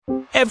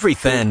Every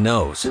fan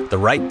knows the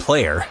right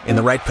player in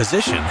the right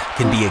position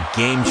can be a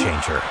game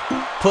changer.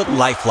 Put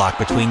LifeLock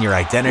between your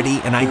identity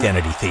and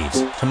identity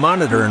thieves to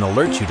monitor and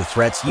alert you to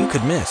threats you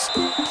could miss.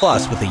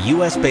 Plus, with a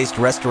U.S.-based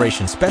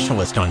restoration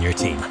specialist on your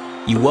team,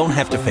 you won't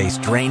have to face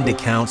drained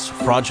accounts,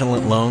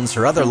 fraudulent loans,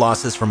 or other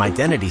losses from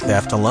identity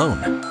theft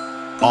alone.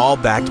 All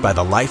backed by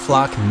the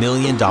LifeLock $1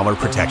 Million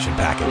Protection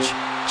Package.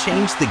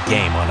 Change the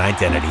game on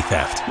identity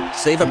theft.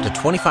 Save up to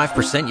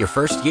 25% your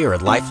first year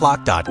at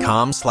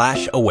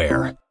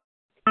LifeLock.com/aware.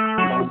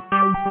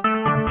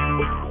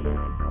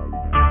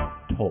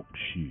 Talk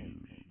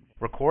shoes.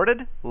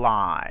 Recorded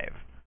live.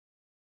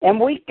 And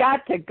we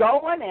got to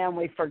going, and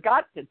we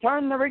forgot to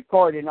turn the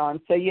recording on,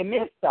 so you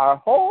missed our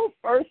whole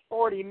first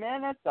 40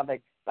 minutes of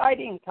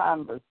exciting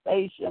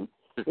conversation.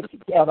 If you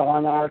get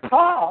on our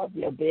call,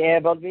 you'll be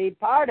able to be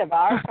part of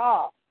our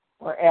call.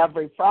 We're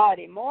every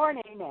Friday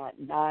morning at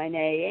 9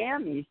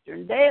 a.m.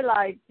 Eastern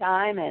Daylight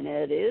Time, and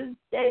it is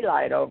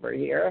daylight over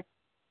here.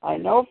 I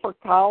know for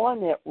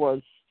Colin it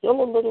was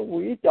still a little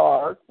wee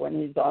dark when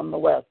he's on the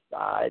west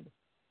side,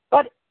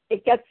 but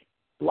it gets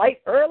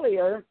light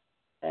earlier,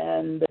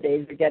 and the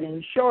days are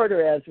getting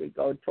shorter as we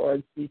go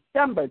towards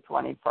December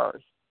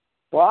 21st.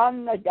 We're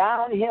on the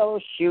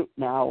downhill shoot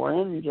now. We're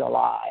in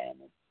July, and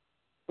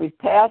we've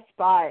passed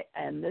by,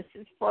 and this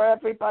is for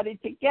everybody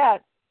to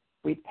get,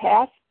 we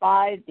passed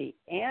by the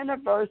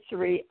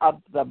anniversary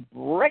of the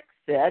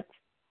BREXIT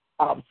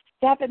of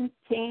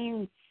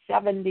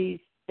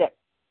 1776.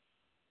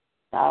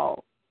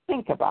 Now,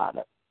 think about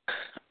it.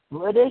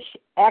 British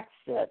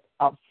exit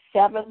of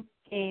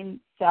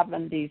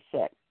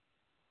 1776. Of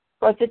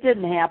course, it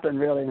didn't happen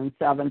really in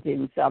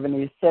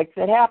 1776.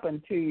 It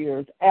happened 2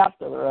 years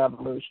after the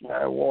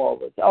Revolutionary War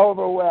was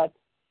over with,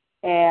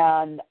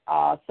 and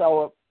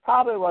so it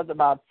probably was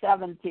about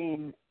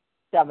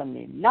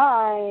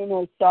 1779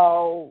 or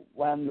so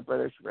when the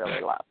British really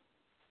left.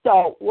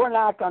 So we're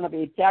not going to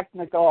be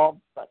technical,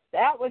 but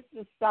that was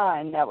the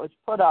sign that was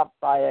put up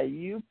by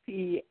a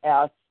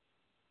UPS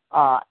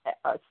a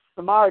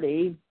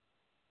smarty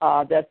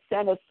that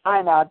sent a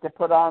sign out to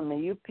put on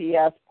the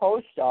UPS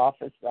post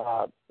office,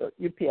 the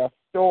UPS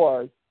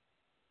stores.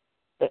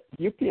 That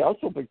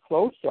UPS will be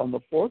closed on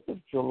the 4th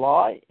of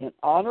July in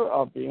honor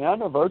of the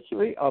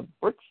anniversary of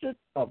BREXIT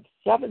of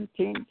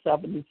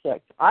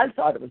 1776. I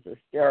thought it was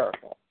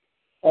hysterical.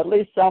 At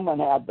least someone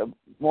had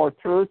more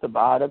truth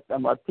about it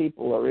than what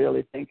people are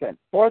really thinking.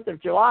 4th of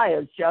July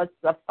is just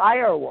the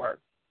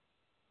fireworks.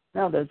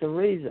 Now, there's a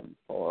reason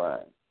for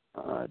it.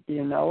 Do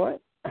you know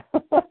it?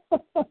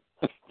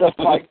 Just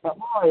like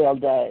Memorial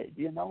Day.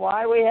 Do you know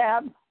why we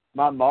have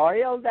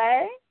Memorial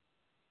Day?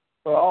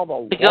 For all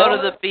the to go to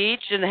the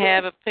beach and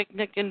have a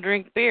picnic and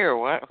drink beer.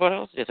 What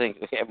else do you think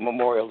we have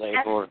Memorial Day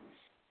for?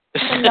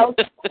 No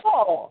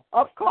school.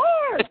 Of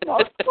course, no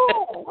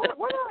school.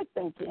 What am I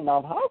thinking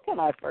of? How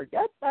can I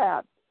forget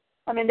that?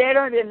 I mean, they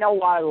don't even know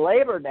why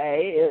Labor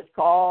Day is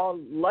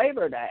called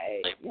Labor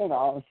Day, you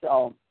know,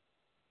 so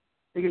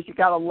because you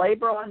got to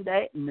labor on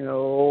day?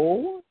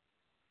 No.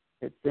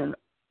 It's in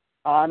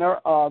honor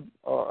of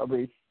or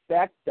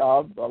respect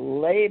of the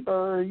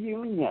labor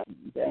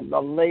unions and the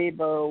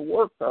labor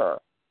worker.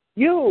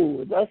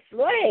 You, the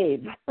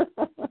slave.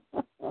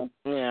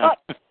 Yeah.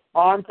 But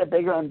on to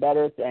bigger and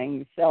better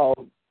things. So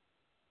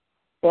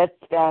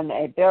it's been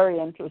a very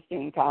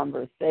interesting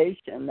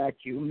conversation that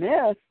you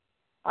missed.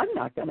 I'm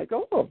not going to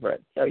go over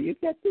it, so you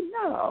get to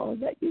know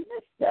that you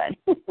missed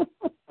it.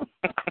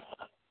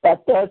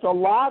 But there's a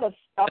lot of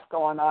stuff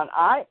going on.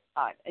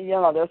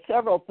 There's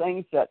several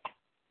things that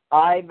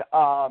I've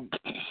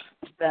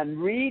been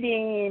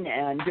reading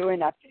and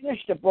doing. I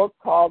finished a book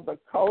called The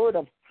Code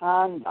of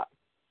Conduct,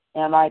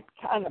 and I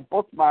kind of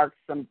bookmarked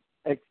some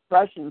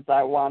expressions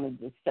I wanted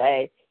to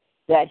say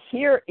that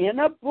here in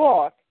a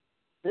book,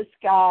 this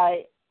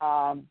guy,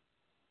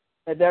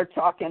 they're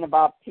talking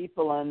about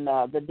people in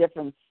the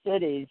different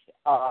cities,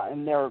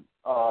 and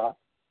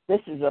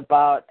this is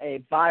about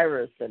a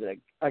virus that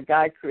a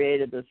guy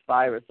created this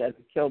virus that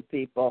killed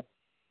people.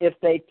 If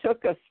they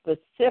took a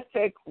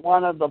specific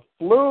one of the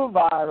flu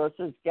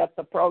viruses, get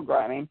the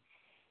programming,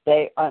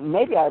 they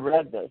maybe I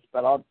read this,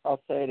 but I'll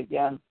say it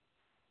again.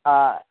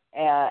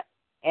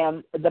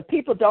 And the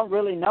people don't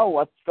really know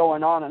what's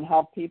going on and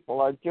how people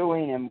are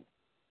doing. And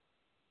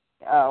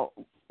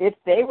if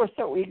they were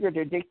so eager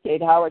to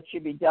dictate how it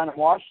should be done in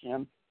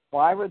Washington,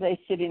 why were they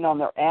sitting on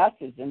their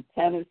asses in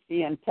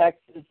Tennessee and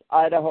Texas,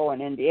 Idaho, and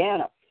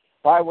Indiana?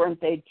 Why weren't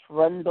they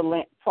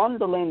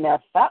trundling their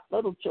fat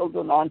little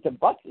children onto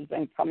buses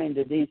and coming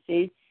to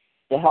D.C.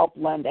 to help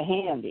lend a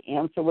hand? The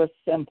answer was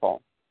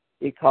simple,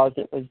 because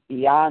it was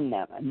beyond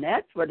them. And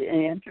that's what the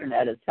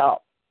Internet has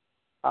helped.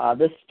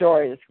 This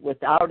story is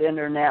without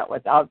Internet,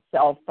 without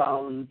cell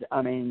phones.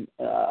 I mean,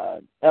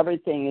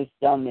 everything is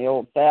done the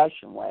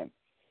old-fashioned way,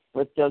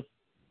 with just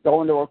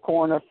going to a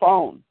corner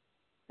phone.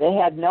 They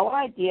had no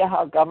idea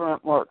how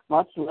government worked,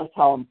 much less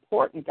how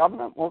important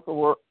government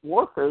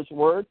workers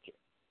were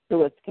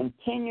to its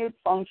continued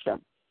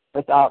function.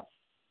 Without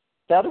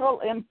federal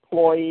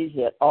employees,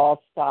 it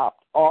all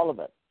stopped, all of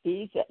it.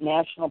 fees at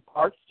national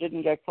parks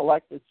didn't get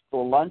collected.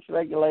 School lunch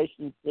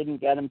regulations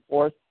didn't get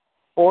enforced.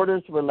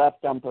 Borders were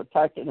left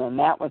unprotected, and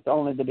that was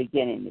only the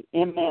beginning. The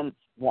inmates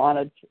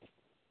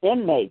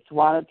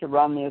wanted to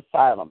run the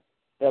asylum.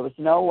 There was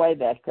no way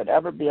that could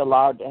ever be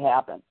allowed to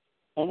happen.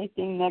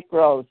 Anything that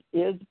grows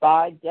is,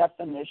 by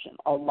definition,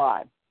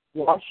 alive.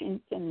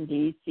 Washington,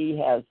 D.C.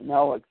 has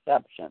no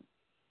exception.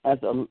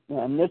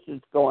 And this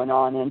is going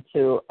on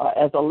into,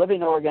 as a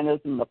living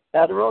organism, the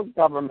federal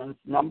government's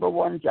number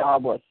one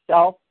job was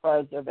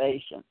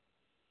self-preservation.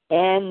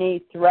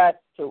 Any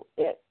threat to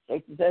its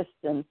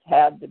existence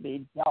had to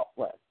be dealt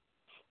with.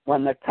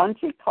 When the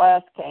country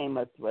class came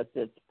with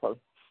its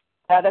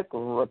pathetic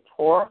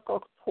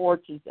rhetorical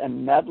torches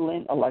and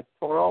meddling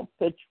electoral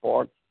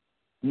pitchforks,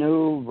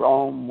 New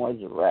Rome was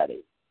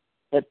ready.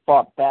 It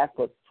fought back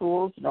with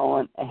tools no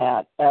one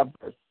had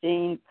ever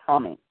seen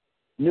coming.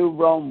 New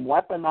Rome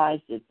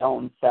weaponized its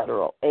own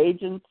federal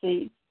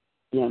agencies,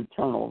 the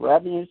Internal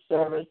Revenue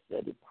Service,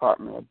 the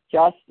Department of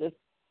Justice,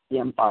 the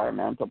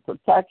Environmental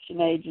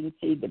Protection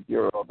Agency, the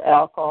Bureau of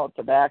Alcohol,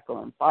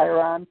 Tobacco, and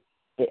Firearms.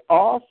 They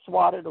all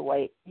swatted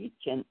away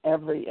each and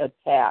every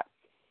attack.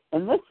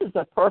 And this is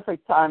a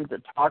perfect time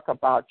to talk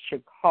about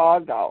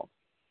Chicago.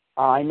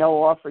 I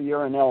know, Offer,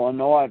 you're in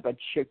Illinois, but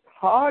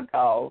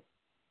Chicago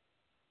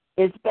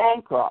is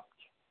bankrupt.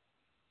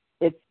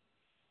 It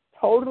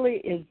totally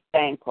is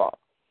bankrupt.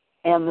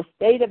 And the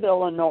state of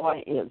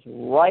Illinois is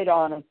right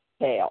on its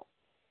tail.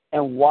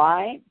 And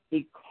why?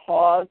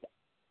 Because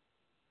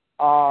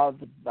of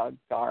the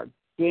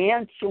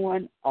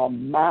gargantuan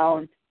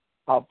amount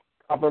of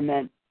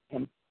government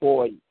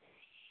employees.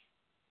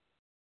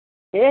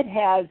 It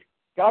has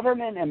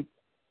government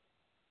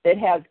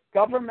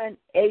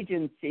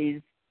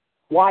agencies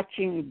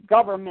watching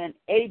government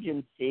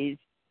agencies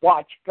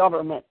watch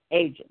government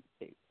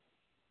agencies.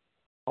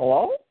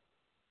 Hello?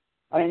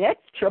 I mean, that's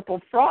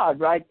triple fraud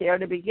right there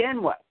to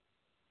begin with.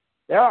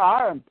 There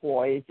are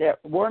employees that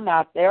were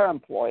not their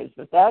employees,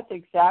 but that's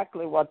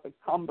exactly what the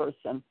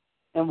cumbersome.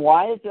 And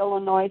why is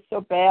Illinois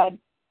so bad?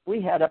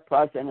 We had a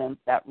president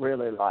that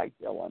really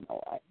liked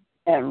Illinois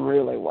and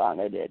really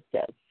wanted it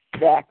to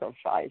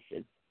sacrifice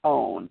its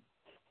own.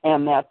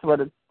 And that's what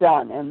it's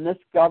done. And this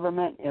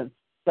government is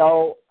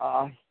so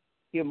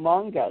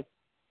humongous.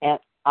 And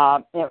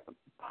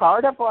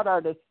part of what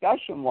our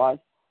discussion was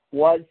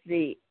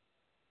the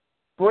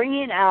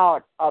bringing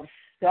out of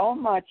so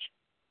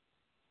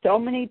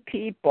many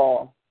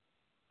people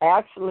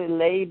actually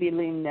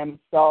labeling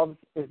themselves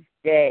as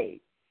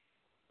gay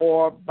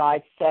or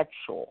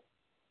bisexual.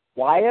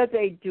 Why are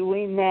they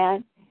doing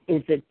that?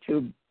 Is it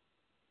to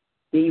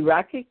be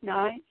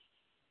recognized?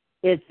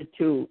 Is it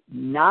to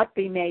not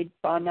be made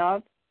fun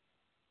of?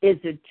 Is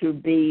it to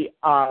be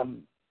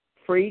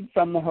freed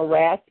from the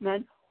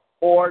harassment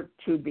or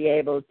to be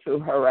able to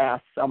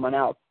harass someone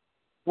else?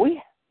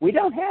 We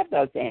don't have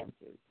those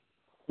answers.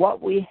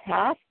 What we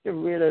have to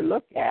really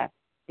look at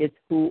is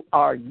who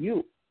are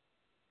you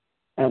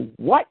and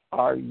what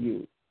are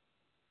you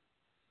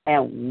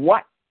and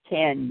what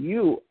can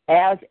you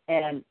as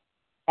an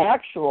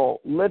actual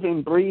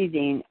living,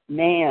 breathing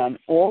man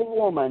or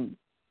woman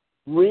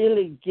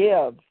really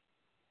give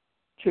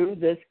to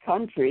this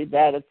country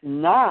that it's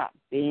not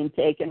being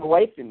taken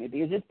away from you,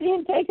 because it's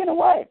being taken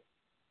away.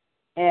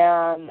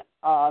 And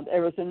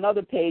there was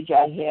another page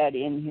I had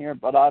in here,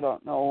 but I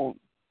don't know.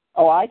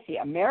 Oh, I see.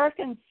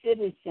 American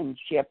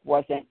citizenship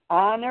was an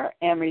honor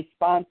and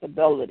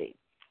responsibility.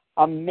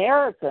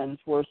 Americans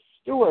were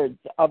stewards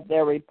of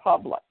their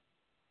republic.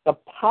 The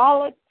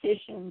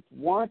politicians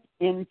weren't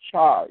in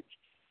charge.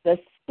 The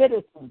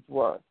citizens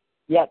were.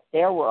 Yet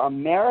there were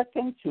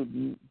Americans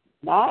who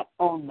not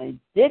only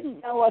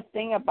didn't know a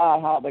thing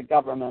about how the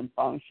government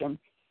functioned,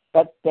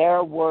 but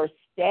there were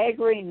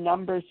staggering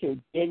numbers who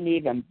didn't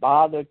even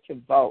bother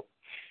to vote,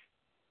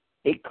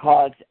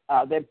 because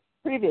the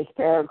previous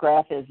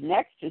paragraph is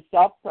next to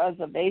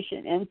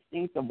self-preservation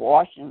instincts of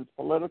Washington's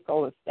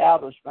political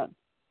establishment,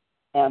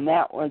 and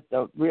that was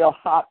the real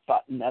hot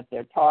button that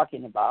they're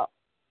talking about.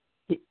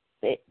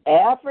 The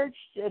average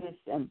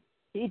citizen,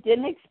 he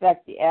didn't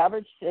expect the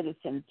average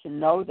citizen to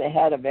know the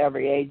head of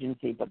every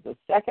agency, but the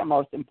second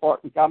most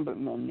important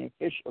government in the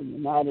official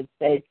United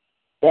States,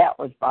 that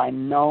was by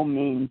no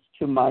means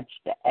too much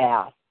to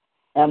ask.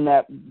 And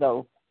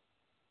the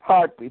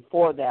part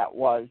before that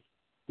was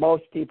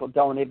most people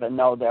don't even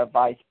know their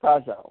vice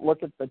president.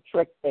 Look at the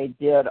trick they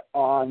did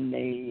on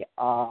the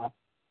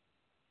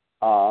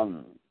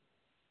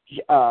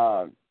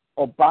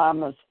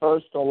Obama's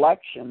first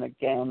election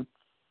against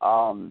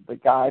the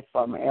guy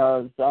from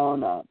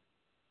Arizona,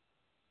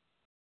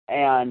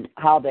 and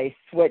how they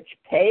switched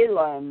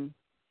Palin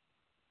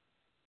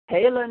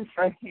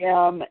for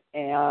him,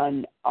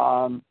 and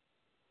I've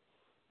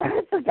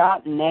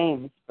forgotten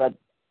names, but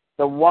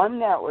the one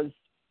that was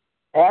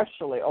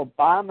actually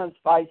Obama's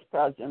vice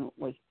president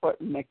was put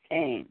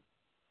McCain.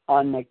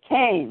 On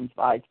McCain's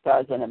vice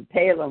president,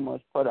 Palin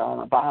was put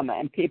on Obama,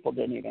 and people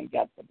didn't even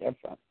get the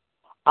difference.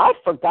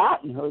 I've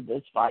forgotten who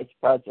this vice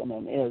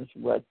president is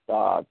with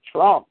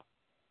Trump.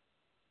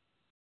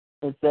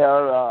 Is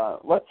there,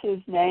 what's his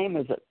name?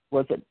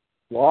 Was it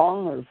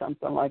Long or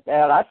something like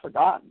that? I've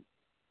forgotten.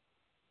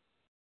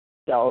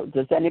 So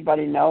does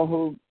anybody know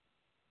who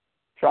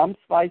Trump's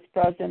vice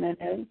president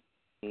is?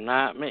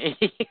 Not me.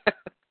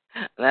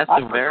 That's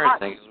I've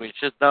embarrassing because we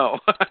should know.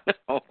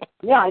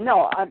 Yeah, I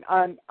know.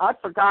 I've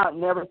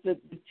forgotten. There was the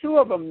two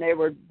of them. They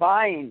were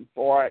vying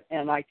for it,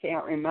 and I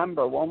can't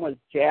remember. One was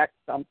Jack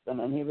something,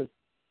 and he was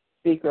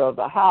Speaker of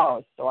the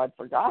House, so I'd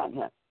forgotten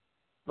it.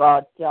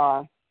 But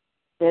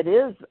it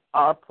is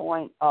our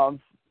point of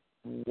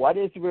what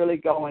is really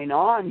going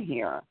on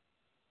here.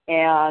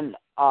 And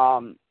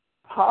there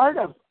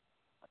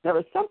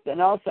was something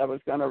else I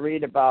was going to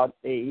read about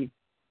the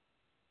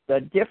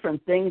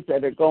different things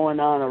that are going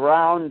on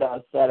around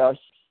us that are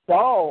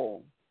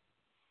so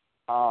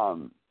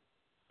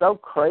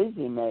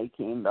crazy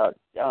making. But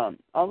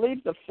I'll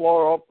leave the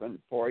floor open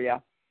for you.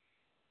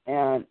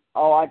 And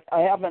I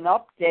have an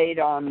update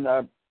on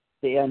the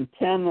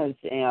antennas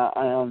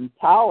and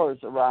towers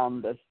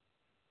around this.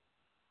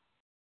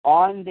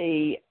 On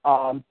the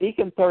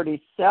Beacon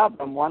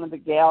 37, one of the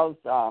gals,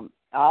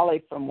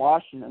 Ollie from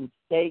Washington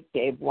State,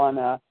 gave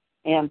one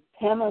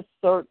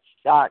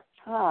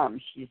antennasearch.com,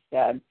 she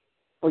said,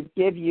 would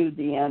give you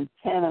the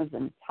antennas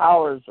and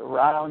towers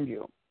around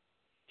you.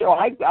 So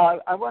I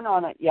went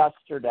on it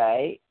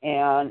yesterday,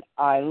 and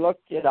I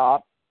looked it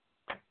up,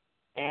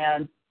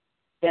 and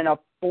in a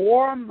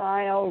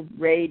 4-mile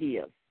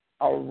radius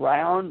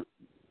around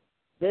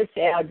this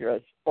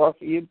address, or if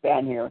you've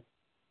been here,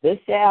 this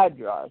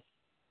address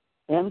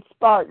in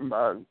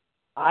Spartanburg,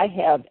 I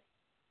have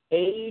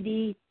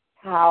 80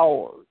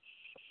 towers.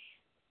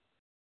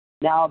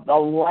 Now, the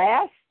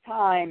last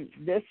time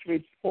this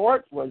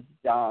report was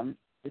done,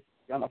 this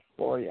is going to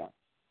floor you,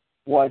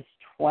 was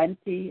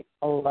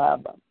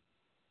 2011.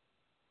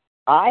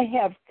 I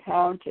have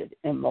counted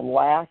in the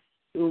last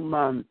 2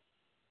 months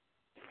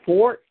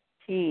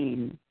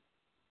 14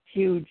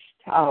 huge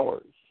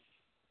towers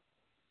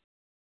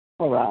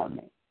around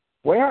me.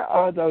 Where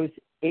are those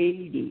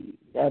 80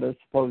 that are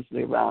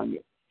supposedly around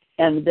you?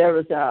 And there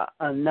was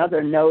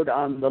another note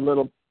on the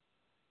little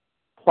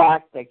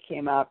plaque that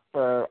came out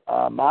for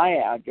my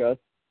address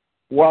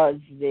was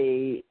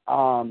a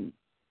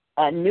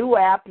new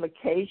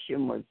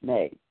application was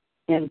made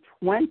in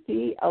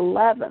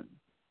 2011.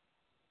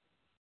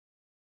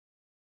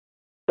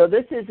 So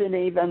this isn't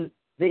even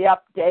the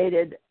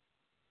updated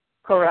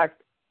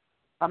correct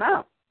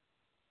amount.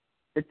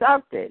 It's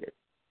outdated.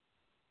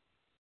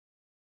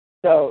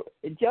 So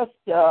just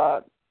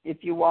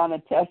if you want to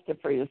test it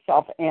for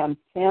yourself,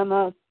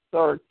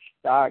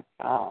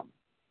 antennasearch.com,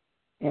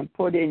 and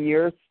put in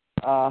your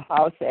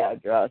house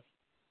address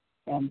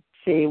and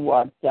see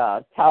what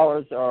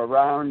towers are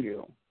around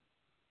you.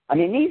 I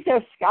mean, these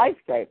are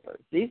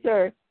skyscrapers.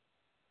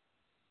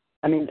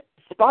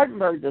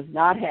 Spartanburg does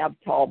not have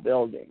tall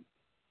buildings.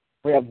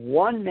 We have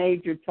one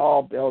major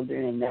tall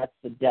building, and that's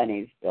the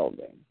Denny's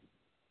building.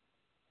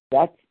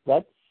 That's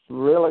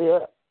really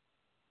it.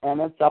 And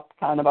it's up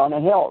kind of on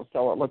a hill,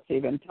 so it looks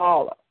even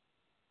taller.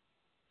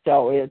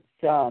 So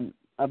it's a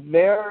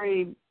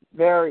very,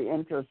 very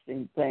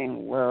interesting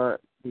thing where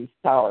these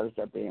towers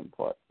are being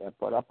put. They're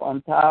put up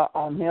on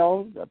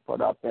hills. They're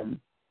put up in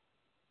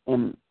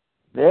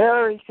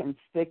very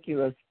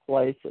conspicuous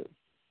places.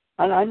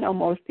 And I know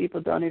most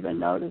people don't even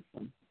notice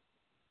them.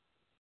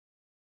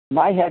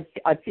 My head,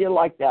 I feel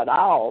like that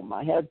owl.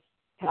 My head's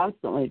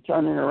constantly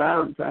turning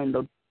around trying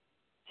to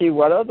see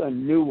what other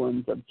new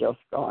ones have just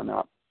gone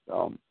up.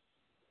 So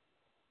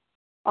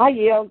I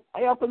yield.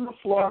 I open the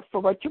floor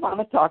for what you want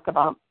to talk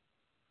about.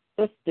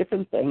 Just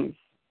different things.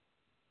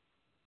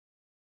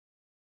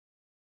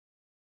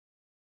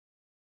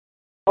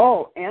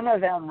 Oh, Anna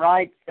Van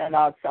Wright sent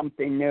out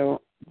something new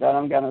that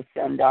I'm going to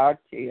send out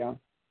to you.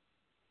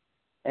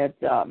 It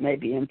may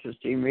be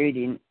interesting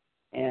reading.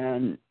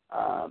 And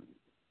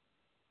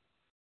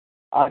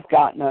I've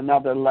gotten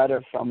another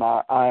letter from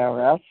our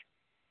IRS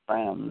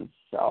friends,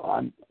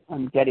 so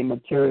I'm getting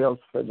materials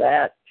for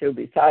that too,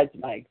 besides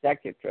my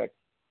executrix.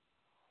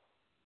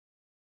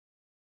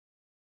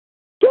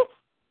 Just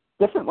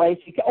different ways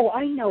you can. Oh,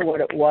 I know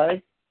what it was.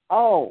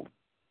 Oh,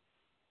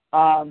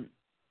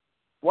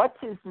 what's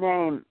his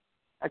name?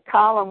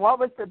 Colin, what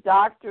was the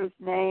doctor's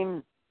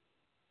name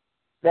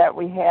that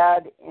we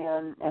had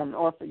in, and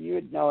Orpha,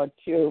 you'd know it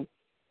too,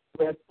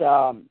 with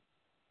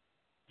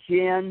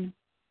Jen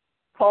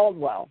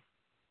Caldwell,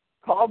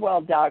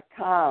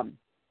 Caldwell.com.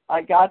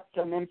 I got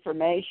some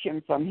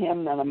information from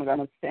him that I'm going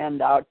to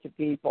send out to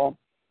people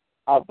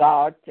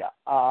about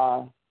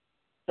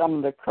some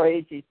of the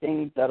crazy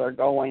things that are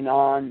going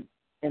on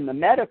in the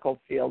medical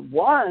field.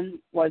 One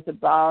was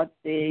about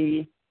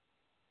the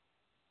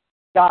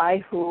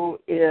guy who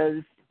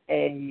is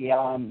a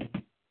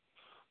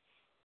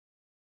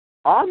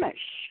Amish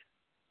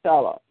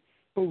fellow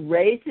who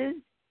raises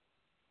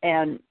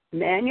and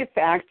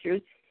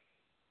manufactures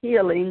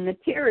healing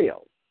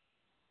materials,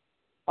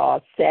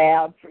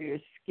 salve for your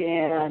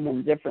skin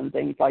and different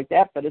things like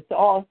that. But it's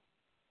all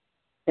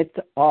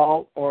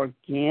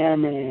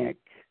organic.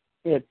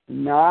 It's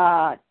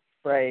not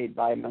sprayed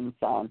by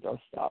Monsanto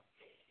stuff.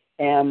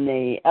 and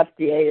the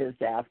FDA is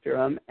after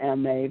him,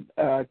 and they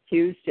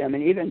accused him,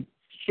 and even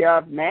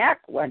Sheriff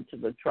Mack went to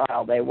the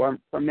trial. They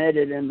weren't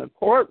permitted in the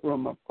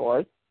courtroom, of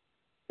course.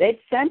 They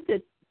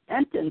sentenced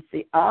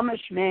the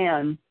Amish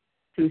man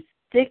to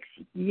 6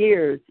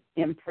 years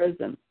in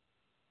prison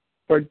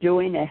for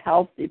doing a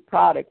healthy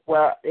product,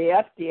 where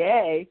the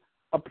FDA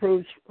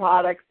approves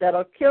products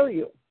that'll kill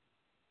you.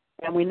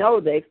 And we know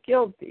they've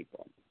killed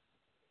people.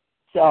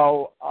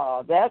 So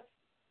that's,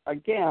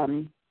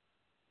 again,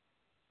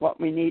 what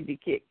we need to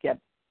get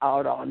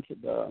out onto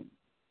the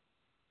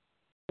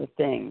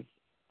things.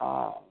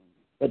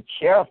 But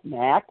Sheriff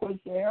Mack was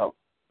there.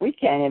 We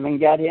can't even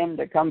get him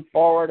to come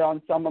forward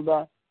on some of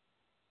the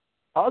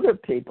other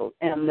people.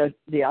 And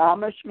the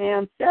Amish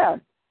man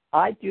said,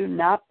 I do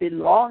not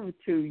belong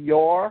to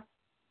your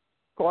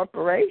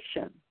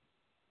corporation.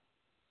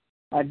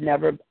 I've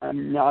never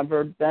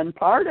been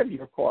part of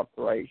your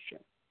corporation.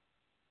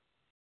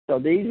 So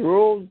these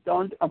rules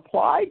don't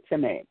apply to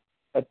me,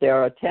 but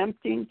they're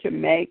attempting to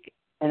make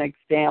an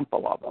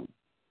example of them.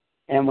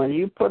 And when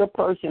you put a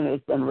person who's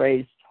been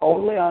raised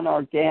totally on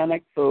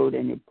organic food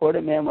and you put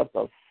him in with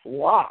the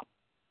slop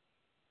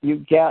you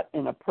get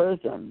in a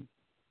prison,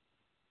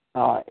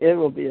 it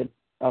will be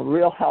a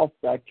real health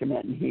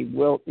detriment, and he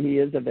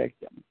is a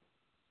victim.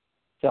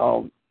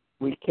 So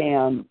we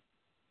can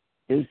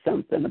do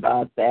something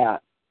about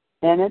that.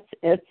 And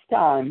it's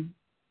time.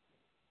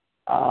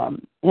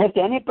 Has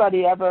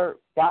anybody ever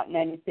gotten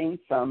anything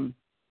from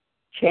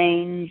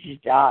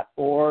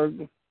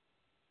change.org?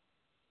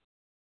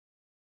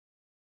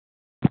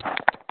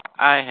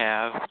 I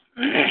have.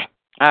 I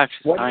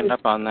actually signed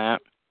up on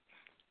that.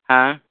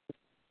 Huh?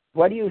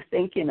 What are you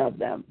thinking of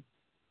them?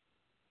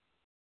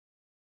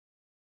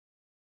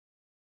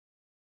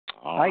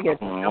 Oh, I get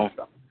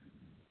stuff.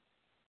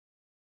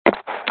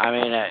 I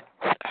mean,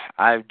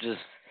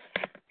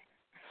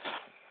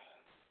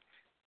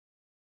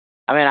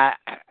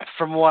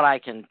 from what I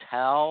can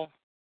tell,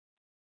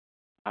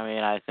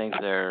 I think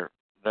they're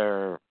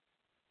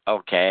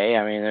okay.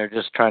 They're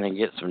just trying to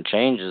get some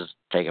changes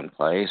taking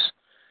place.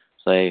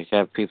 So they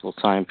have people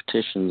sign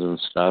petitions and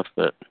stuff,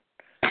 but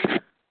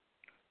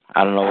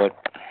I don't know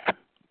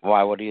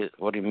why. What do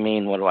you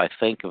mean? What do I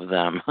think of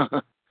them?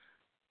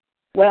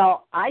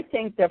 Well, I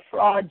think they're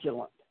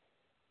fraudulent.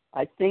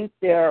 I think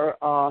they're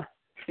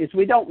because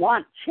we don't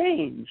want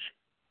change.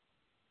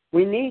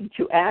 We need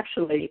to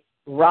actually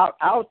rout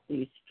out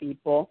these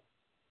people,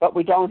 but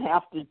we don't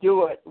have to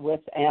do it with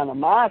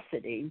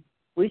animosity.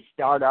 We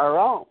start our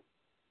own.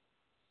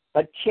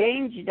 But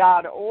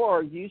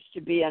change.org used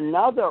to be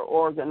another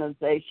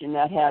organization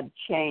that had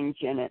change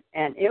in it,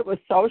 and it was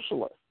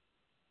socialist.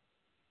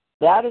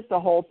 That is the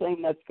whole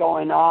thing that's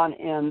going on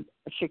in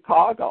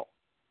Chicago,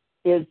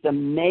 is the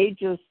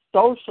major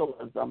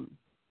socialism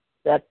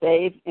that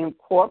they've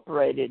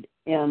incorporated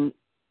in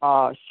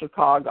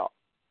Chicago.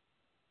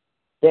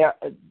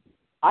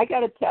 I got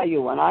to tell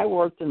you, when I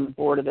worked in the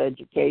Board of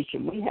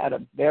Education, we had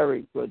a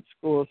very good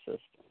school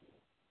system,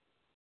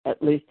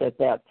 at least at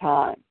that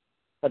time.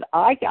 But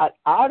I got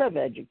out of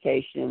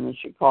education in the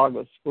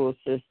Chicago school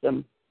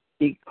system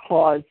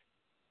because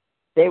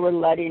they were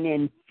letting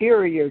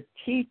inferior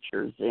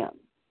teachers in,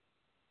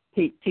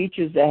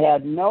 teachers that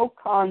had no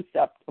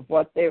concept of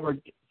what they were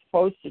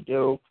supposed to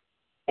do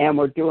and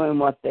were doing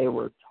what they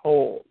were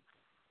told.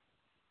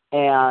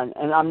 And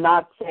I'm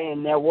not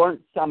saying there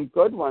weren't some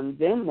good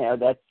ones in there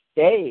that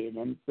stayed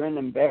and grin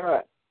and bear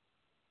it.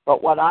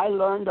 But what I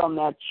learned on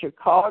that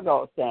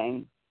Chicago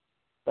thing,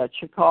 that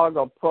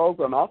Chicago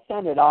program, I'll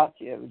send it out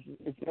to you.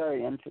 It's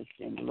very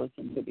interesting to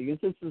listen to, because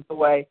this is the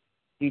way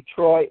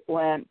Detroit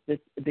went.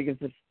 Because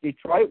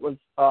Detroit was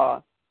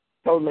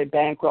totally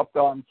bankrupt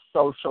on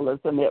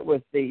socialism. It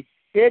was the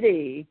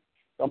city,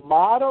 the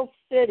model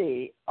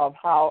city of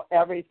how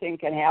everything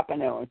can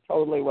happen, and it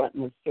totally went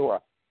in the sewer.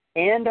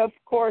 And, of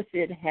course,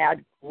 it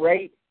had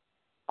great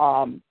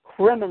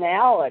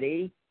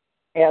criminality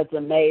as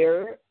a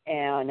mayor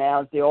and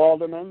as the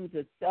aldermen,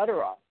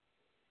 etc.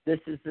 This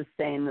is the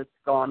same that's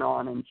gone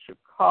on in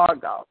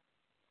Chicago,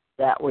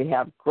 that we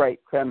have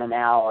great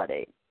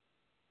criminality.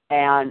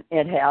 And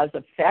it has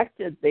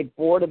affected the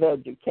Board of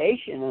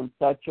Education in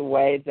such a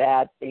way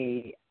that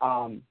the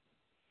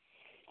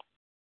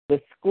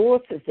school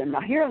system,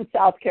 now here in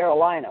South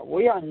Carolina,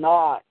 we are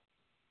not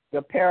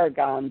the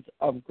paragons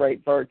of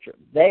great virtue.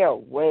 They are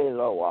way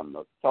low on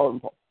the totem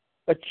pole.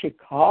 But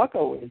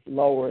Chicago is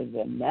lower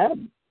than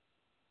them.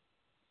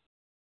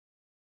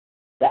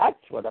 That's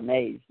what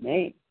amazed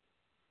me.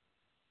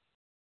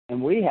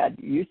 And we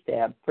used to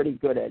have pretty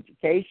good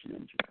education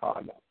in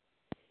Chicago.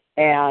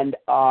 And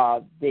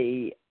all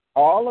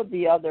of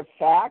the other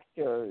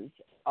factors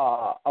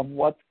of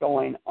what's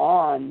going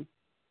on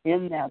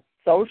in that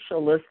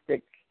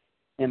socialistic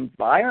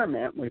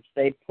environment, which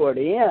they put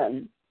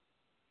in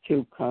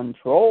to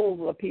control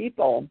the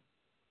people,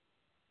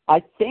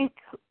 I think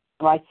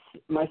my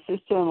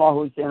sister-in-law,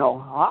 who's in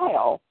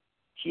Ohio,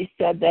 she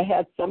said they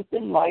had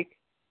something like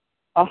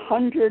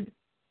 100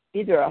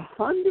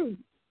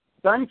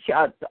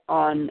 gunshots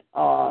on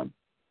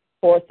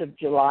 4th of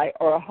July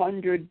or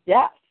 100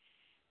 deaths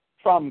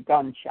from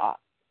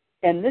gunshots.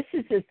 And this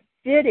is a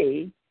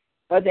city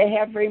where they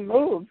have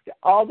removed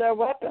all their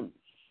weapons.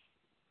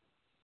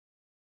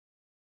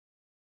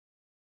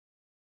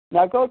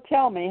 Now go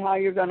tell me how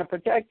you're going to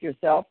protect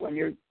yourself when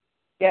you're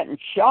getting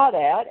shot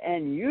at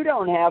and you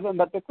don't have them,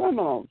 but the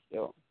criminals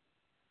do.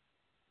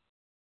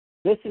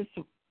 This is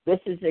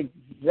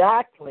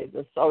exactly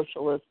the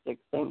socialistic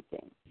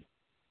thinking.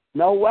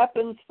 No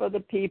weapons for the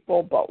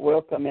people, but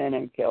we'll come in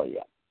and kill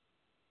you.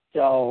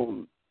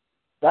 So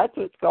that's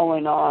what's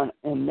going on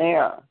in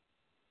there.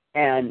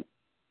 And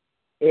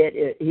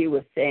he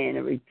was saying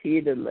it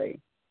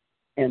repeatedly,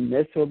 and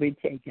this will be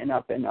taken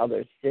up in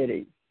other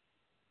cities.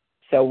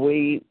 So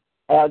we,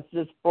 as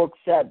this book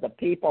said, the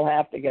people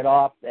have to get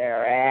off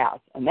their ass.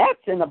 And that's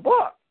in the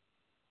book.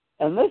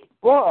 And this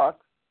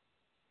book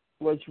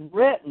was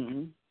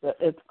written,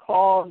 it's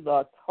called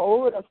The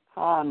Code of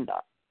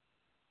Conduct.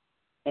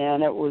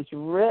 And it was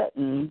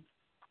written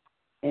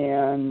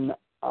in,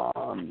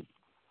 I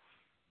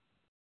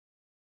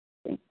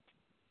think,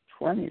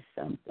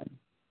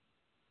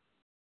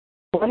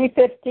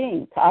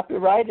 2015,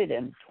 copyrighted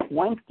in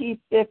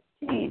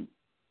 2015.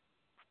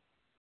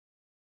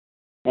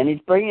 And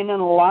he's bringing in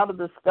a lot of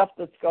the stuff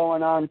that's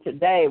going on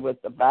today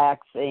with the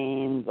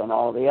vaccines and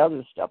all the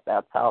other stuff.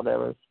 That's how they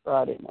were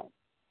spreading it.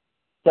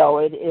 So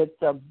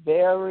it's a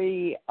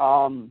very,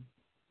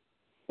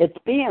 it's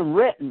being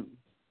written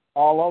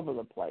all over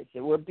the place.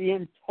 We're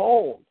being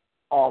told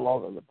all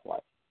over the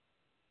place.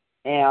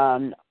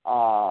 And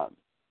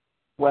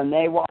when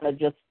they want to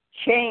just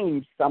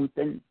change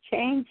something,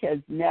 change has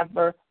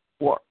never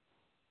worked.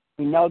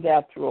 We know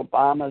that through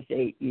Obama's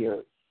 8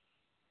 years.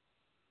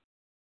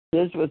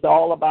 This was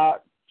all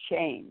about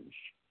change.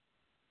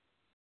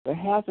 There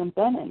hasn't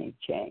been any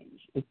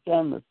change. It's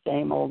been the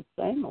same old,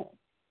 same old.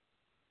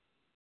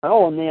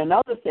 Oh, and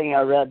another thing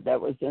I read that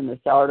was in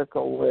this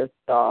article with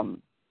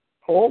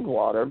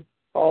Caldwell,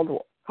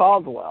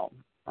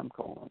 I'm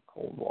calling it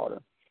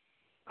Coldwater.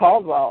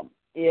 Caldwell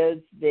is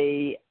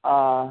the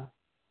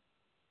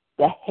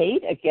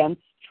hate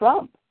against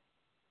Trump.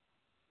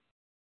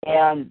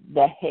 And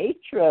the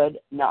hatred,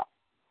 now,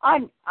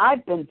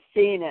 I've been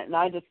seeing it, and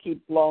I just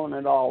keep blowing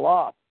it all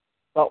off.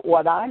 But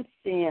what I'm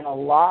seeing a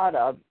lot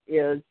of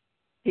is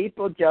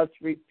people just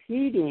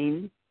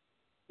repeating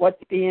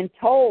what's being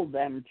told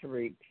them to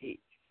repeat.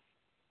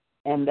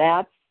 And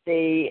that's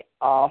the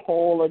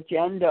whole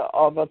agenda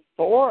of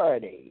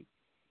authority.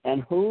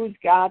 And who's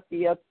got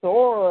the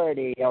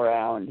authority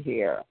around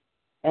here?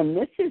 And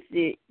this is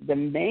the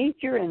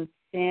major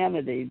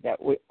insanity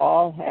that we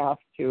all have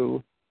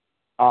to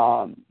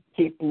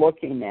keep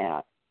looking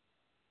at.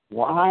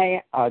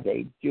 Why are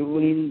they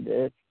doing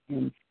this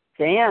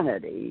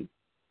insanity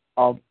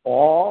of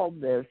all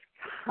this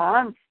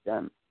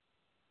constant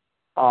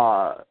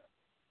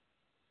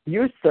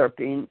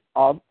usurping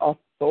of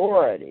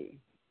authority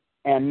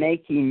and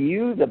making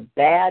you the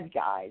bad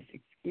guys?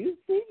 Excuse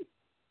me?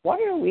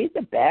 Why are we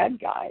the bad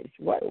guys?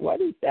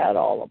 What is that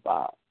all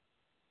about?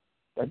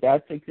 But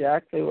that's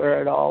exactly where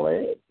it all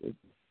is.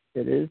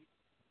 It is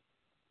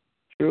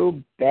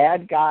true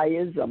bad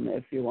guyism,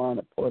 if you want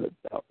to put it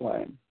that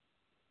way.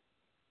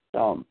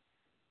 So,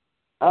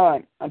 all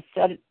right, I've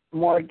said it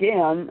more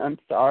again. I'm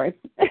sorry.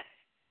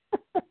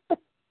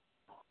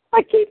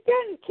 I keep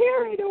getting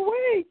carried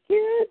away,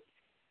 kids.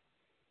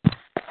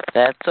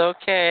 That's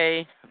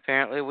okay.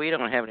 Apparently we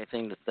don't have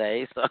anything to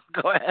say, so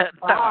go ahead.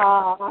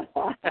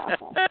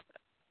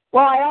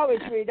 Well, I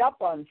always read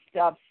up on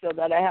stuff so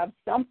that I have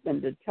something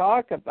to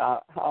talk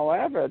about.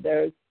 However,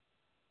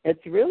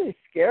 it's really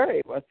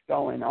scary what's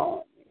going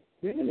on.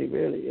 It really,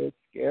 really is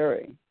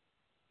scary.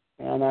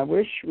 And I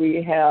wish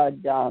we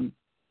had,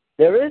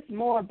 there is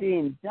more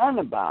being done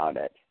about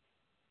it.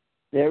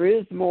 There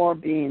is more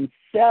being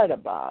said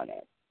about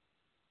it.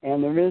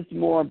 And there is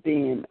more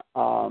being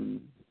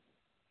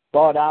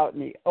brought out in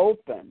the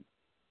open.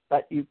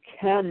 But you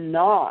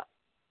cannot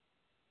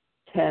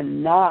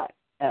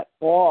at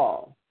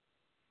all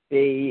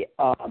be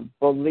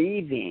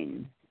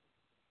believing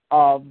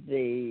of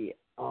the,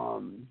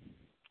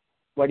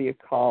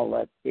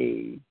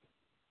 the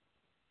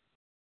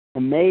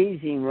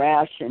amazing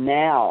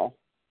rationale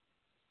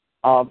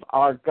of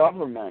our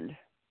government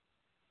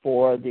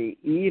for the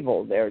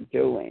evil they're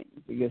doing,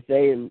 because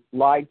they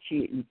lie,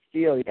 cheat, and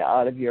steal you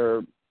out of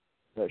the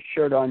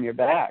shirt on your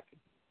back.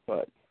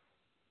 But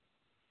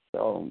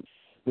so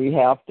we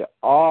have to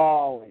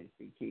always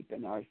be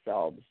keeping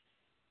ourselves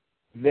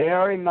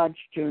very much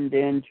tuned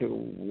into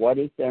what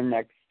is their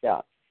next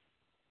step.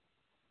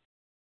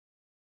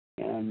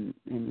 And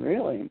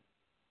really,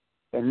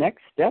 their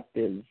next step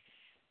is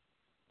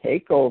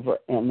take over,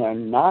 and they're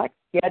not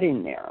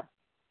getting there.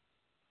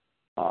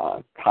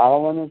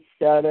 Colin has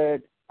said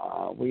it.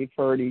 We've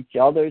heard each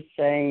other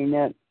saying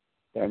it.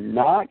 They're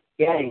not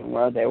getting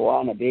where they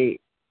want to be.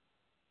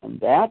 And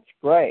that's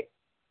great,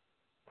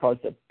 because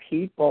the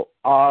people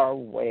are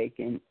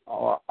awakened.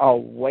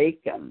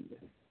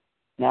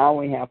 Now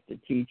we have to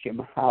teach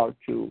them how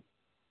to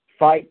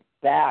fight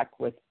back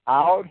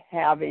without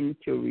having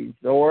to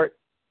resort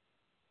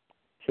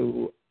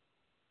to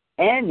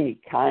any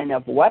kind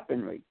of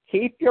weaponry.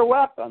 Keep your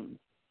weapons,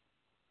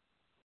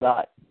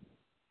 but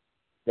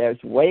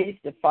there's ways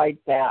to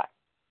fight back.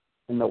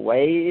 And the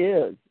way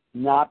is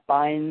not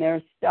buying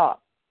their stuff,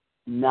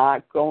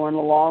 not going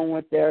along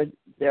with their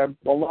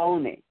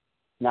baloney,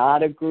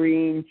 not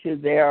agreeing to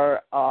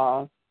their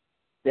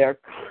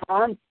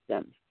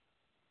constant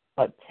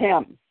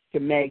attempts to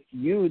make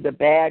you the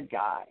bad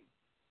guy.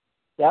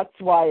 That's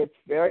why it's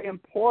very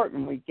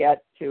important we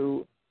get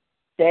to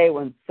say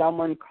when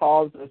someone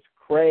calls us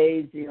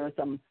crazy or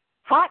some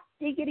hot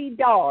diggity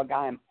dog,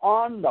 I'm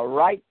on the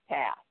right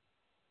path.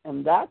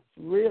 And that's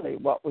really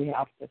what we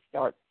have to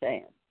start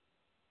saying.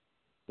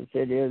 Because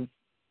it is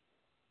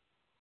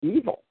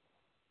evil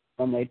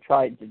when they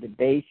tried to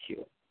debase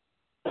you.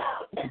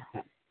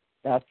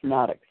 That's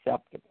not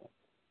acceptable.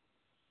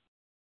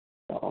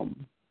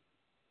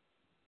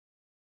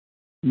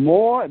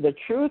 The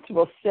truth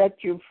will set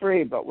you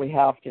free, but we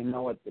have to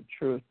know what the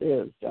truth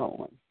is, don't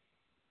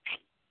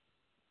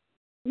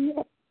we?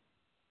 Yep.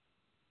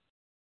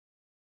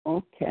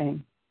 Okay.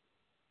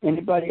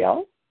 Anybody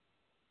else?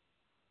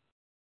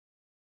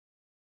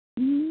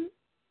 Mm-hmm.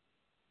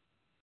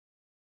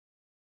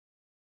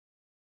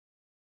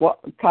 What,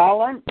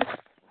 Colin?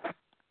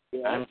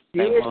 Yeah, I'm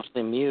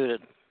mostly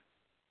muted.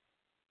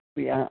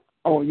 Yeah.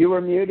 Oh, you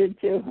were muted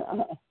too?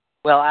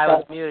 Well, I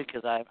was muted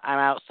because I'm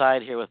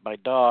outside here with my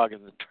dog,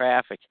 and the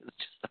traffic is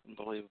just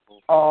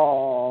unbelievable.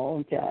 Oh,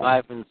 okay. So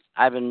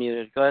I've been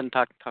muted. Go ahead and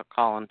talk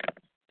Colin.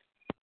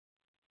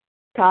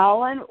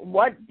 Colin,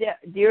 what do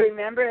you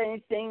remember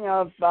anything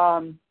of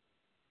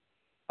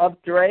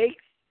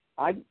Drake's?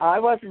 I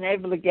wasn't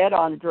able to get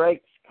on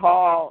Drake's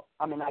call.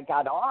 I mean, I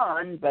got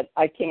on, but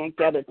I can't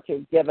get it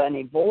to give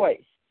any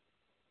voice.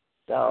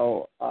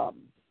 So,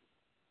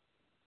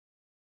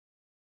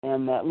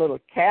 and that little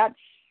catch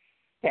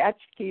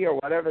key or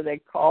whatever they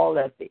call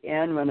it at the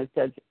end when it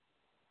says,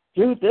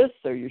 do this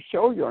so you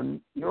show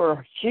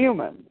you're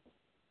human.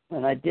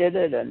 And I did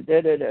it and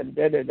did it and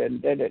did it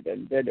and did it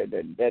and did it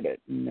and did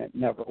it, and it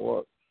never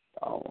worked.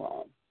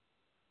 So,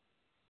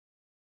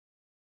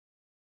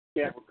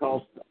 can't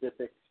recall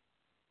specifics.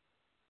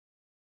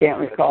 Can't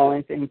recall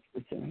anything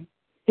specific.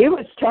 He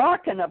was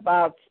talking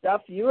about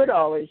stuff you had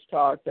always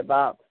talked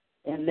about,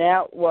 and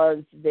that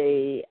was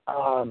the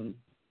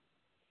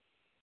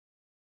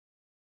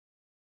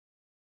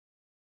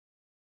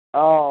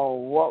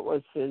what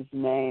was his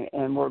name?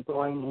 And we're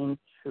going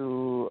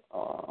into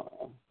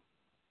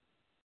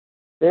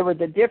there were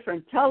the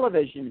different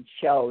television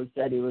shows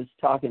that he was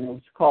talking. It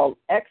was called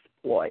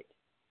Exploit,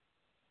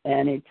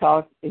 and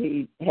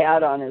he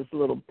had on his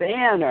little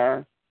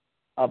banner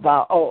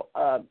about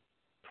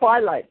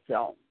Twilight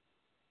Zone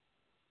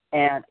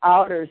and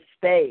outer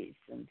space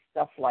and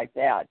stuff like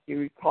that. Do you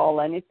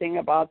recall anything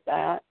about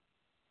that?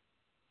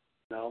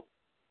 No.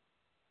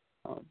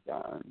 Oh,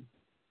 darn.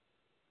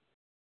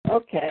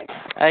 Okay.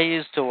 I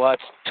used to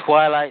watch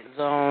Twilight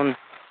Zone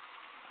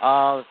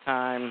all the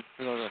time.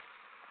 You know, the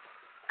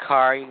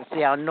car, you can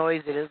see how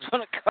noisy it is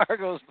when a car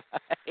goes by.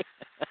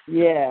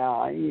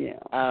 Yeah.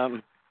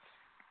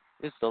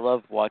 Used to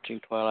love watching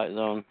Twilight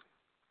Zone.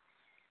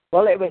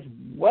 Well, it was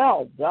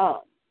well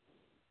done.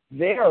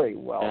 Very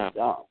well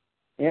done.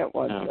 It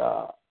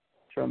was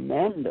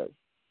tremendous,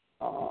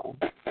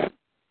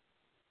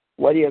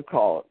 what do you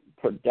call it,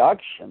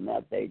 production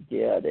that they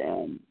did,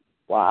 and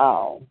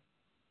wow,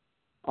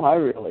 I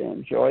really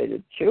enjoyed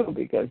it too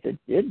because it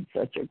did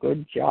such a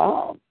good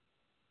job.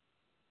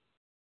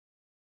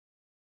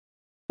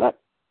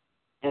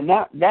 And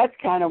that's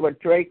kind of what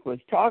Drake was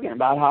talking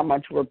about, how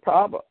much we're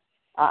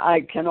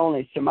I can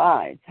only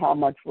surmise how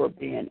much we're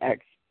being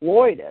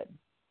exploited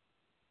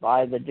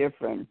by the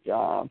different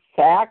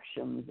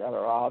factions that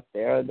are out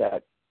there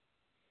that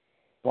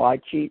why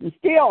cheat and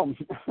steal.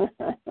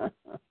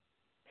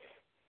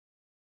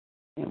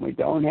 And we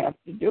don't have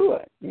to do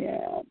it.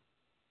 Yeah.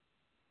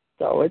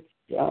 So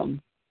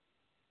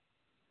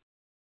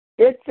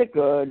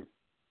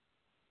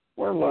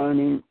we're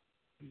learning.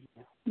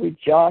 We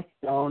just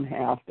don't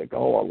have to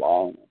go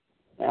along.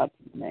 That's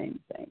the main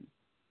thing.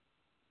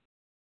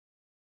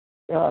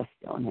 Just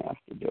don't have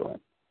to do it.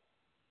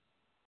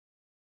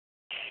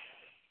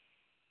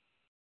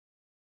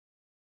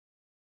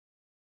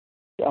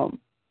 So,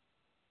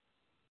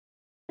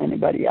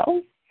 anybody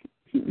else?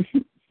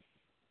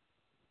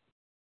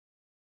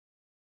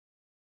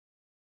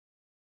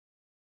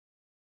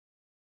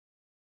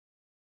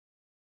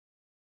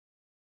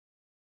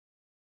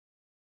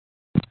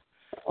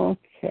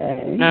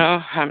 Okay.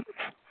 No, I'm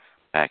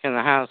back in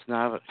the house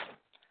now, but for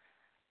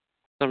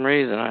some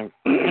reason I'm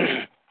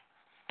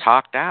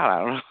talked out. I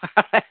don't know.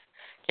 I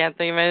can't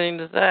think of anything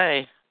to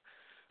say.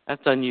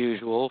 That's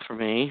unusual for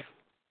me.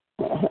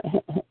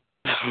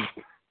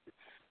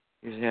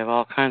 Usually have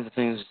all kinds of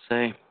things to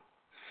say.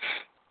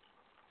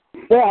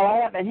 Well, I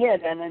haven't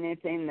hit on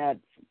anything that's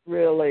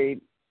really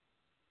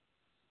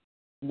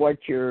what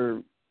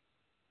you're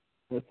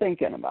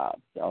thinking about.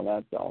 So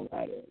that's all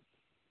that is.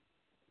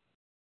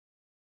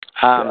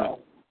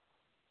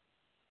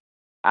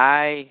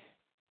 I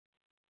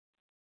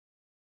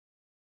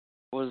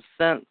was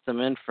sent some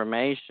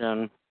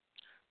information.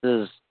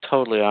 This is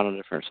totally on a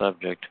different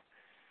subject.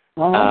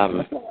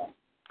 About,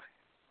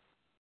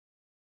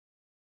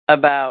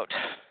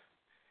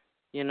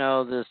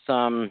 this,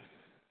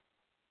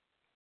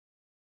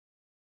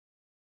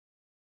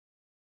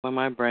 well,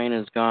 my brain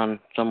has gone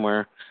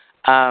somewhere.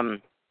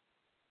 Like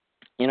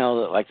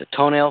the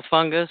toenail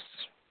fungus.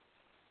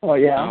 Oh,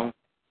 yeah.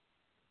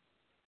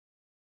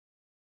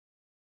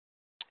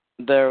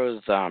 There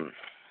was,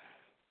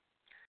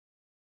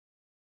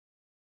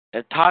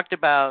 it talked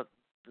about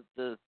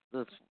this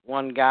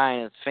one guy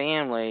and his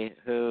family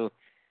who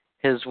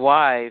his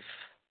wife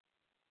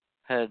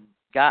had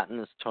gotten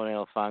this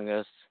toenail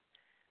fungus,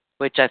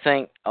 which I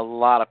think a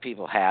lot of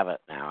people have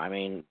it now. I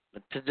mean,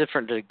 to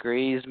different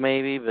degrees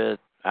maybe, but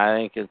I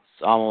think it's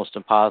almost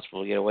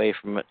impossible to get away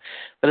from it.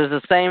 But it's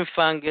the same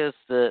fungus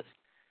that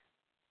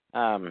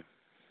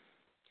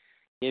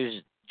gives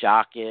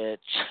jock itch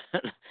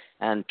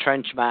and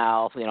trench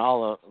mouth,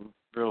 all the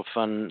real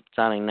fun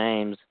sounding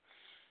names.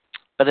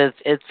 But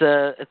it's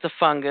a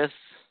fungus,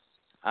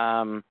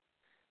 and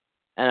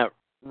it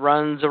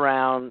runs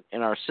around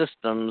in our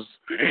systems,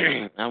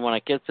 and when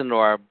it gets into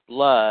our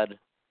blood,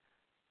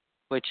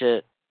 which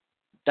it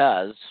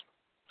does,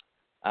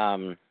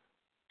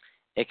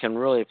 it can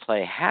really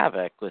play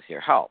havoc with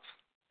your health.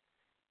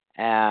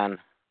 And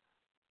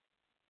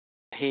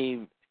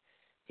he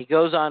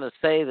goes on to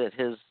say that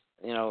his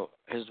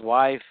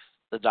wife,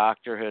 the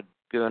doctor, had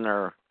given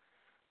her,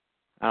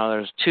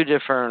 there's 2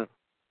 different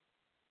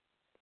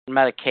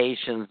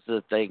medications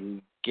that they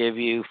can give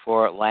you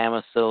for it.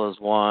 Lamisil is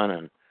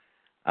one,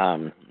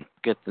 and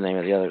get the name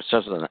of the other. It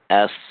starts with an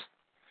S.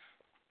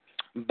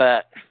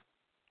 But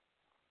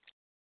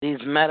these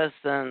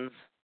medicines,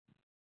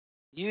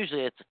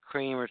 usually it's a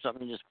cream or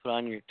something you just put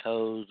on your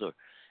toes,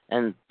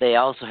 and they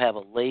also have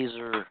a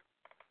laser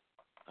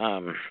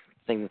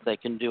thing that they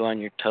can do on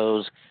your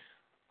toes,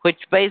 which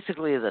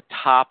basically is a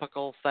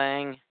topical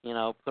thing.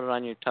 Put it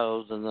on your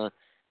toes, and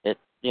it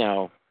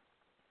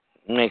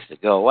makes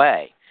it go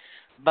away.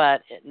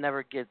 But it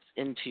never gets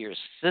into your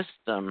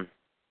system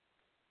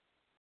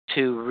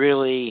to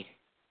really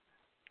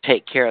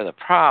take care of the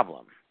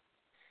problem.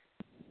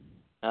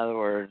 In other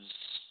words,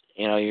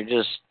 you're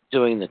just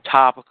doing the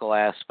topical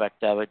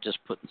aspect of it, just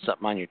putting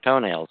something on your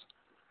toenails.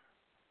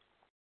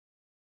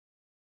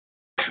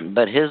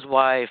 But his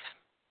wife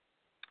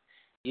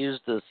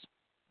used this,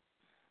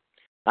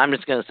 I'm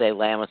just going to say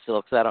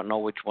Lamisil because I don't know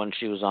which one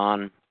she was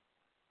on.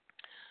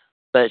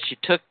 But she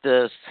took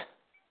this,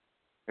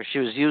 or she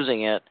was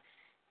using it,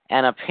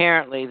 and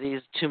apparently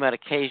these 2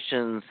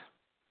 medications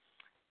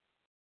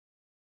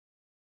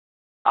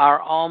are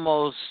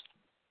almost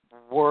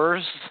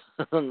worse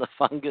than the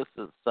fungus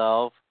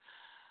itself.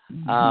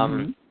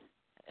 Mm-hmm.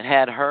 It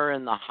had her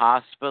in the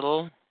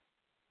hospital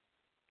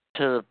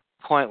to the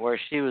point where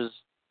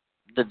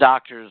the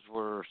doctors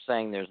were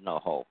saying there's no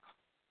hope.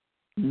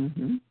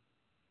 Mm-hmm.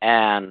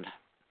 And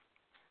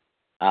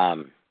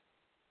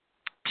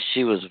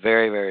she was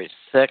very, very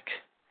sick.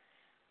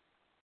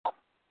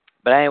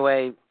 But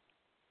anyway,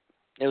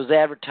 it was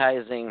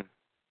advertising.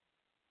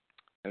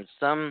 There was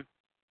some,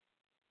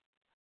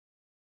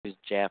 it was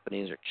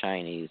Japanese or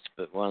Chinese,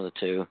 but one of the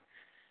 2,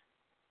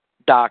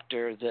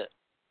 doctor that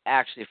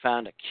actually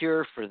found a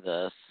cure for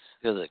this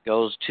because it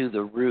goes to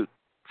the root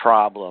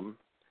problem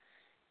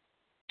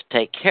to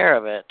take care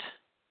of it.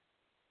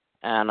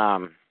 And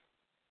of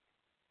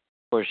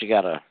course, you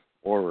got to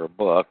order a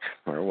book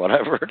or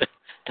whatever to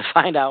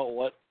find out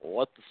what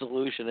the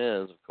solution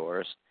is. Of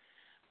course,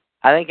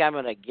 I think I'm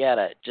going to get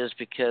it just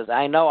because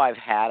I know I've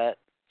had it,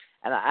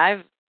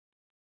 and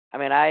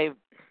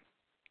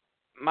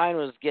mine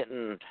was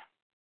getting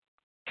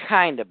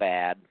kind of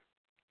bad,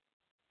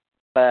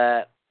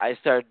 but I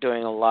started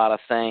doing a lot of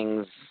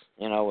things,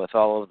 with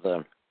all of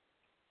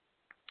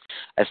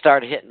I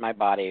started hitting my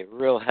body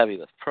real heavy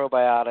with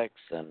probiotics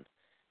and,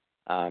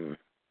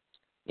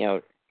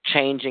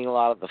 changing a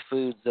lot of the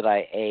foods that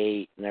I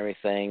ate and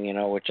everything,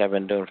 which I've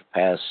been doing for the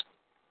past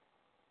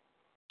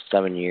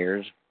 7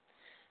 years.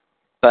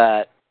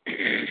 But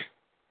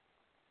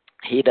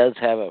he does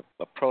have a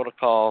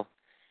protocol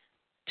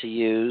to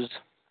use,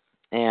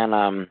 and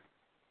I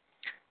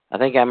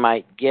think I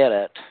might get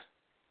it.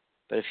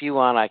 But if you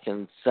want, I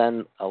can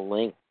send a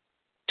link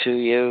to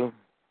you.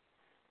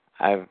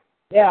 I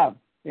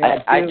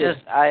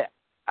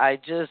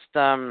just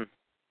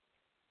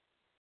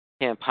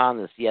came upon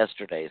this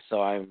yesterday,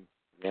 so I'm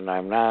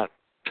not.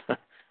 I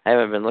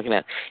haven't been looking at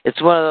it.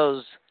 It's one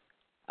of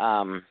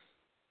those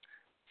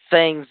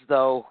things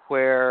though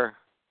where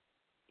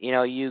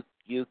you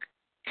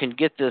can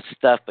get this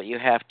stuff, but you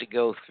have to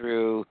go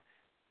through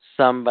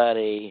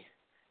somebody.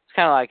 It's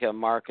kind of like a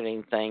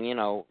marketing thing,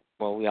 Well,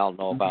 we all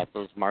know about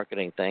those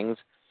marketing things,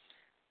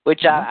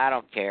 which I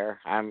don't care.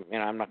 I'm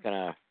not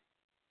gonna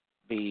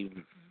be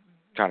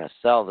trying to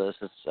sell this.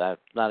 It's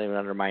not even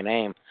under my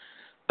name,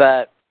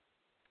 but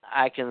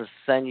I can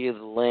send you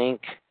the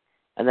link,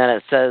 and then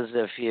it says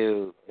if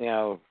you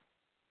to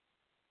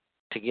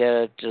get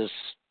it, just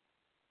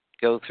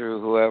go through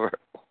whoever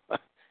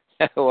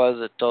it was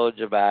that told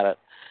you about it.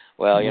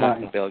 Well, you're not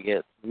going to be able to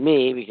get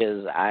me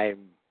because I,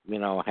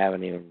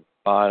 haven't even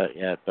bought it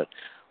yet. But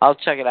I'll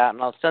check it out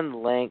and I'll send the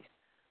link.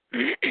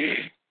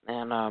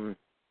 And I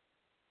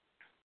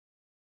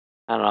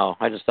don't know.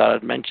 I just thought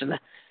I'd mention that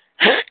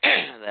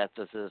that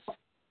this is.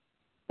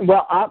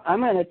 Well, I'm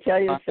going to tell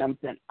you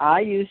something.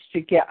 I used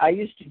to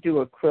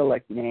do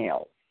acrylic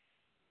nails,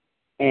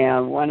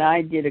 and when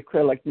I did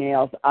acrylic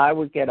nails, I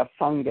would get a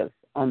fungus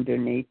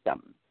underneath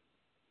them.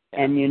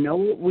 And you know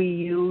what we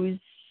use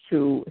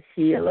to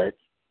heal it?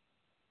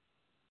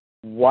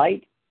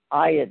 White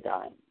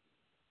iodine.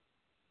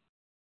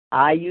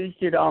 I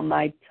used it on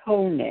my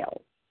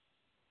toenails.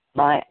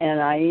 And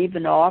I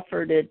even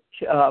offered it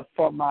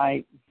for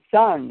my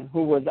son,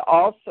 who was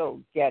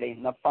also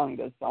getting the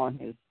fungus on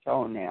his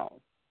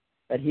toenails.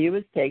 But he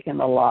was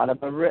taking a lot of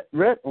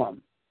Ritalin.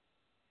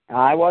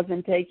 I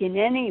wasn't taking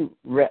any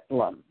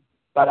Ritalin,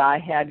 but I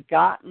had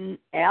gotten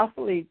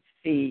athlete's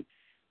feet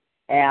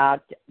at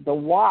the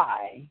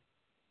Y,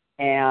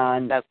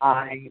 and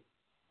I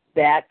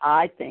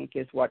think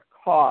is what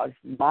caused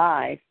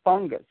my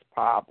fungus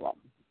problem.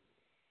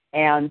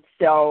 And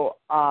so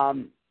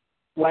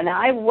when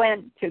I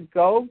went to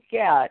go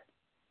get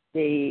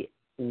the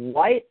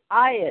white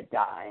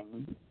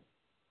iodine,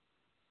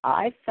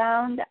 I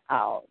found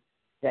out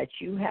that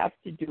you have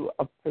to do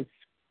a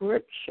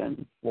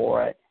prescription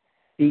for it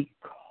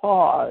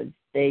because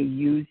they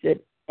use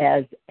it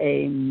as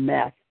a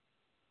meth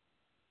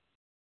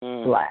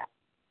glass.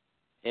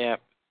 Yeah.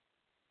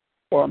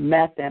 Or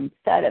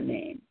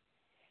methamphetamine.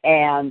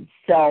 And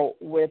so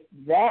with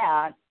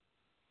that,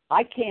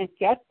 I can't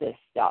get this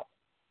stuff.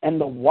 And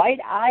the white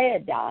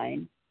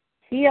iodine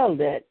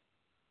healed it,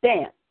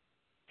 bam,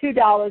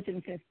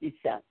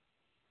 $2.50.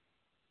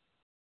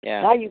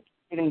 Yeah. Now you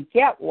can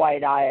get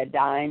white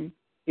iodine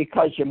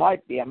because you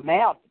might be a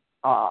meth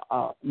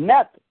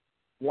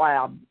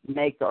lab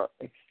maker.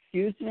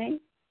 Excuse me?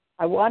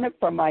 I want it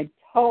for my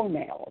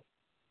toenails.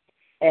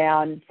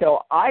 And so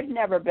I've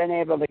never been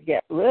able to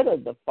get rid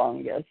of the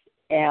fungus,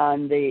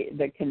 and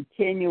the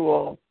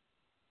continual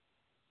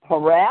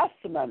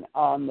harassment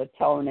on the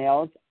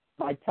toenails,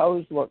 my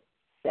toes look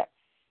sick.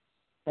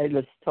 They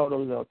just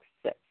totally look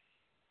sick.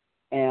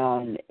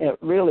 And it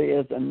really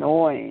is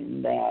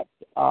annoying that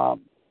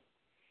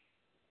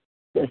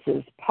this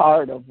is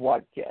part of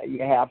what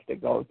you have to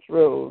go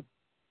through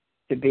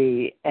to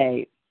be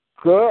a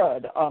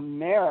good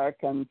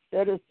American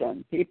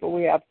citizen. People,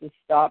 we have to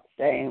stop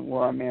saying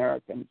we're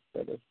American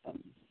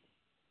citizens.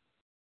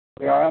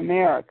 We are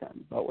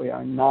American, but we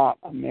are not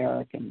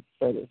American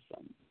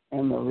citizens.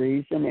 And the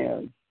reason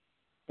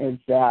is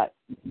that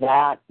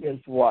is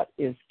what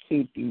is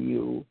keeping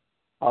you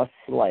a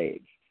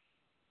slave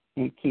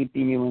and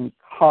keeping you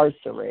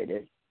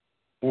incarcerated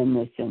in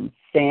this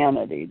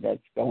insanity that's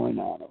going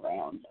on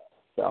around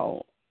us.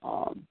 So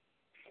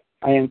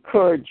I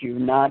encourage you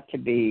not to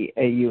be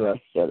a U.S.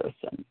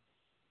 citizen.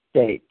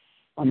 State,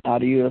 I'm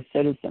not a U.S.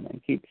 citizen,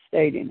 and keep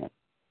stating it,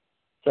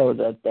 so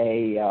that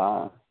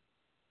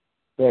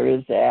there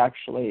is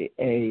actually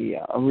a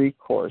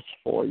recourse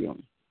for you.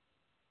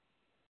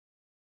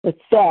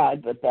 It's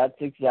sad, but that's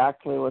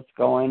exactly what's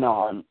going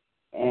on.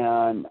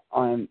 And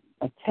I'm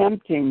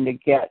attempting to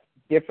get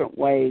different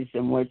ways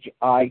in which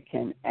I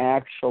can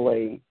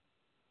actually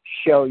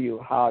show you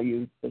how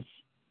you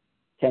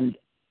can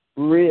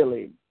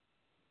really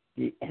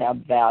have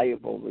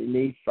valuable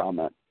relief from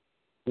it.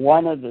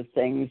 One of the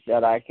things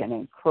that I can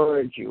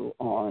encourage you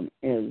on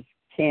is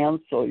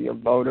cancel your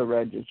voter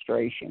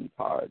registration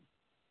card,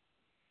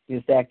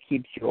 because that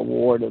keeps you a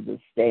ward of the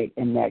state,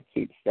 and that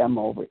keeps them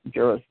over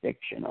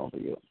jurisdiction over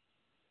you.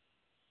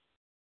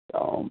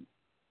 So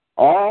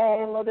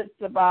all of it's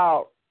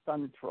about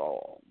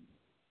control,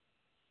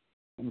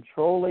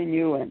 controlling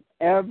you in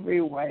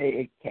every way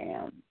it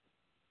can.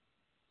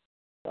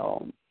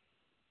 So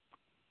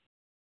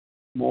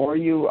the more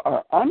you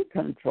are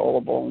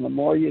uncontrollable, and the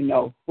more you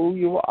know who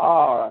you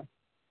are,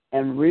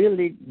 and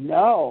really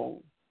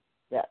know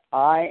that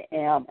I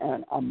am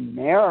an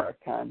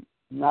American,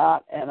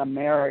 not an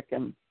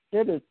American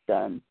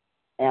citizen,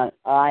 and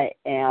I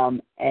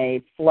am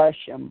a flesh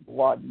and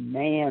blood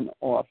man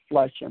or a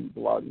flesh and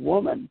blood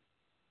woman,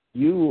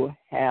 you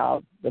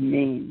have the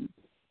means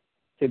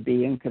to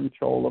be in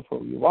control of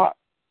who you are.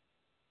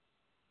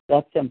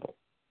 That's simple.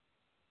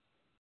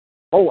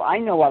 Oh, I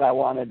know what I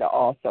wanted to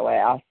also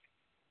ask.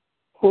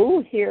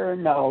 Who here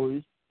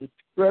knows the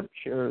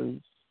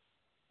scriptures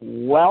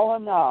well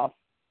enough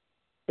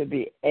to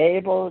be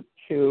able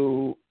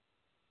to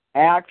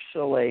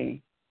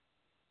actually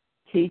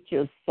teach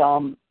us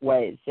some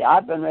ways? See,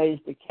 I've been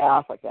raised a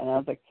Catholic, and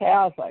as a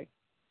Catholic,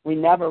 we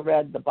never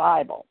read the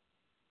Bible.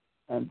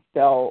 And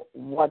so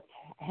what's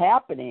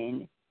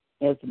happening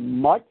is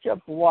much of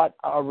what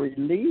our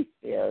relief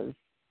is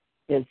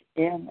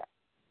in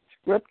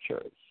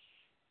scriptures.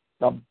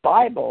 The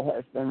Bible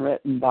has been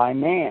written by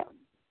man.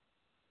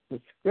 The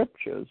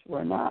scriptures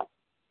were not,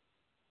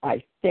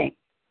 I think.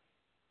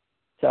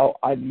 So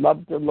I'd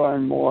love to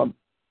learn more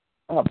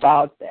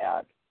about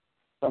that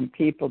from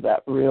people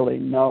that really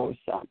know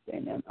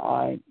something, and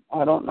I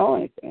don't know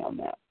anything on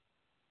that.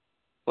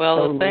 Well,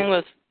 So the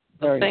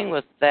thing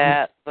with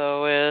that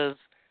though is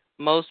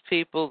most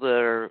people that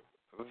are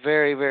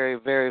very, very,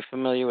 very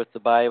familiar with the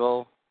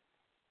Bible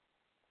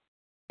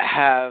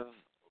have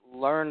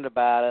learned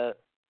about it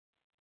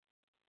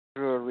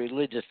through a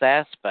religious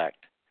aspect.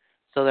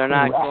 So they're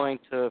not going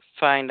to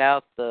find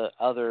out the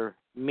other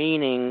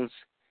meanings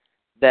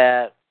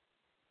that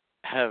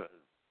have,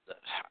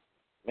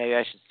 maybe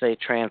I should say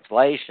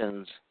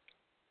translations,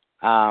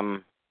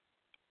 that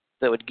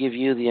would give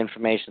you the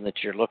information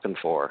that you're looking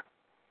for.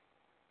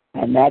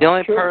 And that's The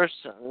only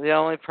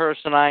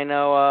person I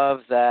know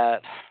of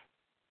that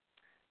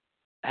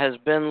has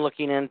been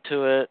looking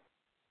into it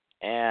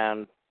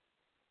and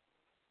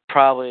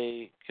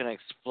probably can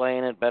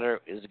explain it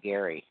better is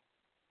Gary.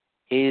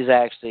 He's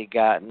actually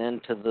gotten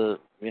into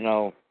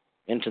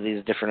into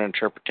these different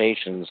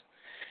interpretations,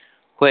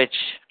 which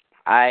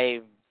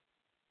I'm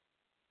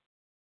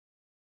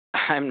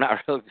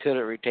not real good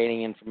at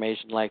retaining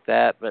information like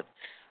that, but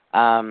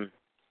and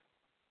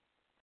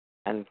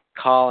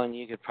Colin,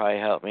 you could probably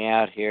help me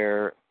out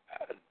here.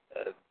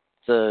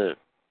 The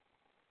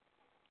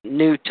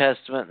New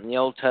Testament and the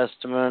Old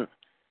Testament,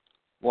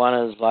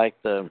 one is like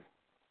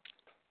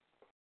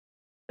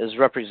is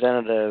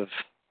representative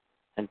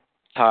and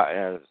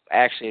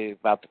actually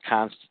about the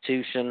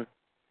Constitution.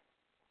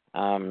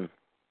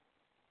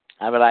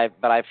 But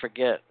I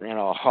forget,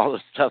 all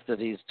the stuff that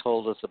he's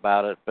told us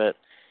about it. But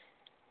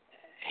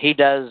he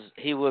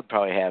would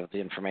probably have the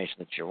information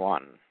that you're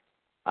wanting.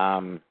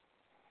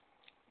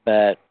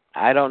 But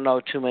I don't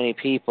know too many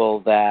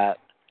people that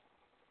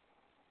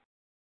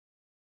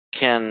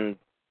can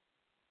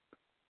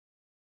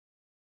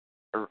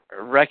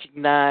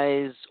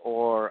recognize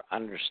or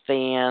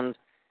understand.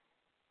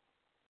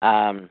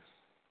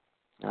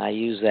 I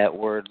use that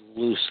word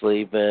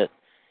loosely, but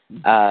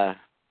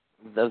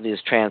of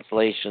these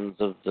translations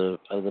of the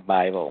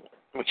Bible,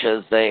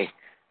 because they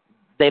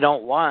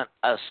don't want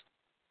us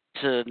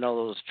to know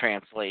those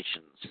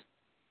translations.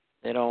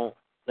 They don't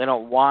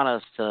want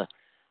us to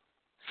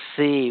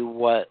see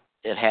what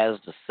it has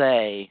to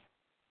say,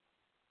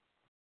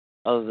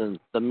 other than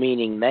the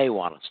meaning they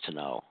want us to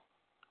know.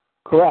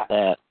 correct.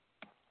 That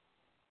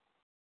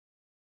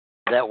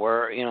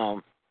we're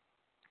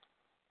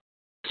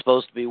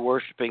supposed to be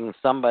worshiping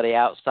somebody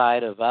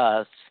outside of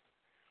us,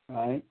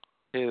 Right.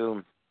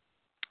 to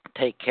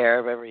take care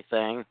of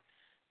everything,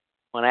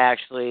 when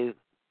actually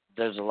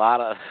there's a lot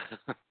of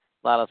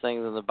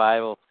things in the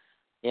Bible.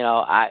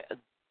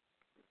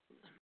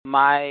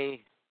 My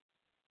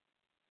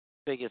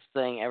biggest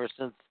thing ever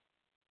since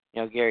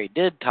Gary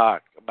did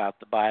talk about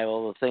the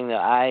Bible, the thing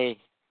that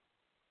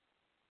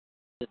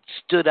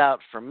stood out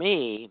for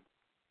me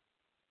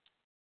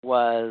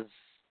was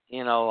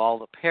all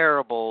the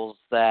parables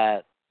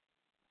that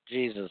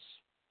Jesus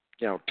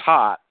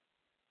taught.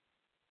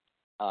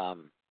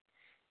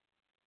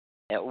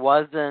 It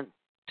wasn't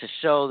to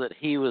show that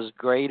he was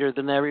greater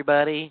than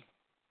everybody,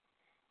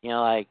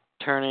 like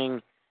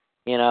turning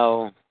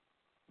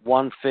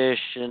one fish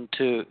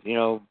into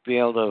be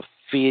able to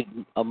feed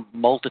a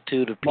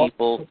multitude of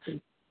people.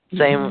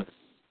 Same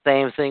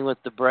thing with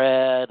the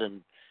bread,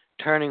 and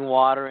turning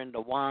water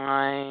into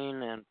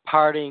wine, and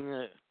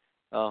parting.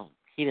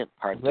 He didn't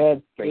part the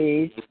Red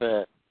Sea,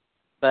 but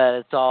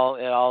it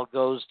all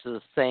goes to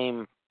the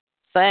same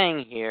thing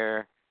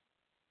here.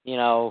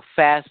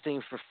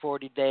 Fasting for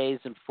 40 days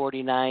and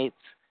 40 nights.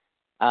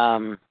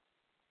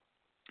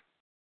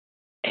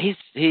 He's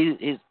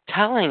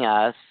telling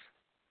us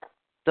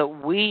that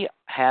we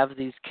have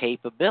these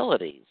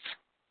capabilities.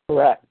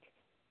 Correct.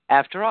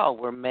 After all,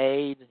 we're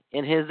made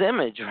in his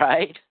image,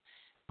 right?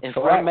 If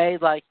Correct. we're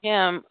made like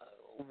him,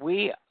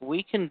 we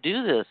can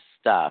do this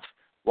stuff.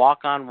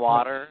 Walk on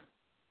water,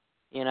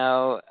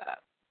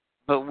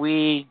 but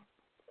we've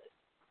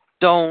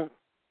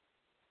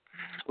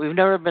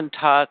never been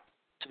taught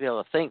to be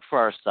able to think for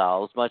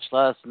ourselves, much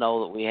less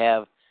know that we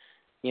have,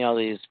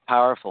 these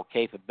powerful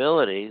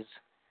capabilities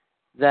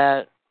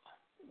that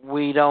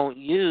we don't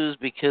use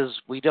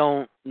because we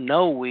don't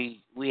know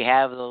we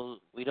have those.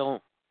 We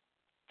don't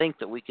think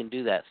that we can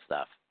do that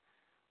stuff.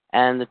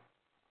 And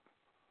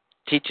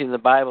teaching the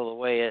Bible the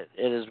way it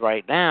is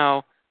right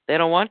now, they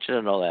don't want you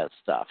to know that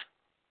stuff.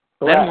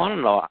 Correct. They don't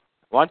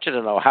want you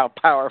to know how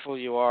powerful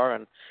you are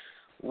and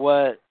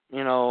what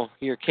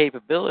your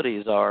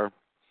capabilities are.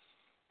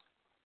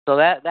 So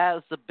that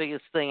was the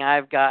biggest thing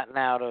I've gotten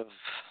out of,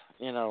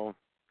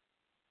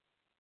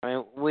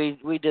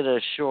 we did a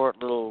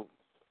short little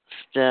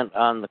stint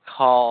on the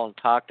call and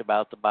talked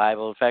about the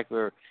Bible. In fact, we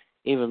were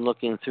even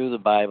looking through the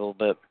Bible,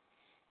 but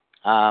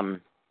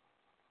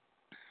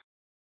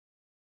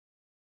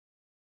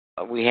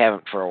we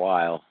haven't for a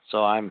while.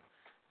 So I'm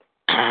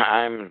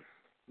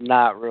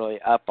not really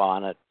up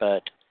on it,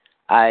 but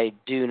I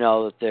do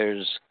know that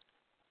there's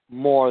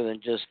more than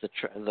just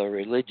the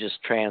religious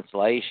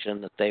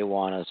translation that they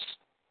want us,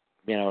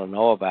 to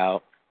know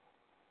about.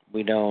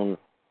 We've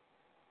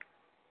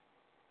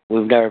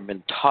never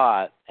been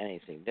taught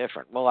anything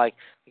different. Well, like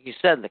you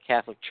said, in the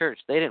Catholic Church,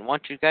 they didn't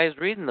want you guys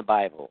reading the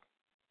Bible.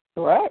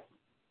 Correct.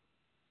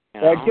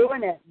 They're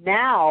doing it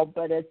now,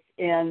 but it's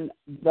in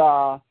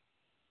the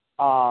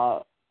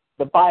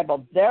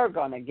Bible they're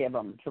going to give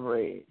them to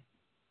read.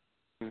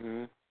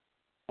 Mm-hmm.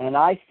 And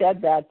I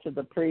said that to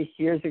the priest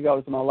years ago.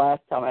 It was my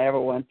last time I ever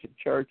went to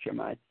church in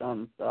my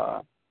son's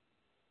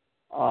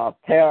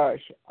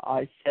parish.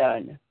 I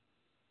said,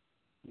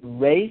 you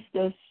raised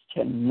us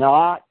to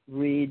not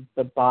read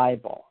the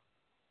Bible.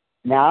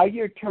 Now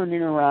you're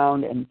turning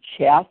around and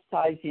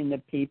chastising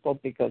the people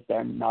because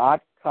they're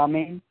not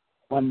coming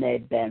when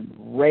they've been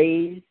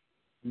raised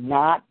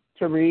not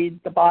to read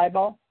the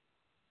Bible.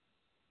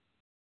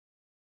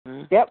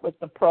 Mm-hmm. Get with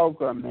the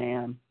program,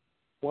 man.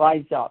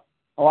 Wise up.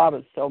 Oh, I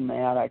was so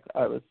mad.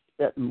 I was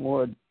spitting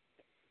wood.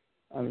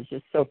 I was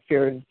just so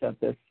furious at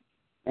this.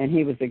 And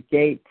he was a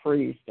gay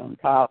priest on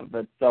top of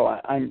it, so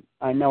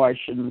I know I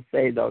shouldn't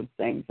say those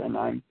things, and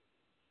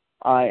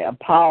I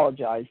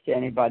apologize to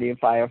anybody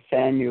if I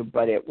offend you,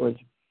 but it was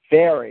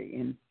very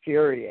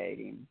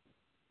infuriating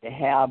to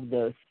have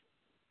this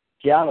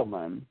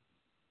gentleman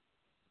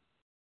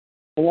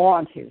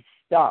flaunt his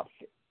stuff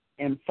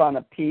in front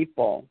of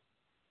people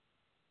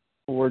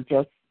who were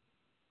just,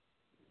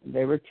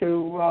 they were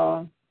too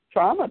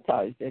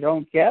traumatized. They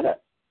don't get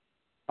it.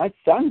 My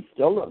son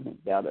still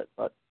doesn't get it,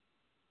 but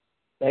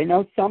they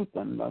know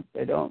something, but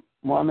they don't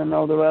want to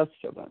know the rest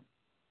of it.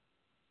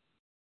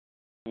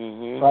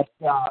 Mm-hmm.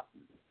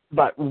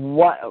 But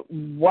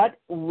what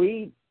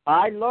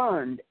I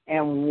learned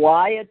and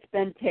why it's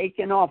been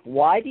taken off.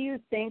 Why do you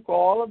think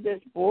all of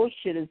this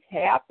bullshit is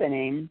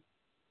happening?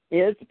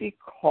 Is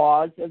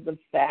because of the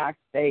fact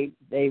they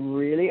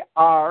really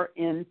are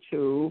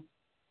into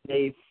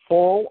the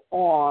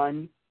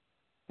full-on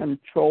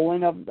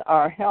controlling of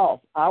our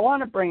health. I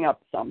want to bring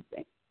up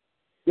something.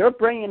 You're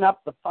bringing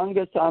up the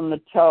fungus on the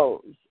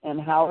toes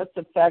and how it's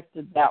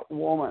affected that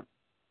woman.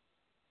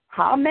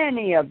 How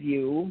many of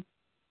you,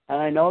 and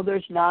I know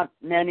there's not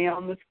many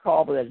on this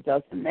call, but it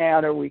doesn't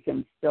matter, we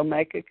can still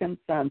make a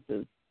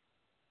consensus,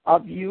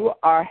 of you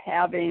are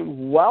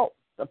having welts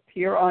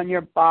appear on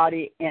your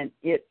body and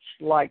itch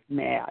like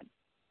mad?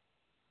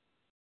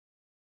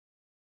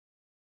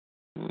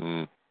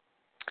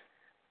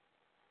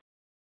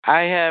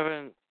 I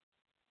haven't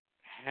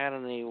had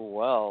any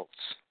welts.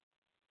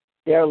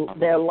 They're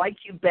like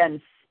you've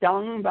been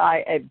stung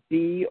by a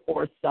bee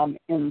or some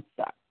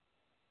insect,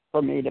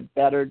 for me to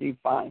better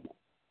define it.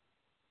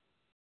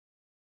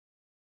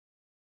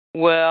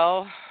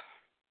 Well,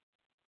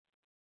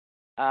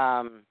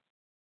 I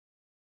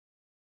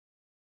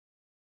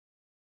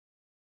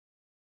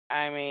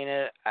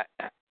mean,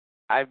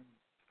 I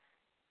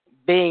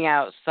being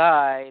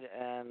outside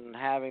and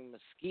having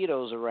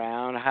mosquitoes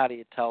around, how do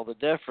you tell the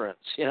difference?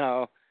 You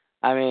know,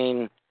 I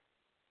mean,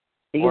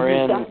 we're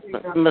in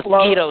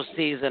mosquito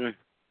season,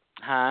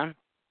 huh?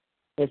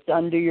 It's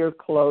under your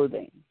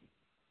clothing.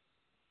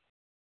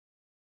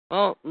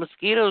 Well,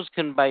 mosquitoes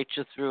can bite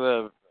you through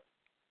a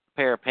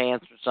pair of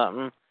pants or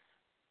something.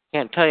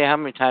 Can't tell you how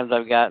many times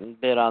I've gotten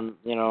bit on,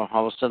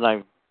 all of a sudden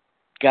I've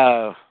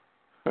got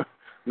a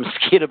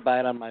mosquito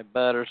bite on my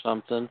butt or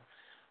something.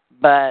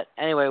 But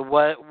anyway,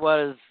 what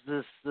is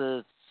this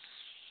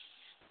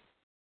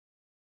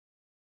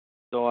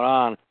going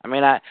on? I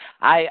mean,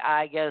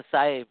 I guess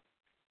I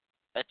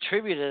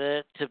attributed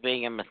it to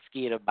being a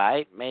mosquito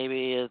bite.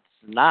 Maybe it's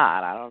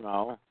not. I don't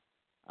know.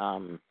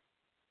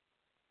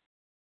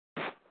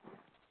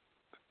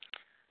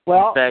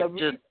 Well,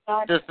 in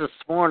fact, just this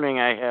morning,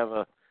 I have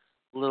a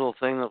little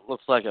thing that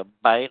looks like a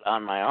bite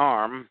on my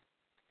arm,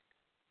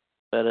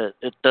 but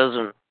it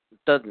doesn't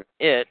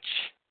itch,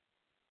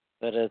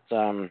 but it's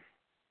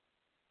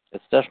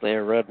definitely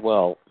a red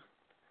welt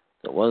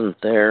that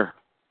wasn't there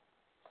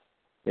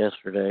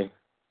yesterday.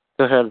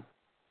 Go ahead.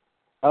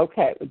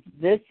 Okay,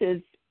 this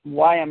is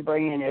why I'm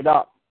bringing it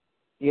up,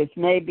 because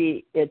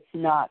maybe it's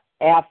not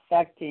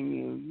affecting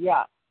you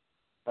yet,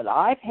 but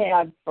I've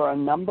had for a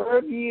number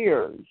of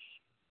years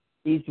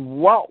these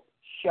welts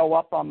show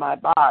up on my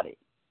body,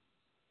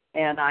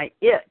 and I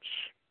itch,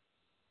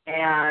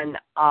 and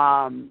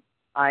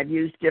I've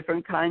used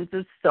different kinds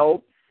of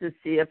soaps to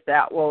see if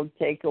that will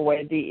take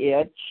away the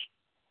itch,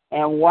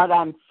 and what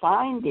I'm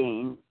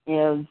finding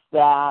is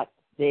that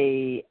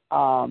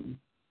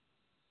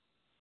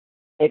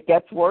it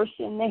gets worse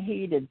in the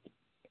heated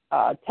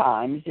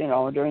times,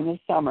 during the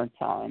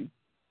summertime.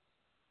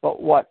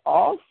 But what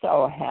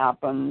also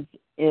happens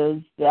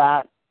is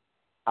that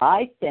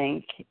I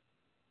think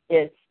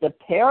it's the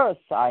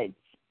parasites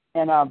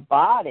in our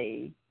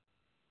body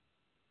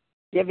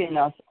giving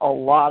us a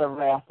lot of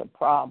wrath of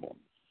problems.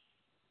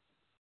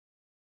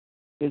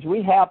 Because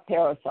we have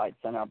parasites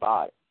in our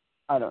body.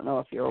 I don't know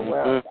if you're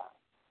aware of that,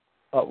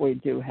 but we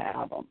do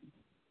have them.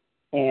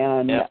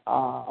 And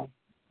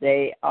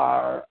they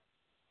are,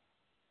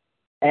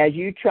 as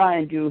you try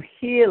and do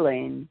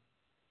healing,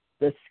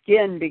 the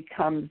skin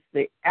becomes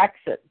the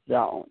exit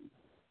zone.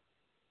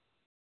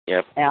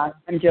 Yep. And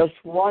I'm just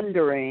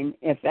wondering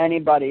if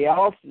anybody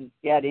else is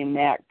getting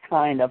that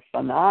kind of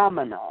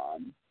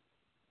phenomenon,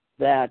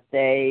 that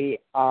they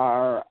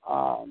are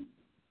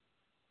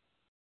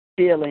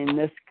feeling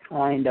this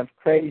kind of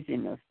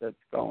craziness that's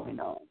going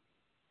on.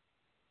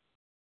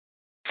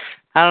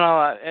 I don't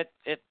know.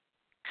 It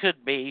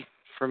could be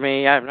for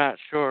me. I'm not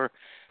sure,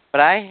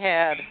 but I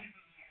had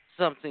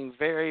something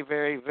very,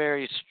 very,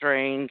 very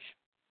strange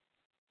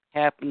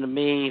happen to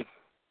me.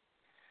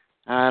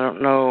 I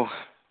don't know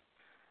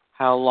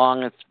how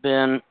long it's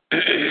been,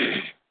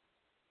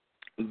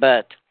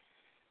 but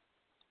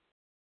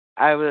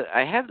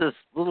I had this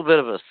little bit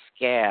of a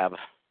scab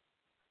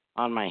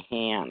on my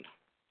hand.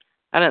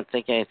 I didn't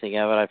think anything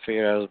of it. I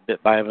figured I was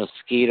bit by a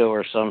mosquito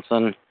or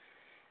something,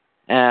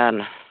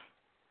 and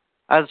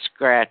I'd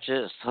scratch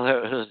it, so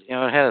it was,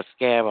 it had a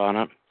scab on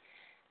it.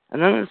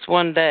 And then this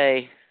one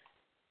day,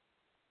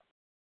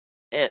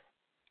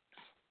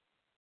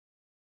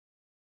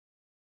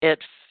 it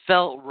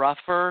felt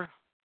rougher,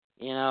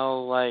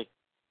 like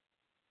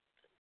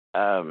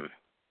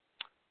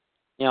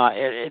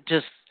it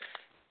just,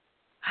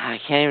 I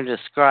can't even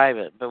describe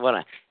it.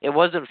 But it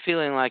wasn't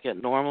feeling like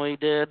it normally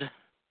did.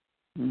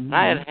 Mm-hmm.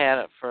 I had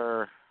it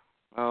for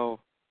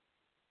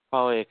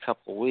probably a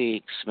couple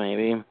weeks,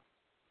 maybe.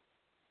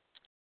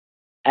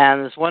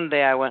 And this one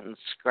day I went and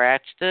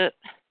scratched it,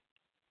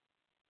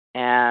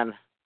 and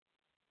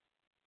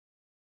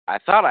I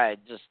thought I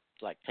had just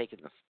taken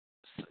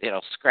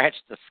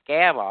scratched the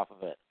scab off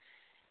of it.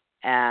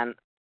 And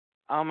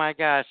oh my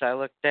gosh, I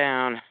looked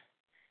down,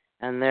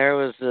 and there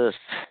was this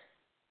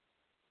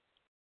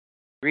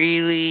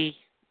really,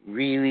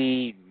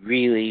 really,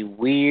 really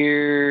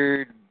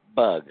weird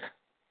bug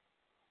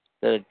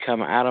that had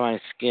come out of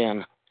my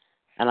skin.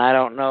 And I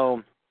don't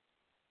know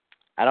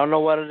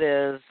what it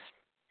is.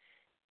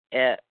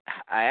 I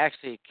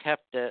actually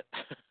kept it.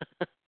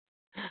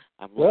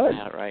 I'm looking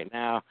at it right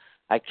now.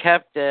 I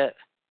kept it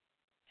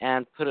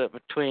and put it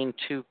between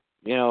two,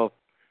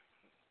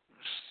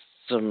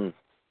 some,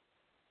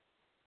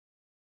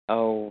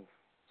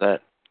 that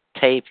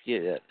tape,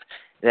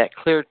 that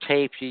clear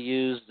tape you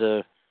use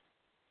to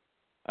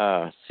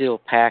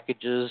seal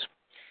packages.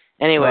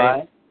 Anyway,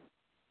 right.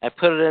 I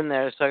put it in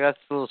there, so I got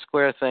this little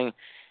square thing,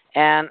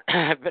 and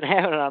I've been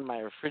having it on my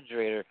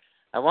refrigerator.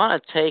 I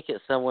want to take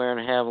it somewhere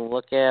and have a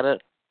look at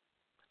it,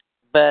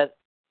 but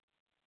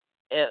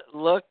it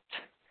looked,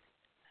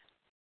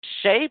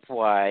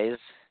 shape-wise,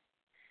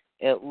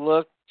 it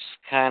looked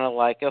kind of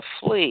like a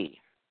flea.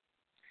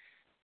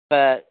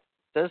 But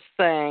this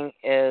thing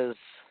is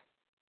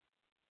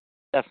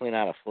definitely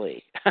not a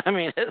flea. I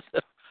mean,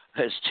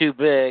 it's too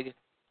big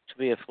to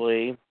be a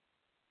flea.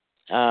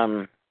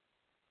 Let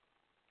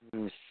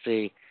me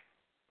see.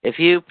 If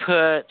you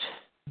put,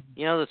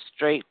 the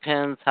straight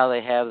pins, how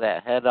they have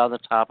that head on the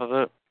top of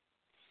it?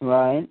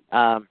 Right.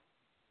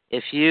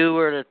 If you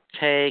were to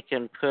take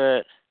and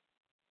put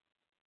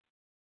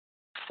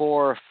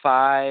 4 or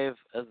 5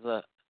 of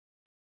the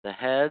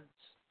heads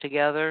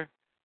together,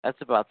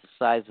 that's about the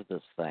size of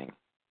this thing.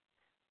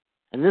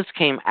 And this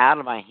came out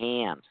of my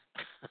hand.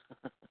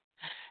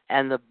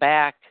 And the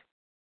back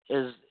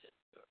is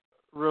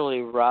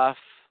really rough.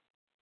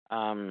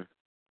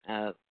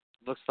 It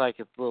looks like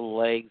its little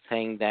legs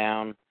hang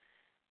down.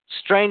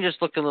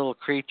 Strangest looking little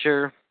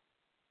creature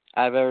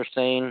I've ever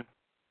seen.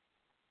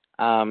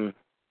 But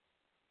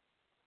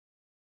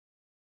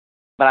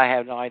I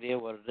have no idea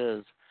what it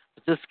is.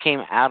 But this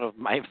came out of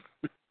my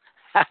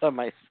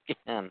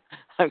skin.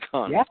 I'm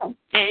going,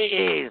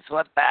 geez,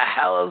 what the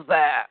hell is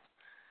that?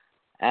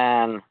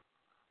 And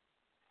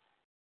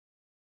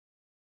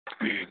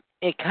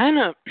it kind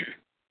of,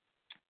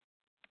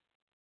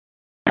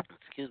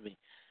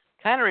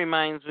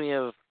 reminds me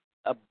of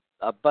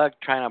a bug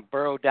trying to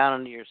burrow down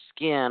into your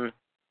skin,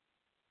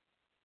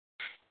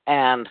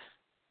 and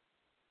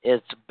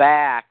its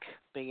back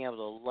being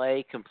able to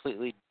lay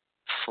completely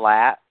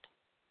flat,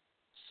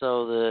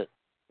 so that,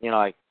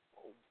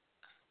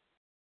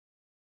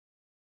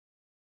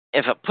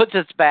 if it puts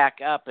its back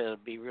up, it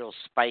would be real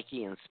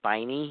spiky and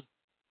spiny.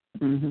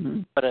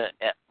 Mm-hmm. But it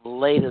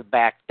laid it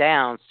back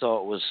down so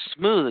it was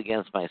smooth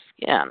against my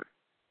skin.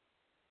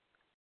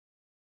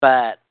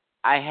 But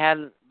I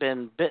hadn't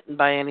been bitten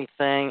by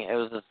anything. It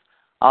was just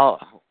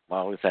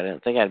at least I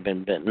didn't think I'd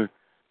been bitten.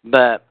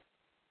 But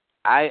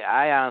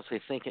I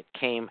honestly think it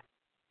came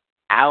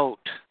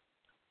out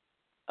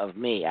of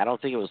me. I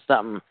don't think it was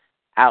something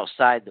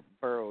outside that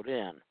burrowed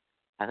in.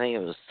 I think it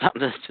was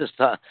something that just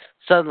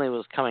suddenly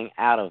was coming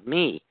out of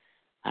me.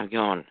 I'm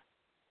going,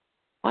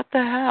 what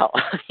the hell?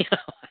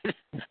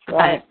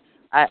 Right.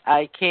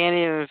 I can't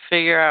even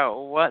figure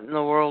out what in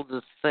the world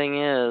this thing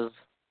is.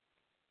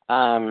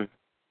 But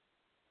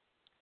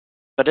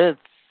it's,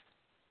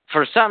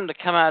 for something to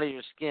come out of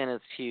your skin,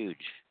 it's huge.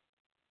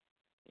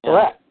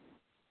 Correct.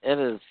 It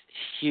is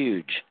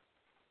huge.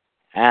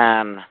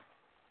 And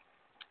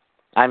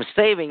I'm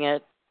saving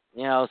it,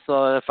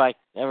 so if I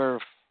ever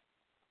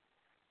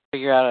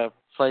figure out a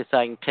place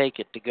I can take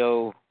it to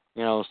go,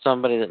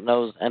 somebody that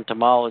knows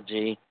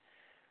entomology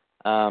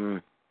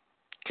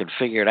could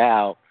figure it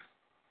out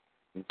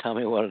and tell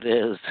me what it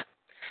is.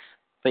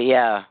 But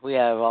yeah, we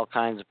have all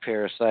kinds of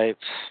parasites.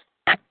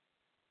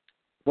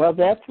 Well,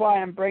 that's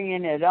why I'm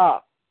bringing it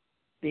up,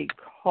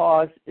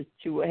 because it's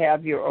to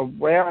have your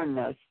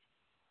awareness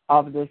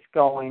of this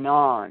going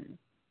on.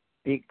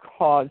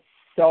 Because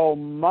so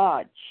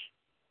much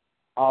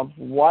of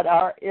what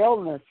our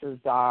illnesses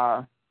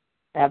are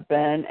have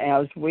been,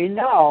 as we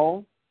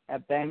know,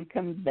 have been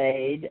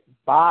conveyed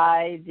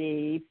by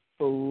the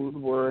food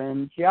we're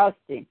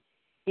ingesting.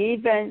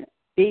 Even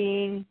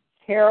being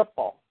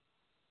careful.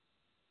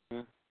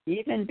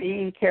 Even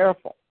being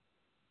careful.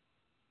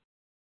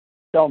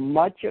 So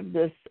much of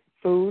this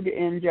food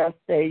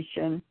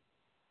ingestion,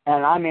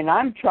 and I mean,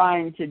 I'm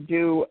trying to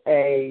do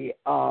a,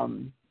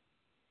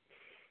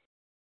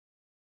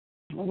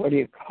 what do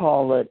you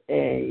call it,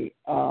 a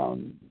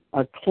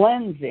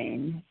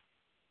cleansing,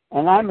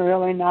 and I'm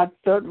really not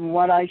certain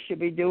what I should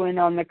be doing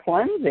on the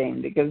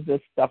cleansing because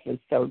this stuff is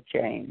so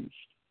changed.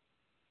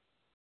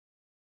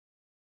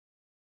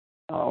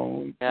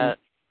 Oh, yeah,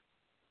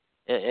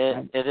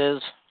 it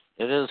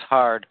is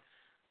hard.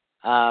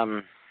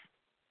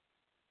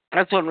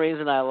 That's one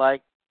reason I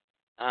like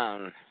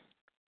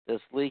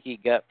this leaky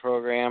gut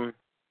program,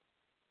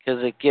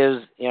 because it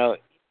gives,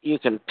 you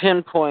can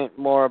pinpoint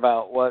more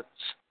about what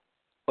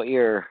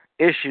your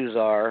issues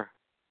are,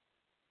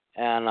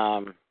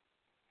 and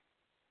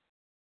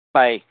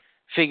by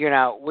figuring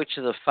out which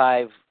of the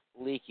 5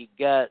 leaky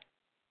guts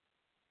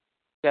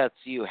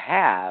you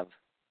have,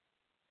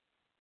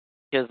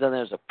 because then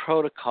there's a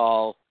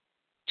protocol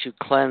to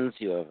cleanse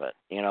you of it.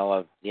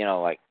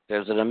 Like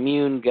there's an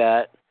immune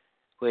gut,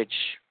 which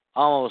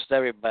almost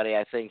everybody,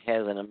 I think,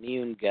 has an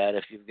immune gut.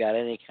 If you've got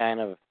any kind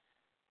of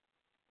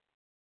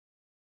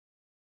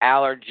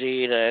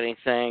allergy to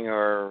anything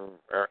or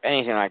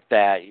anything like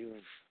that,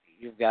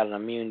 you've got an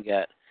immune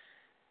gut.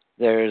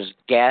 There's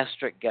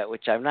gastric gut,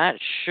 which I'm not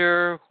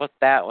sure what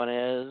that one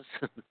is,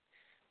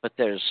 but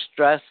there's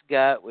stress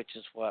gut, which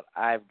is what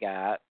I've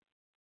got.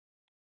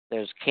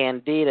 There's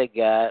candida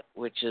gut,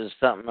 which is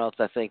something else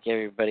I think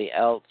everybody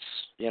else,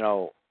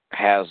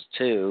 has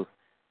too.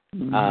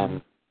 mm-hmm.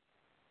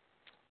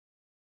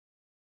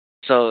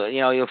 So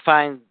you'll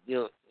find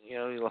you'll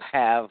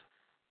have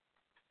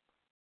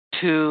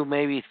 2,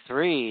 maybe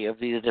 3 of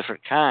these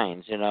different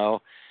kinds, and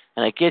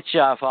it gets you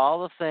off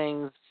all the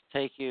things to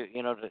take you,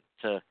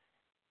 to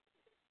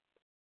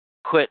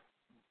quit,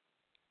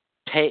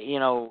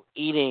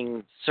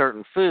 eating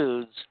certain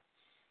foods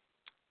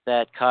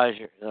that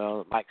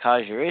might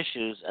cause your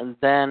issues, and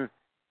then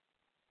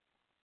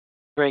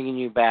bringing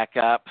you back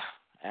up,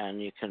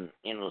 and you can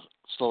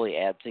slowly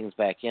add things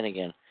back in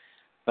again.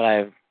 But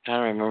I'm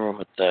trying to remember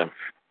what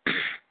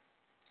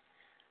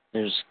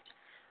there's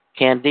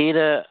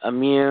candida,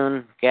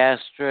 immune,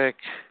 gastric.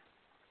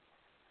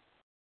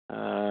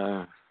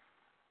 I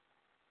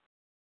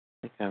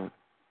think I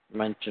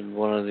mentioned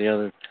one of the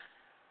other.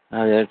 The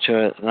other 2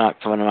 are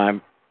not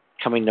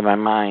coming to my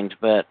mind.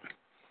 But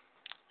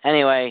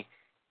anyway,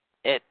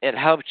 it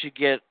helps you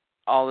get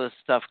all this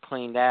stuff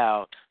cleaned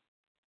out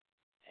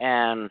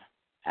and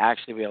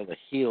actually be able to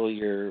heal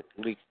your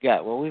leaky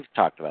gut. Well, we've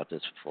talked about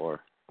this before.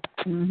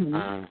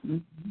 Mm-hmm.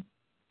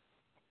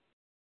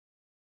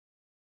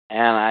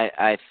 And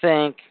I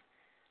think,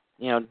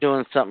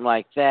 doing something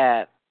like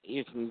that,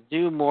 you can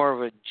do more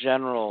of a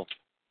general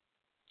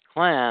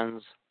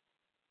cleanse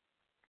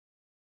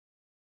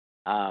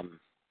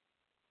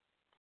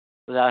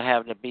without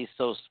having to be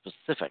so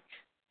specific.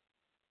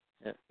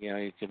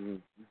 You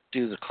can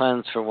do the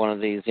cleanse for one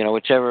of these,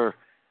 whichever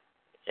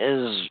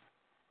is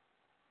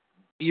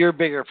your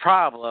bigger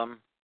problem.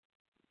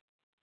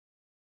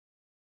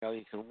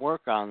 You can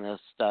work on this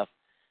stuff.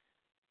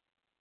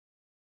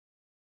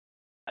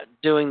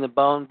 Doing the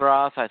bone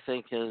broth, I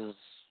think, is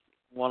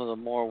one of the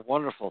more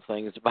wonderful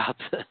things about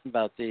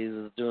these,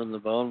 is doing the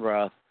bone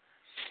broth,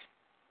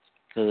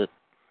 because it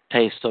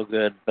tastes so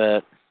good.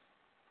 But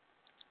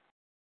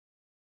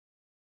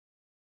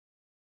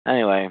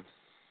anyway.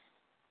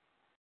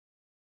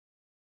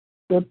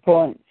 Good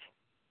point.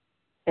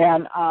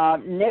 And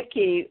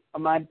Nikki,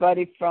 my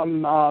buddy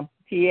from PA,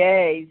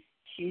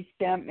 she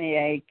sent me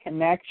a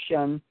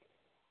connection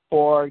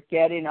for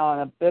getting on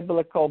a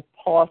biblical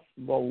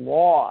possible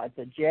law. It's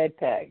a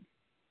JPEG.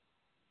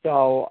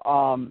 So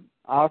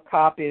I'll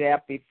copy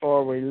that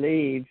before we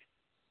leave.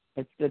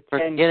 It's the for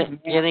 10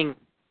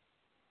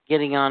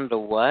 getting on to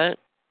what?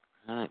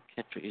 I didn't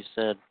catch what you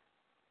said.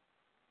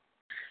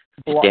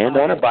 Stand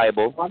on a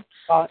Bible.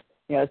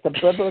 Yeah, it's a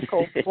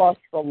biblical plus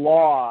the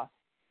law.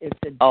 It's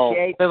a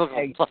JPEG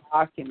biblical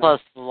document.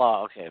 Plus the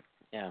law. Okay.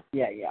 Yeah.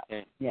 Yeah.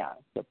 Okay. Yeah.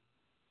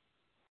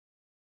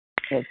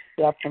 It's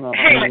definitely.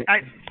 Hey,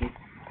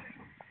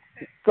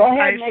 Go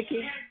ahead,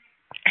 Nikki.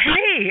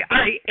 Hey,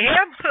 I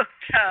am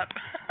hooked up.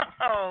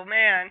 Oh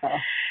man,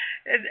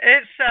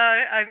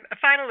 I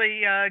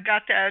finally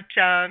got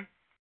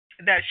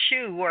that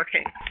shoe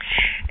working.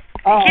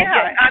 Oh,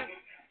 yeah, okay.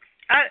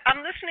 I'm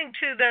listening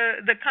to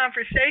the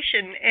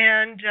conversation,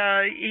 and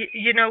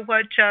you know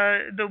what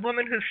the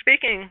woman who's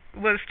speaking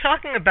was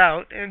talking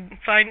about, and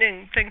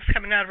finding things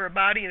coming out of her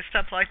body and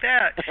stuff like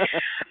that.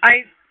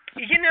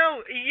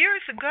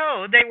 Years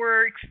ago, they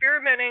were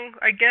experimenting,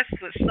 I guess,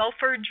 with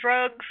sulfur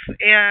drugs,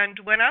 and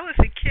when I was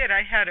a kid,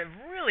 I had a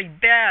really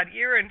bad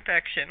ear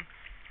infection,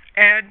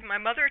 and my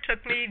mother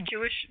took me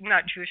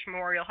not Jewish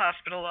Memorial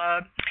Hospital,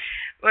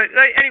 Well,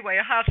 anyway,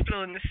 a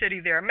hospital in the city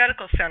there, a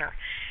medical center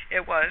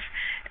it was.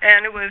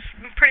 And it was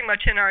pretty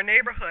much in our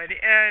neighborhood.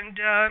 And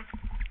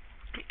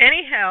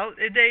anyhow,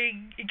 they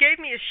gave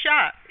me a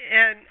shot.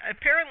 And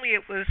apparently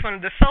it was one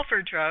of the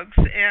sulfur drugs.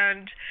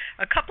 And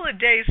a couple of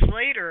days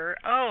later,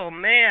 oh,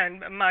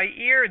 man, my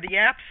ear, the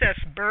abscess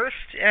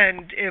burst,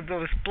 and it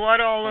was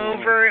blood all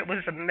over. It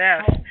was a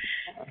mess.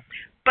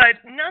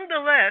 But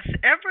nonetheless,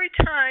 every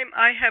time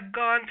I have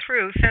gone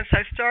through, since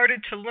I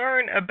started to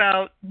learn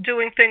about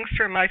doing things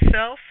for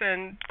myself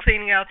and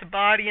cleaning out the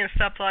body and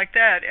stuff like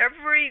that,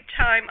 every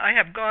time I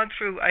have gone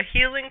through a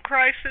healing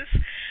crisis,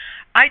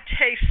 I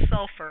taste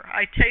sulfur.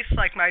 I taste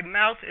like my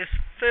mouth is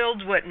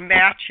filled with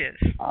matches.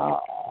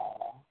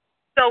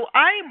 So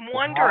I'm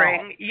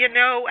wondering,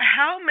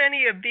 how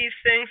many of these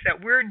things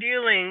that we're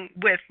dealing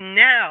with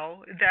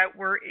now that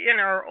were in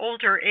our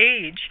older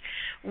age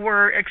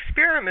were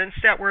experiments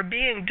that were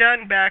being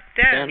done back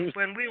then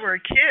when we were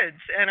kids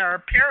and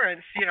our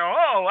parents,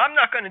 I'm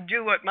not going to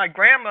do what my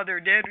grandmother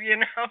did,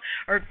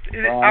 or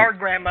our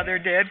grandmother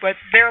did, what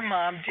their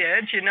mom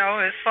did,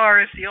 as far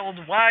as the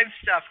old wives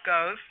stuff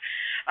goes.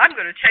 I'm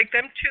going to take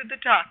them to the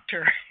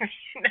doctor,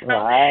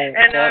 Right.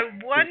 And I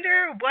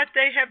wonder what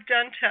they have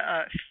done to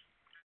us.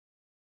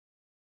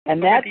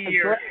 And that's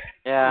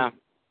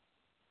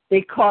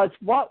because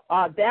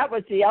that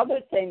was the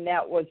other thing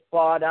that was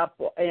brought up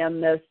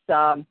in this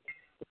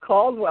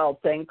Caldwell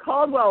thing.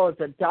 Caldwell is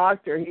a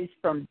doctor. He's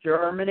from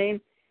Germany,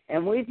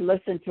 and we've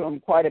listened to him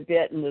quite a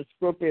bit in this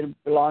group he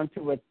belonged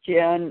to with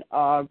Jen,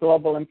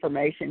 Global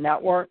Information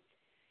Network.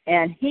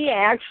 And he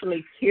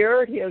actually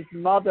cured his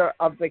mother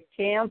of the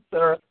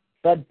cancer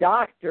the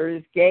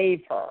doctors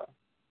gave her.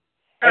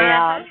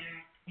 And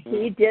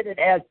he did it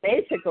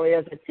basically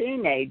as a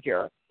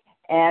teenager.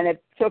 And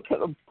it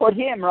put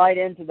him right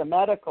into the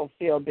medical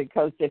field,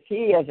 because if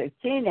he, as a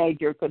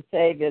teenager, could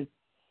save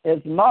his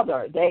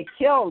mother, they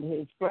killed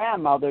his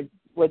grandmother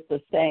with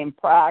the same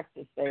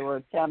practice they were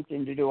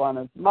attempting to do on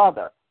his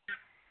mother.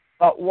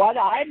 But what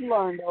I've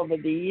learned over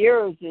the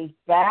years is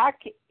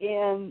back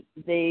in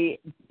the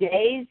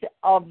days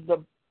of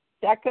the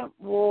Second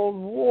World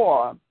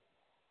War,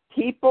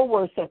 people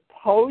were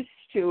supposed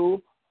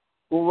to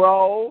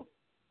grow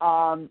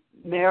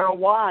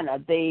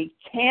marijuana, the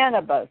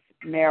cannabis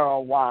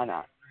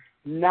marijuana,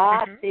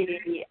 not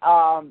the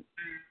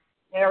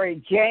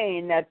Mary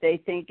Jane that they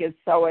think is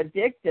so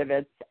addictive,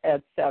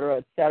 et cetera,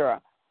 et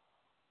cetera.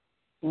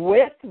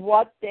 With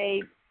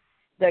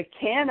the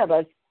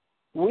cannabis,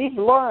 we've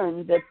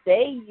learned that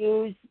they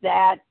use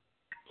that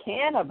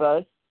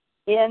cannabis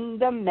in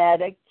the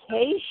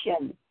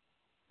medication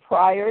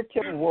prior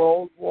to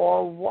World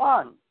War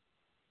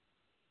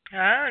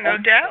I. No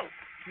doubt.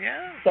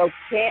 Yeah. So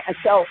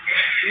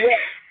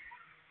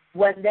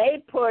when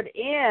they put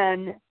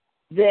in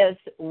this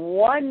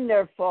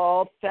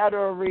wonderful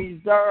Federal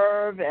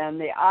Reserve and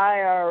the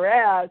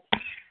IRS,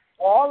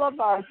 all of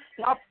our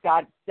stuff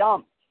got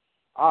dumped.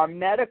 Our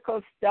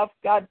medical stuff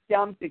got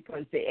dumped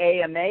because the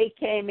AMA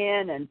came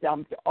in and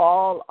dumped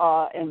all,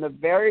 in the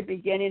very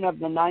beginning of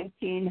the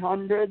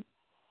 1900s,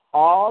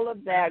 all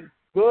of that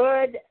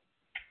good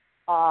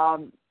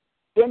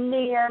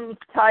Indian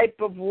type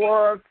of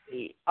work,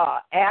 the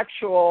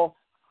actual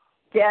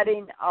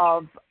getting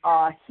of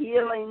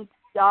healing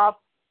stuff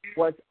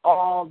was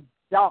all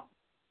dumped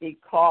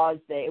because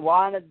they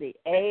wanted the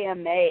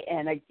AMA.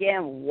 And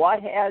again,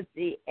 what has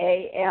the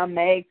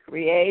AMA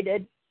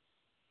created?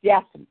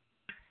 Death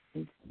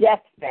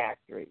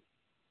factories.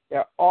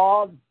 They're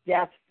all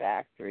death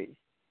factories.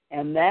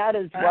 And that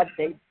is what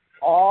they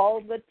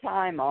all the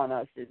time on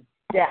us is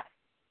death.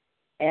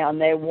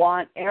 And they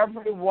want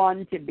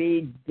everyone to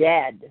be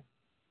dead.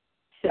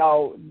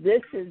 So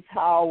this is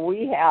how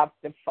we have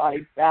to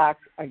fight back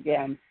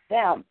against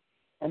them.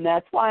 And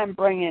that's why I'm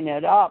bringing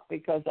it up,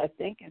 because I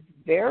think it's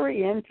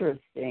very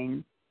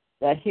interesting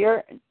that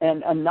here,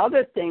 and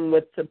another thing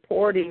with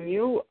supporting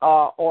you,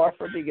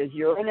 Orpha, because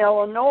you're in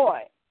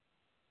Illinois.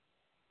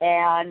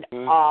 And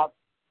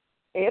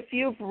if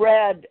you've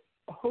read,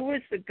 who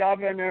is the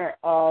governor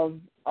of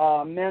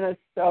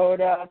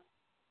Minnesota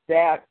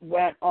that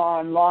went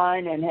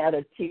online and had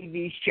a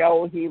TV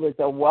show? He was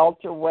a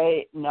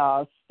welterweight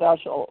in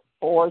special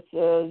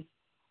forces.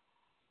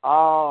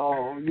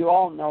 Oh, you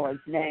all know his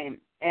name.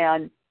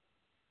 And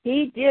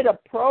he did a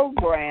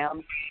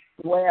program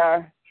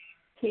where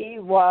he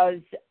was,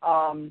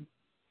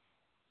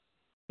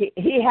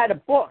 he had a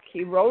book.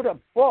 He wrote a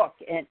book,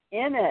 and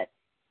in it,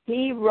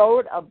 he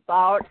wrote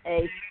about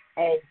a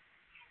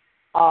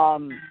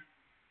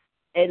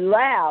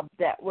lab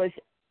that was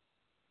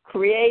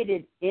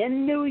created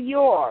in New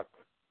York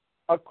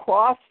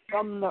across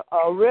from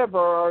a river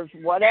or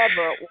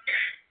whatever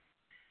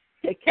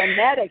to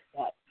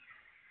Connecticut.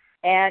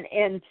 And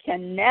in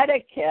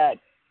Connecticut,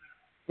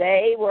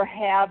 they were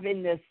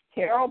having this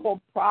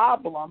terrible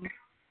problem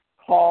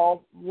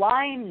called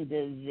Lyme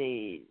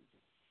disease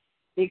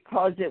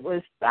because it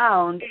was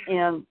found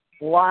in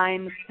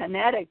Lyme,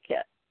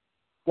 Connecticut.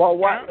 Well,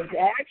 what was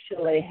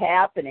actually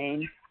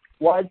happening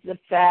was the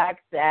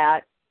fact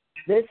that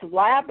this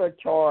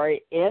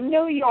laboratory in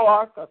New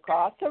York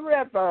across the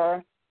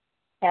river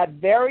had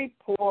very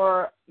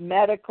poor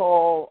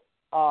medical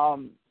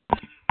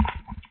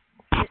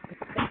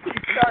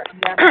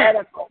certain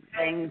medical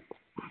things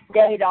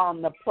stayed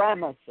on the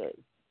premises.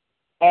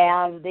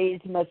 And these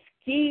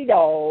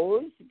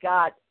mosquitoes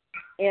got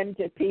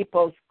into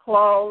people's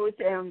clothes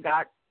and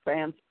got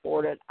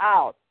transported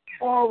out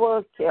or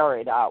were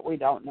carried out. We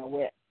don't know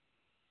which.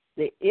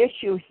 The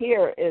issue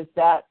here is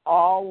that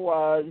all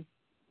was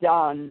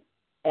done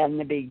in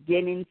the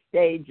beginning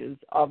stages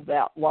of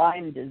that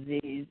Lyme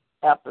disease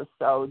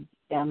episode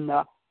in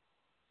the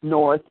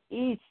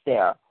Northeast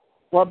there.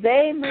 Well,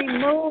 they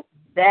removed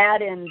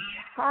that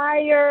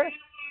entire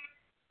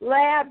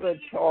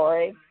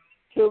laboratory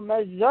to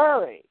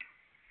Missouri,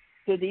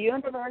 to the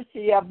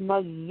University of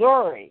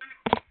Missouri.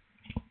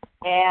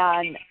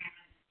 And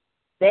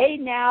they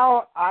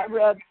now, I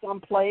read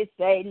someplace,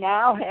 they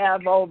now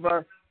have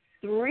over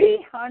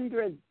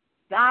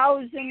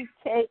 300,000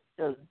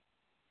 cases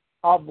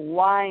of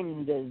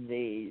Lyme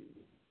disease.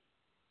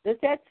 Does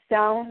that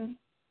sound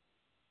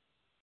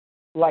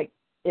like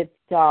it's,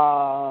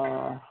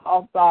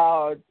 how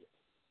about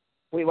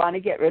we want to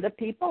get rid of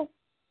people?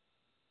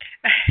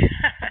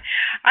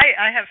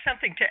 I have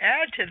something to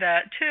add to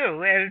that,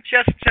 too.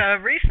 Just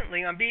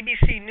recently on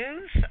BBC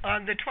News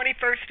on the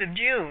 21st of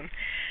June,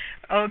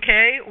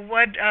 okay,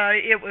 what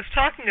it was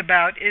talking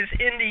about is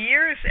in the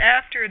years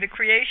after the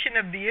creation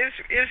of the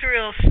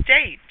Israel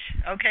state,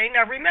 okay,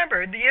 now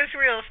remember, the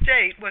Israel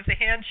state was a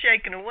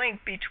handshake and a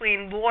wink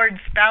between Lord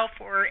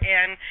Balfour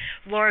and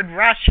Lord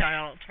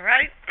Rothschild,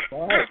 right?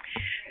 Right.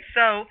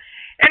 So,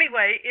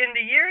 anyway, in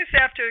the years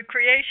after the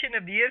creation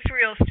of the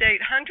Israel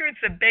state, hundreds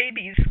of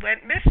babies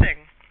went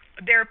missing.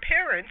 Their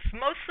parents,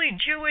 mostly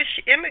Jewish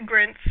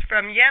immigrants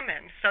from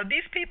Yemen. So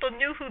these people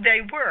knew who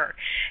they were.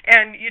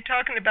 And you're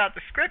talking about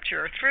the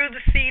scripture, through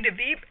the seed of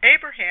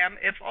Abraham,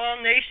 if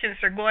all nations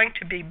are going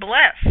to be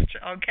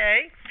blessed,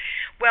 okay?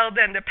 Well,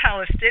 then the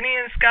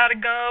Palestinians got to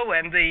go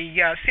and the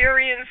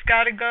Syrians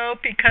got to go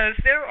because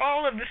they're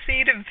all of the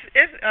seed of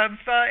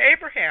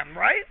Abraham,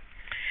 right?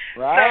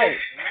 Right. So,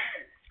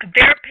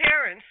 their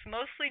parents,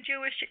 mostly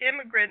Jewish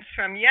immigrants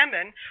from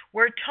Yemen,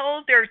 were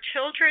told their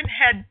children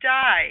had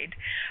died,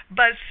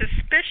 but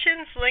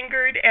suspicions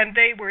lingered and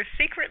they were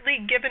secretly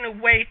given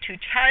away to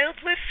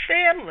childless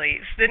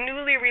families. The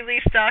newly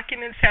released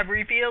documents have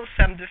revealed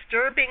some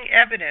disturbing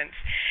evidence,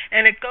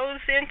 and it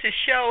goes in to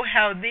show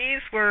how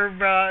these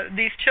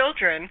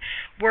children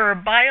were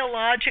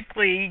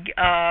biologically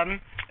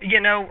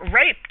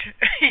raped,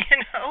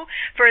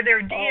 for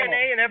their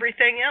DNA and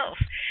everything else.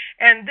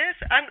 And this,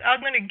 I'm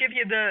going to give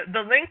you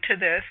the link to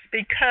this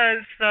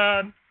because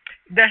the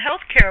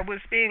healthcare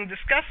was being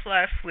discussed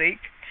last week,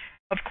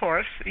 of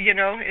course,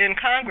 in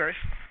Congress.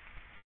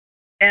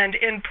 And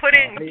in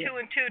putting two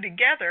and two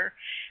together,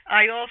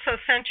 I also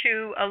sent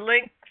you a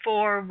link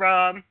for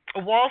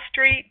Wall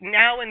Street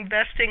now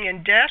investing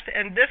in death,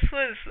 and this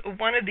was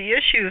one of the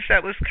issues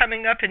that was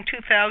coming up in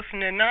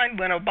 2009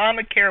 when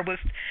Obamacare was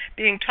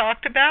being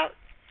talked about.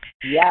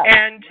 Yeah.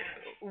 And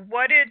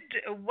what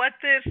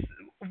this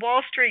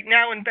Wall Street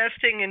now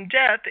investing in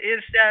death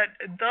is that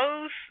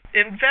those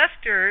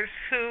investors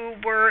who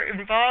were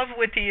involved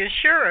with the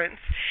insurance,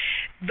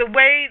 the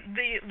way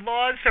the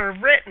laws are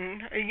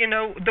written,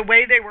 the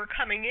way they were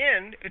coming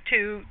in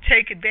to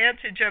take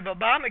advantage of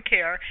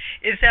Obamacare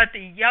is that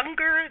the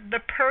younger the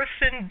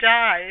person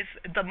dies,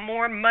 the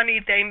more money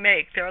they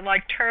make. They're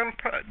like term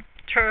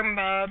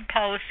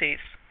policies.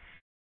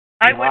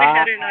 I went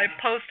ahead and I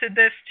posted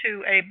this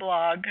to a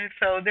blog,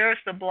 so there's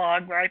the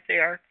blog right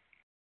there.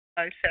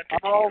 I sent it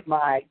to you. Oh,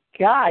 my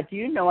God. Do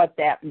you know what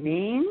that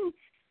means?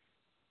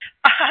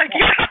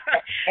 Yeah.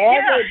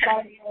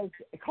 Everybody is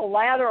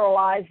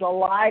collateralized,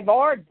 alive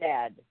or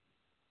dead.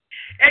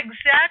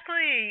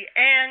 Exactly,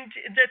 and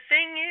the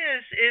thing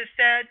is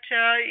that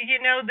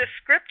the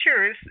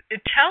scriptures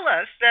tell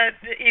us that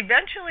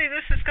eventually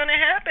this is going to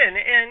happen.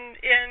 In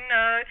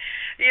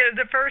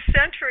the first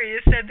century,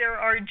 it said there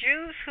are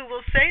Jews who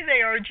will say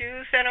they are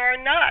Jews and are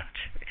not,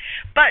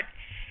 but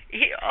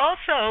he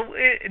also,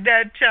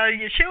 that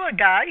Yeshua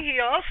guy,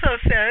 he also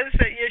says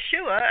that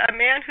Yeshua, a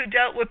man who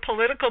dealt with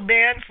political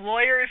bans,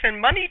 lawyers,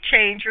 and money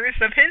changers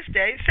of his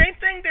day, same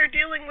thing they're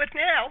dealing with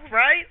now,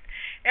 right?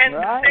 And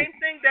right. The same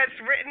thing that's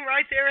written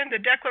right there in the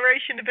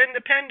Declaration of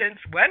Independence,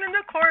 when in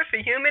the course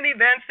of human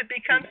events it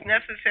becomes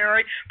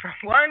necessary for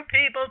one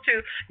people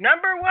to,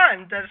 number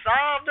one,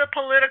 dissolve the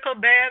political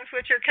bands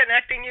which are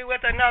connecting you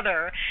with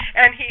another.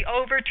 And he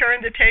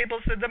overturned the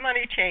tables of the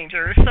money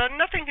changers, so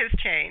nothing has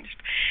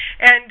changed.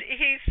 And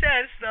he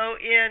says, though,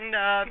 in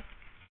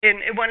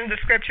one of the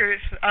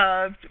scriptures,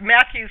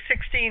 Matthew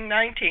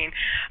 16:19,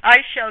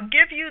 I shall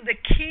give you the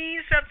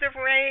keys of the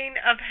reign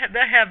of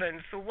the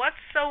heavens,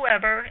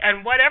 whatsoever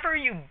and whatever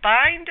you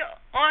bind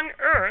on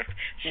earth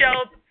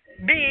shall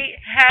be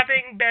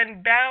having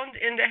been bound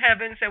in the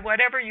heavens, and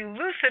whatever you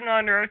loosen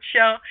on earth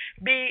shall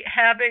be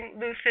having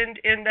loosened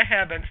in the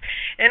heavens.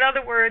 In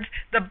other words,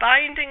 the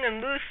binding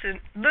and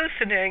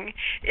loosening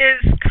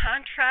is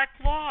contract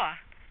law.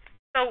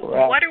 So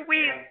Correct.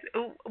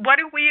 what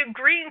are we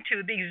agreeing to?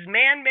 These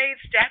man-made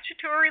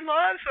statutory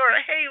laws, or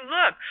hey,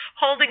 look,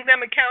 holding them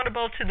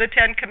accountable to the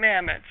Ten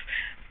Commandments?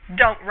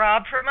 Don't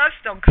rob from us,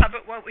 don't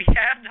covet what we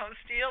have, don't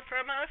steal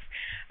from us,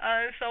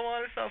 so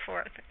on and so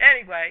forth.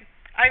 Anyway,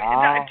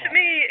 to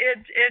me,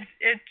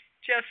 it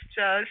just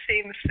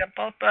seems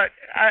simple, but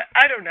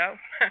I don't know.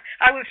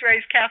 I was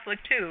raised Catholic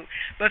too,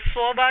 but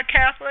Slovak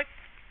Catholic.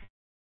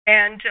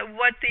 And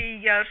what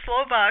the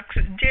Slovaks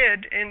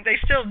did, and they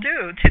still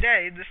do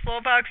today, the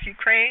Slovaks,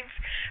 Ukrainians,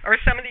 or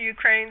some of the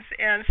Ukrainians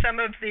and some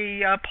of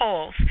the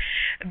Poles,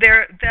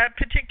 that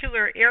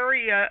particular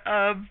area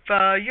of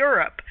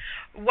Europe,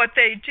 what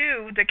they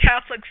do, the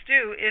Catholics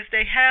do, is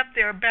they have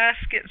their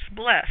baskets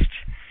blessed.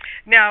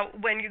 Now,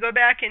 when you go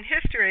back in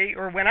history,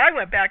 or when I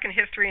went back in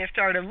history and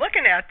started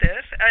looking at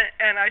this,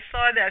 and I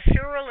saw that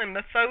Cyril and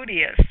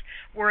Methodius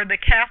were the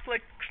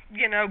Catholic,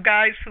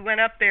 guys who went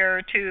up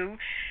there to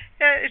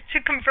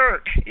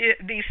convert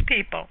these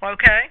people,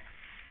 okay?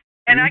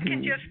 And I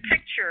can just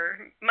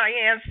picture my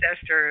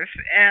ancestors,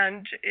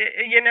 and,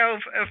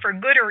 for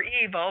good or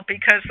evil,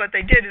 because what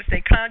they did is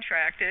they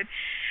contracted,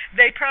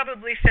 they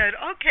probably said,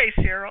 okay,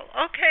 Cyril,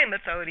 okay,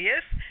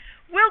 Methodius,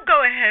 we'll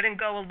go ahead and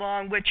go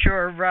along with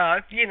your,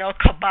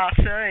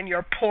 kielbasa and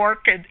your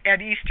pork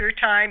at Easter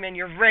time and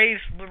your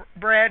raised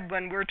bread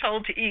when we're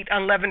told to eat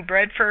unleavened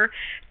bread for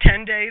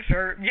 10 days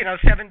or,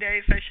 7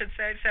 days, I should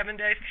say, 7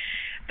 days.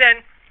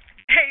 Then,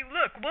 hey,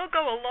 look, we'll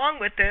go along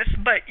with this,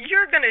 but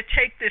you're going to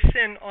take this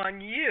sin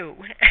on you.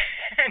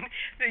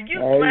 And you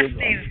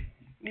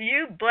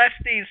bless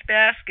these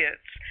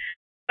baskets.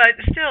 But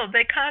still,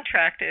 they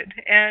contracted,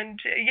 and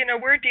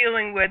we're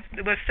dealing with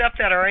stuff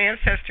that our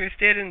ancestors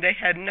did, and they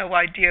had no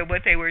idea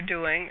what they were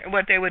doing,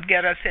 what they would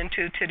get us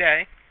into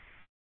today.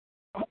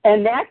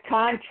 And that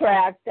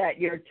contract that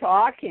you're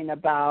talking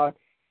about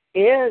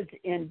is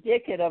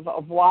indicative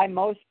of why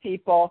most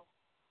people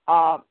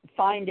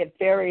find it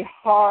very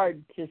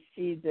hard to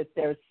see that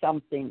there's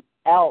something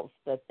else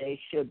that they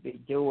should be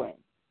doing,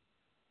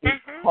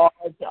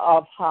 because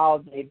of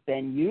how they've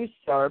been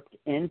usurped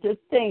into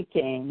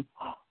thinking,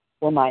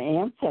 well, my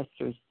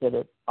ancestors did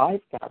it,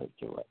 I've got to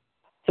do it.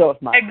 So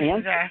if my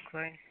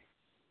exactly.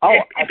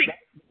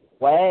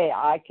 way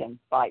I can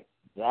fight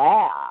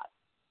that.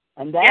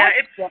 And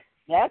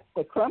that's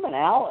the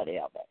criminality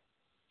of it.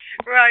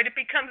 Right, it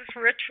becomes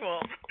ritual,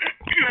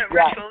 a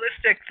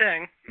ritualistic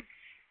thing.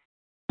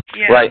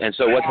 Yeah. Right, and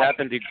so what's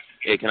happened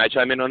hey, can I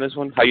chime in on this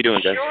one? How you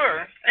doing, guys?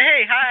 Sure.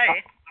 Hey,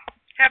 hi.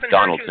 Haven't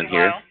Donaldson heard you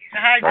in a while. here.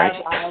 Hi,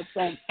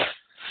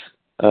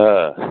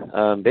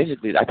 Donaldson.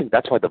 Basically, I think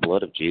that's why the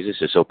blood of Jesus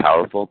is so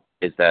powerful,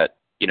 is that,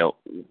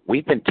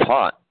 we've been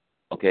taught,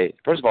 okay,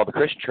 first of all, the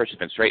Christian church has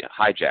been straight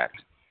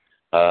hijacked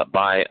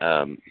by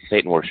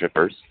Satan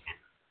worshipers,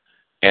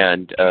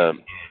 and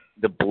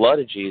the blood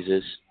of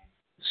Jesus,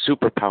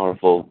 super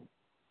powerful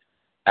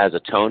as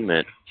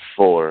atonement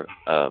for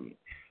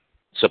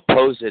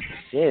supposed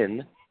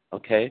sin,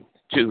 okay,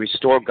 to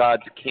restore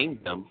God's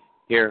kingdom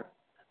here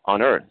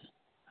on earth,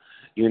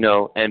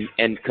 and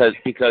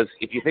because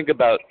if you think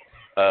about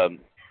the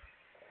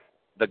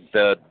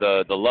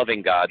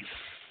loving God,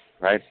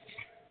 right?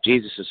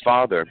 Jesus'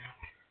 Father,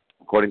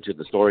 according to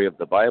the story of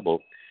the Bible,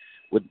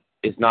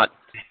 is not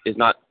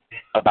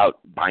about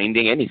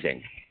binding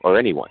anything or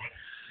anyone,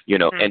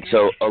 And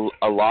so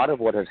a lot of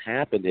what has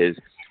happened is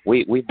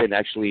we've been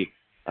actually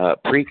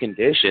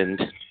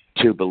preconditioned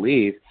to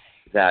believe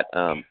that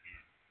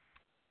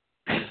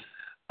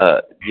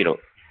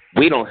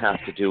we don't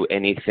have to do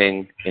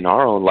anything in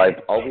our own life.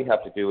 All we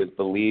have to do is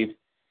believe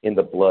in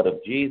the blood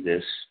of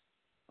Jesus,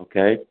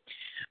 okay,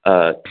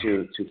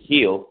 to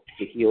heal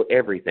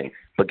everything.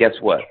 But guess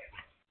what?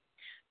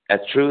 As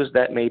true as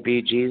that may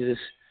be, Jesus,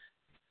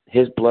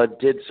 his blood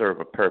did serve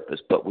a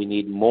purpose, but we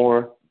need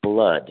more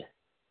blood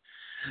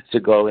to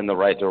go in the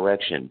right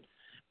direction,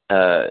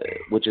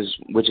 which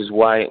is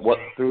why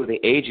through the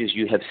ages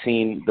you have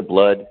seen the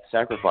blood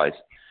sacrifice,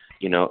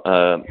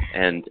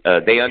 and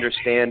they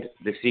understand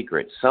the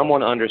secret.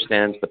 Someone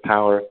understands the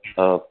power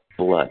of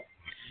blood.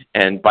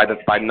 And by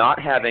not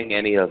having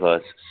any of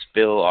us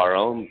spill our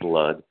own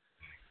blood,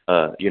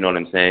 you know what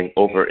I'm saying,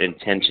 over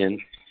intention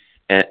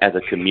as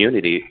a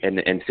community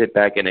and sit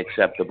back and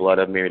accept the blood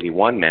of merely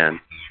one man,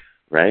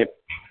 right?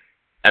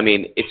 I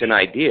mean, it's an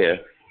idea.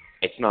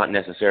 It's not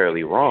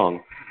necessarily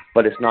wrong,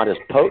 but it's not as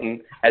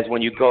potent as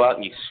when you go out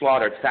and you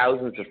slaughter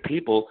thousands of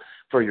people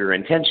for your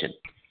intention.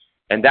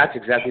 And that's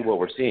exactly what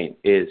we're seeing,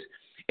 is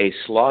a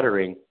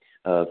slaughtering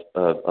of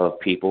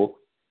people,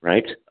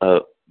 right,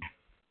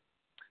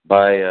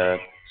 by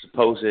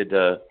supposed,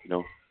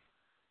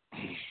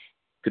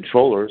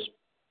 controllers,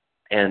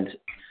 and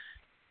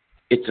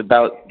it's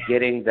about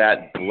getting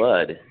that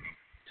blood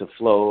to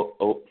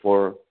flow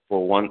for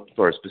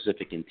a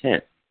specific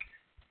intent,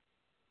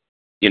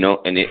 and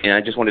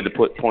I just wanted to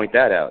point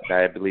that out.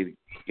 I believe,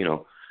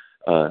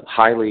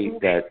 highly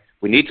that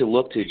we need to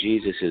look to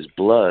Jesus'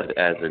 blood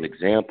as an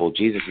example,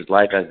 Jesus'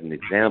 life as an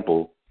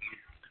example,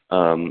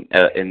 and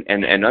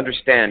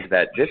understand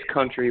that this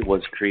country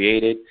was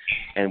created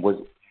and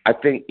was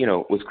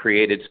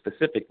created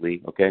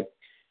specifically, okay,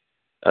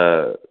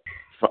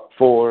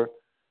 for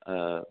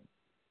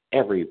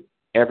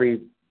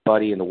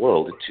everybody in the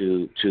world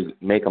to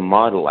make a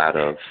model out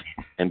of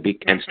and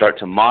start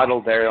to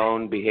model their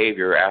own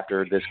behavior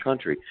after this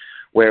country,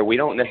 where we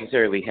don't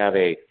necessarily have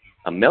a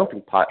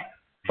melting pot,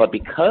 but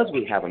because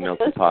we have a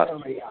melting pot,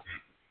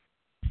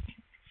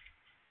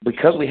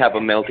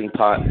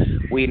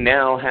 we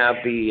now have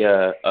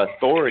the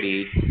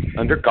authority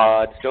under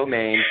God's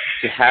domain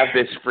to have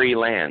this free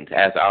land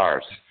as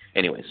ours.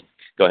 Anyways,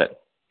 go ahead.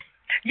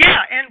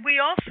 Yeah, and we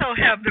also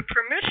have the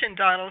permission,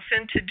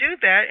 Donaldson, to do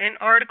that in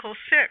Article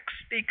 6,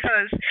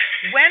 because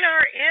when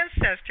our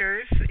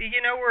ancestors,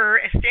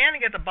 were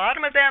standing at the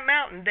bottom of that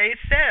mountain, they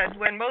said,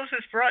 when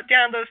Moses brought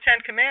down those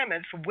 10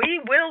 commandments, we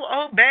will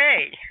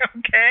obey,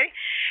 okay?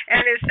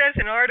 And it says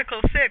in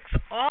Article 6,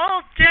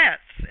 all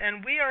debts,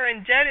 and we are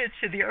indebted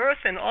to the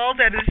earth and all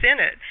that is in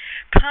it,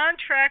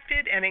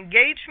 contracted and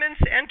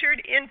engagements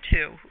entered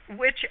into,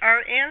 which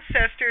our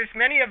ancestors,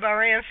 many of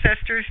our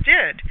ancestors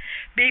did,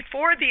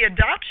 before the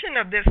adoption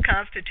of this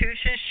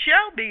Constitution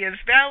shall be as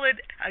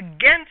valid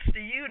against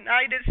the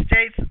United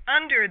States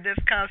under this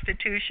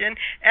Constitution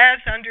as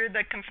under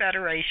the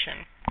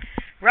Confederation.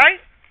 Right?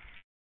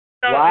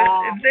 So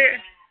wow.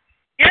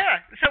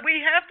 Yeah, so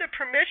we have the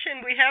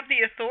permission, we have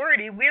the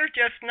authority, we're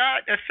just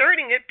not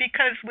asserting it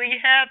because we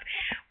have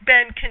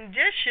been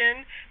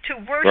conditioned to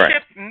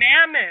worship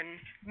Mammon,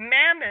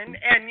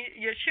 and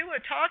Yeshua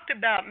talked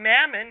about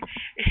Mammon.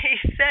 He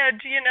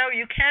said,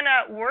 you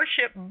cannot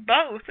worship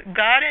both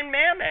God and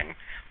Mammon,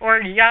 or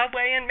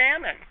Yahweh and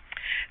Mammon.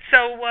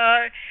 So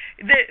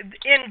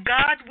in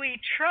God we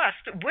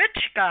trust.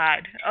 Which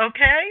God?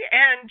 Okay,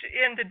 and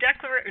in the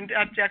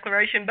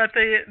declaration, but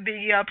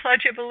the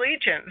Pledge of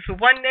Allegiance,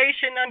 one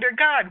nation under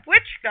God.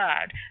 Which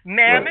God?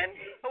 Mammon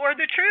or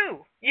the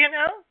true?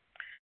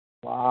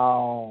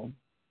 Wow.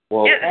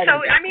 Well, yeah,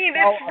 so I mean,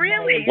 it's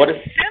really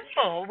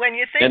simple when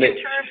you think in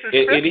terms of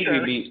Scripture. It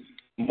even be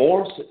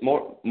more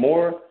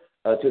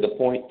to the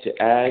point to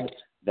add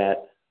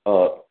that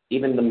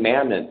even the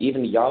Mammon,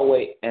 even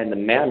Yahweh and the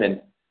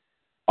Mammon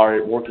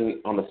are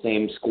working on the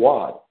same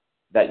squad.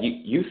 That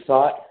you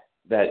thought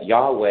that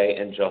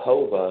Yahweh and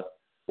Jehovah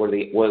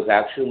was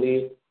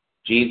actually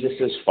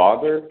Jesus'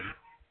 father.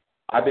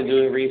 I've been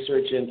doing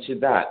research into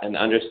that and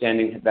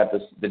understanding that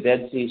the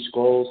Dead Sea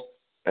Scrolls,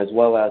 as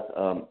well as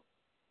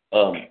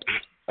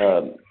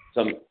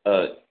some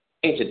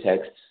ancient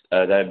texts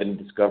that have been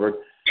discovered,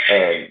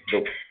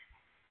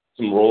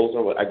 some rolls,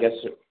 or I guess,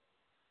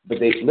 but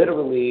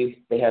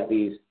they have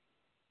these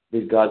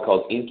god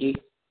called Inki,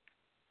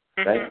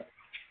 right?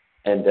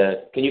 And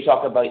can you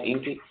talk about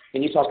Inki?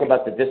 Can you talk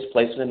about the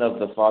displacement of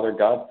the Father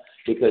God?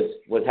 Because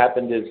what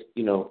happened is,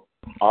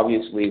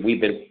 obviously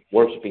we've been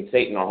worshiping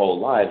Satan our whole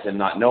lives and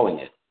not knowing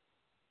it.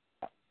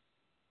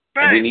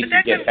 Right. And we need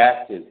to get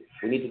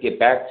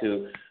back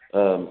to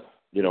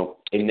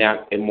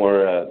a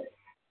more,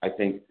 I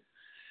think,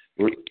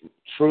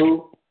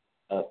 true,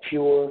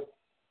 pure,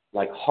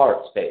 like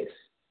heart space.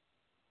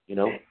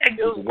 Go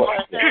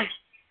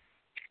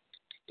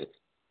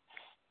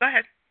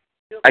ahead.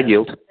 I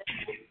yield.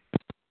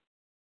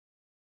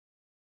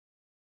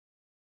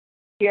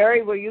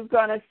 Jerry, were you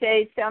going to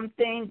say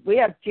something? We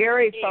have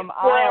Jerry from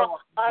Iowa.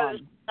 I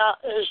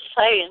was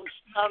saying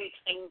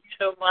something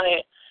to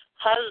my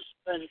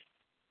husband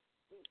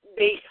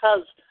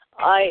because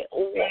I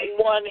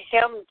want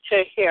him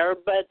to hear,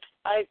 but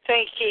I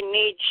think he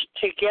needs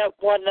to get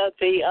one of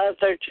the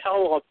other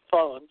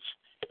telephones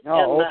in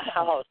the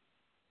house.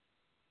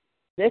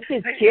 This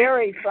is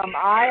Jerry from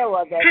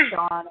Iowa that's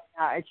on.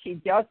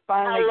 She just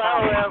finally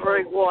got Hello,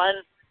 everyone.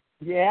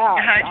 Yeah.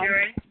 Hi,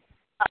 Jerry.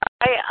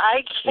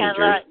 I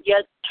cannot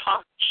yet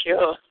talk to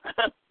you.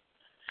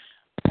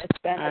 It's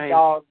been a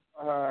dog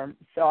for her.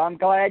 So I'm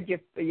glad you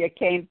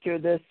came through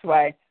this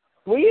way.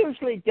 We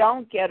usually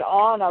don't get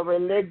on a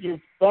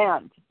religious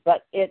bent,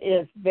 but it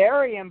is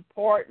very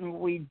important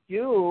we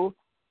do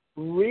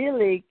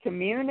really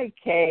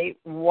communicate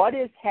what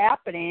is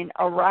happening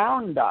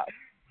around us.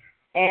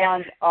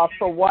 And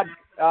for what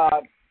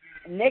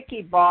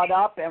Nikki brought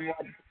up and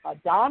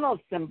what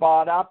Donaldson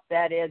brought up,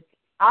 that it's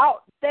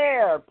out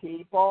there,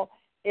 people.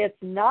 It's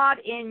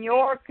not in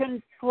your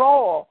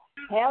control.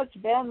 Has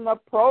been the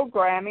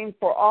programming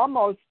for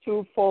almost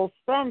 2 full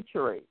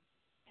centuries.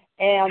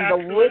 And the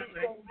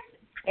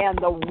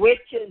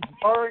witches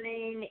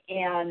burning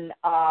in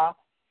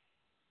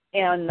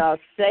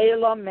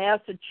Salem,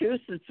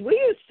 Massachusetts. We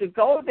used to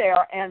go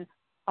there, and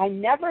I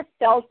never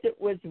felt it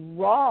was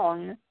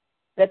wrong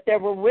that there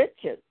were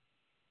witches.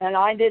 And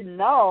I didn't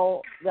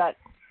know that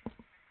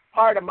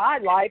part of my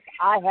life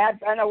I had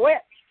been a witch.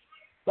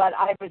 But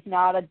I was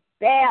not a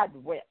bad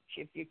witch,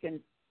 if you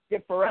can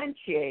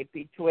differentiate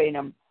between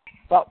them.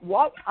 But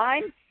what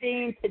I'm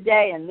seeing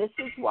today, and this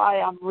is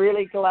why I'm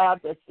really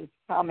glad this is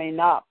coming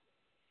up,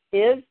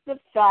 is the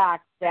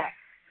fact that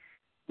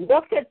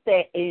look at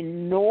the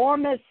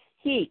enormous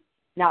heat.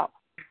 Now,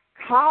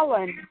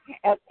 Colin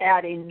has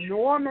had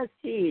enormous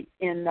heat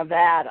in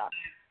Nevada.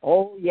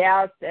 Oh,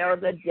 yes,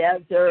 there's the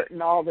desert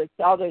and all this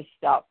other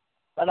stuff.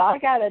 But I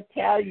got to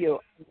tell you,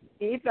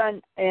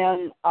 even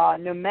in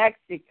New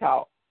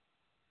Mexico,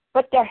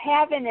 but they're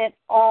having it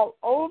all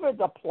over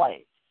the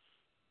place.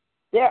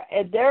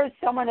 There's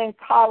someone in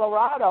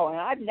Colorado, and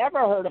I've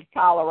never heard of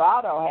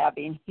Colorado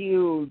having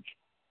huge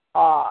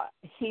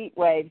heat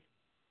waves.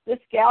 This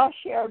gal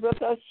shared with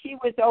us she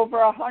was over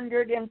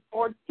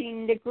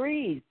 114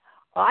 degrees.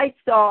 I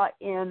saw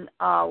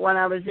when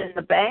I was in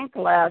the bank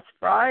last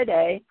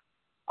Friday,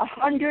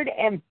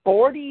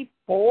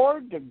 144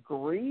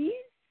 degrees.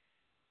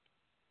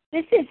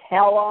 This is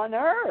hell on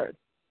earth.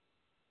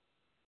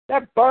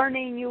 They're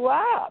burning you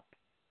up.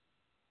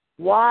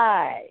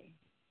 Why?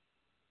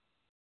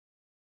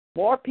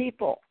 More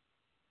people.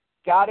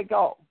 Got to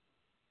go.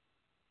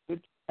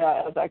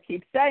 As I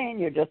keep saying,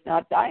 you're just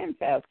not dying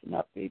fast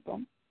enough,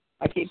 people.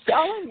 I keep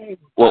telling you,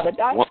 got to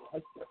die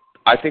faster.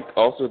 I think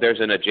also there's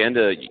an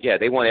agenda. Yeah,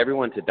 they want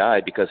everyone to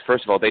die because,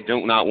 first of all, they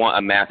do not want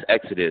a mass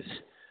exodus.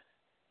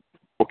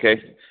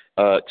 Okay,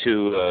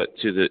 to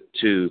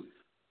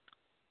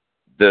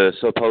the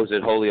supposed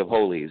holy of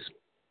holies.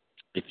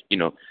 If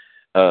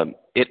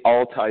it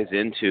all ties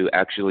into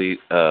actually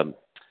the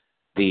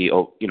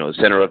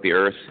center of the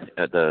earth,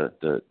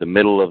 the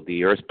middle of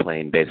the earth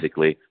plane,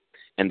 basically,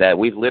 and that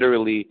we've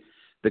literally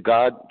the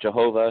God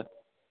Jehovah,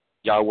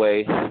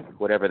 Yahweh,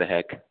 whatever the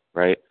heck,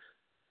 right?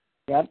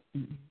 Yep.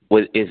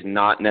 Is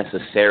not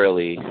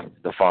necessarily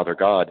the Father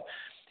God,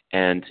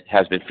 and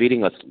has been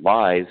feeding us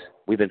lies.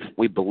 We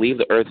believe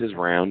the earth is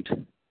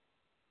round.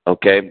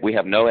 Okay, we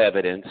have no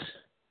evidence.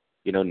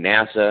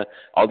 NASA,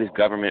 all these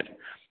government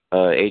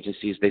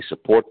agencies, they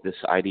support this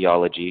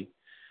ideology.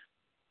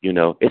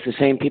 It's the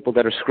same people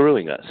that are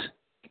screwing us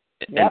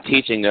and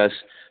teaching us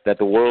that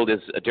the world is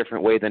a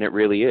different way than it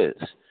really is.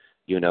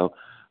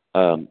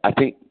 I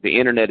think the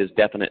internet is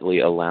definitely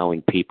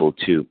allowing people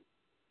to,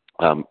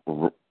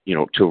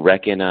 to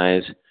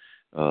recognize,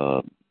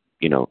 the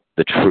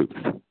truth.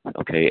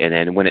 Okay, and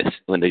then when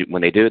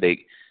they do,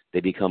 they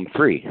become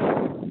free,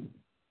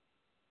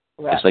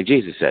 just like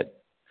Jesus said.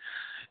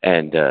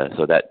 And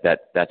so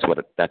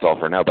that's all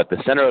for now. But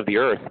the center of the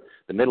earth,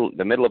 the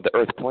middle of the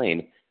earth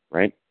plane,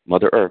 right?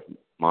 Mother Earth,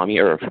 Mommy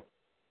Earth.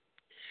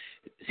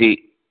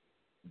 See,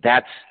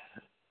 that's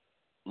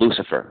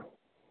Lucifer.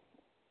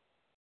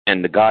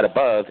 And the God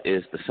above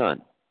is the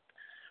sun.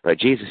 Right?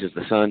 Jesus is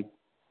the sun.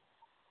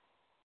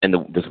 And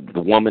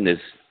the woman is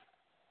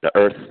the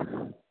earth.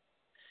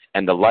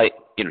 And the light,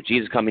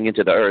 Jesus coming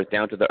into the earth,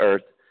 down to the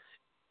earth,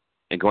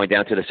 and going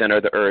down to the center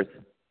of the earth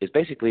is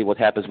basically what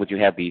happens when you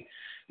have the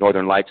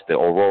northern lights, the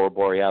aurora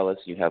borealis.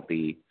 You have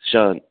the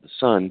sun,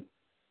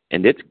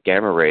 and its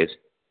gamma rays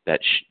that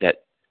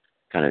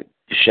kind of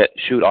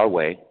shoot our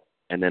way,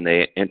 and then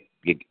they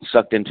get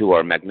sucked into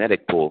our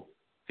magnetic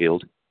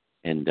field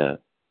and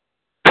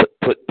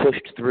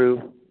pushed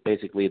through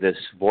basically this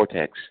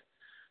vortex.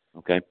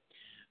 Okay,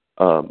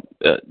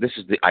 this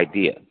is the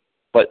idea.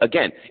 But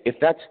again,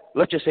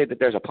 let's just say that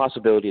there's a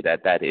possibility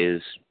that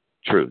is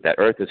true, that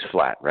Earth is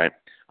flat, right?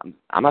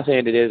 I'm not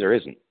saying it is or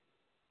isn't,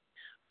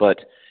 but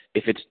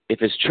if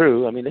it's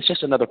true, I mean, it's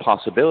just another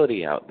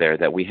possibility out there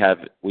that we have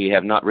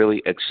not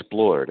really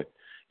explored,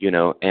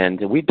 and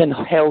we've been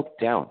held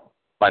down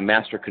by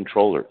master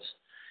controllers,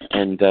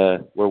 and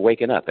we're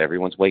waking up.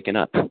 Everyone's waking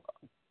up.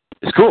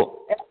 It's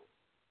cool.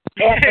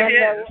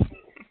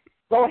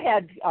 Go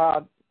ahead,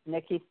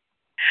 Nikki.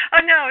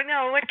 Oh,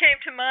 no. What came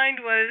to mind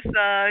was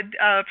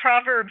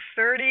Proverbs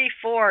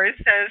 34. It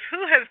says,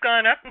 "Who has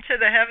gone up into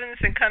the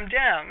heavens and come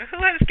down? Who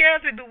has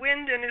gathered the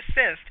wind in his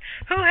fist?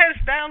 Who has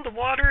bound the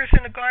waters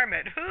in a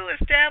garment? Who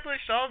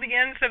established all the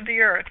ends of the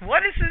earth?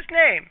 What is his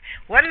name?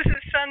 What is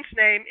his son's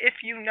name,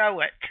 if you know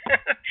it?"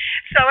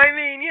 So, I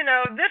mean,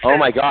 this Oh,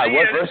 my God.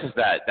 What verse is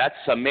that?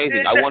 That's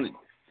amazing.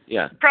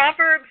 Yeah.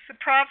 Proverbs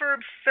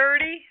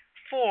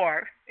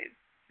 34,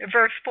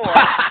 verse 4.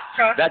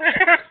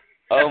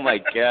 Oh, my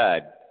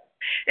God.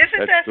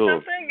 Isn't that cool.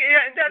 something?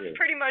 Yeah, that's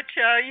pretty much,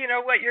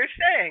 what you're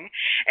saying.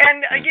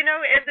 And,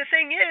 and the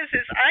thing is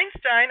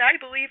Einstein, I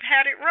believe,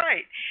 had it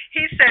right.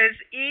 He says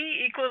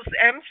E equals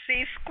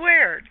MC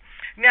squared.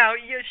 Now,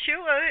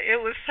 Yeshua,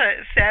 it was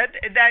said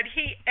that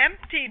he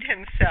emptied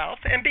himself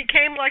and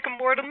became like a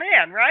mortal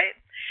man, right?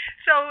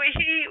 So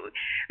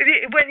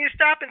when you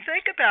stop and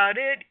think about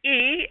it,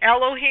 E,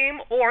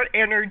 Elohim, or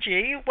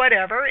energy,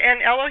 whatever,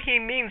 and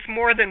Elohim means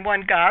more than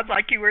one God,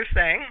 like you were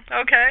saying,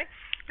 okay?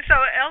 So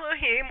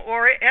Elohim,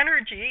 or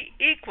energy,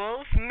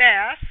 equals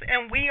mass,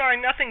 and we are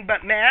nothing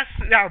but mass,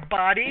 our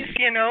bodies,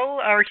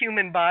 our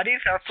human bodies,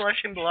 our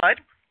flesh and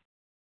blood.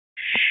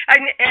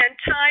 And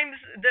times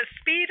the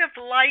speed of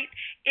light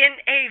in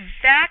a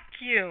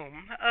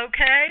vacuum,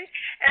 okay?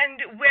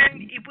 And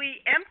when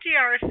we empty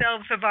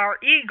ourselves of our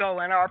ego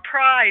and our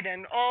pride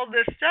and all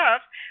this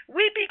stuff,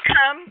 we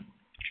become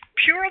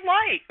pure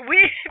light.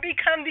 We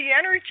become the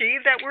energy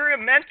that we're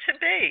meant to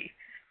be.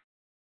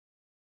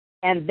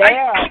 And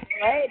they're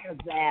afraid of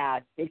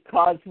that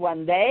because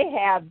when they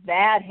have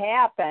that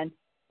happen,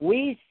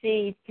 we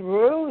see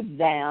through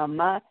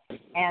them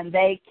and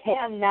they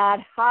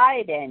cannot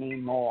hide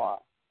anymore.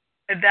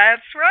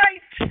 That's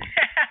right.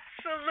 That's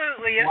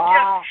Absolutely. It's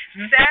Wow.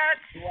 just that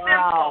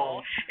Wow.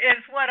 simple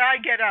is what I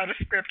get out of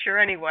Scripture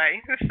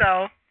anyway.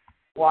 So.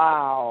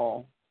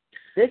 Wow.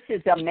 This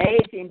is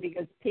amazing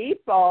because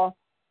people,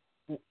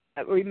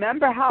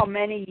 remember how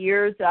many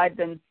years I've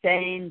been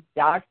saying,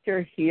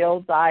 Doctor,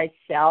 heal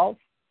thyself?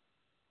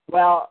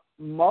 Well,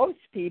 most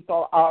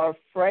people are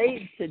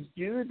afraid to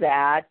do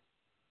that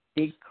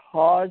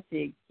because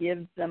it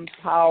gives them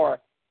power.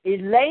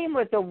 Elaine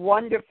was a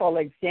wonderful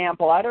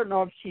example. I don't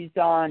know if she's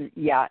on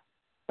yet,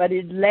 but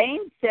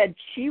Elaine said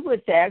she was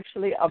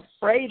actually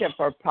afraid of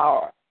her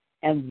power.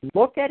 And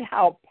look at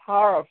how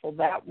powerful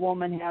that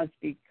woman has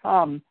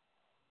become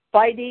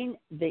fighting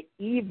the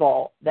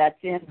evil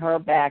that's in her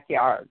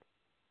backyard.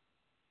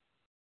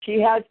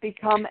 She has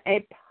become a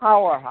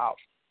powerhouse.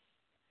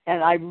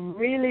 And I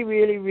really,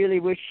 really, really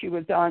wish she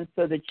was on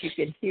so that she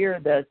could hear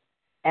this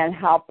and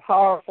how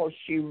powerful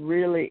she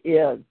really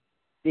is,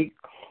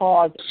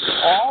 because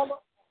all of us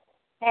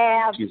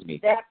have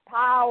that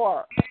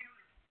power.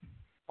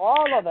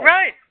 All of it.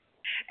 Right.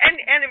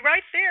 And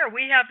right there,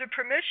 we have the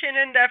permission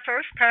in that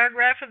first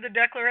paragraph of the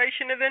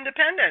Declaration of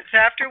Independence.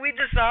 After we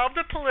dissolve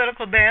the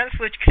political bands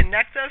which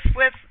connect us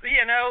with,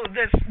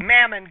 this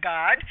mammon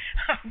god,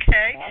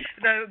 okay,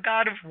 the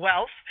god of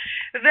wealth,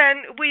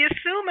 then we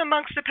assume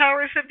amongst the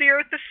powers of the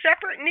earth the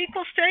separate and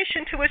equal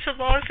station to which the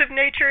laws of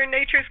nature and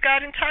nature's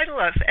God entitle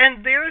us.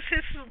 And there's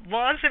his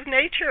laws of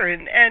nature,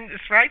 and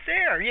it's right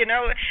there.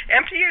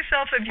 Empty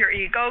yourself of your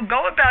ego,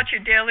 go about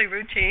your daily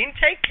routine,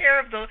 take care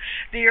of the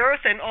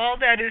earth and all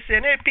that is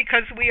in it,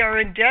 because we are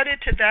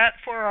indebted to that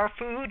for our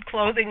food,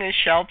 clothing, and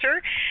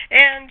shelter.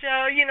 And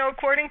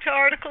according to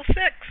Article 6,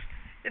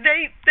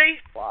 we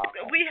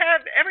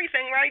have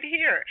everything right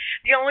here.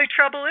 The only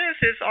trouble is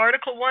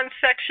Article 1,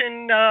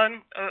 Section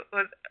 8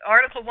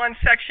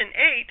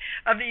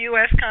 of the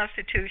U.S.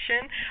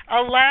 Constitution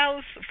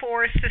allows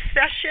for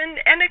secession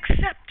and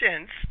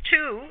acceptance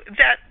to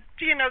that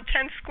 10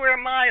 square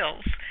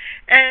miles,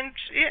 and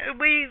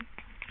we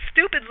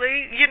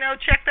stupidly,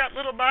 check that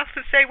little box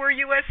to say we're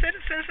U.S.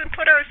 citizens and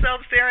put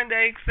ourselves there, and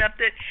they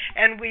accept it,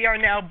 and we are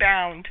now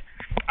bound.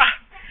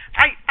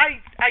 I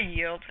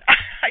yield.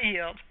 I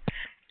yield.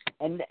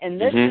 And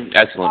this is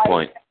excellent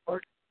point.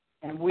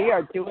 And we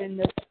are doing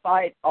this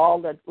fight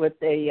with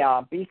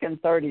the Beacon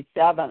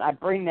 37. I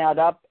bring that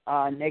up,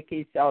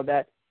 Nikki, so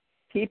that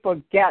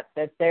people get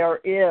that there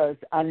is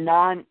a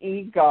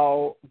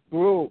non-ego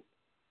group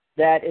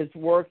that is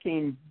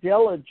working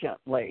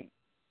diligently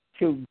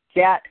to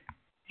get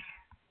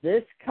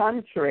this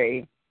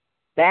country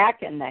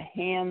back in the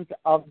hands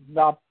of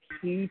the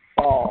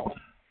people.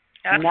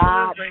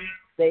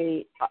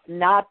 Absolutely.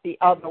 Not the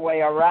other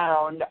way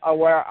around,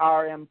 where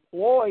our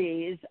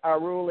employees are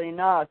ruling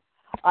us.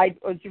 I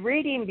was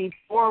reading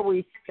before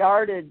we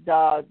started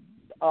the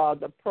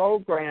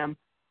program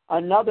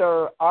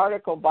another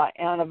article by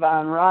Anna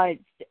von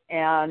Reitz,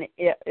 and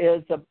it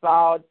is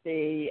about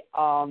the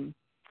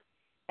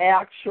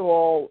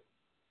actual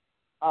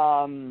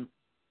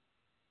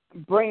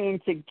bringing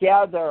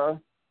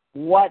together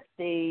what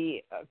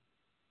the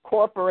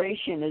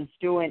corporation is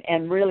doing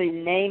and really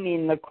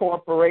naming the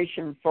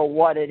corporation for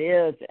what it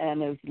is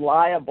and its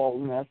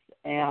liableness,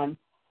 and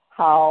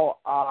how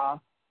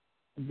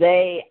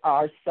they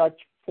are such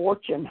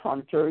fortune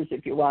hunters,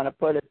 if you want to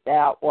put it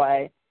that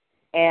way.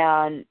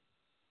 And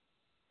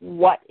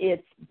what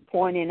it's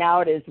pointing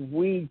out is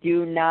we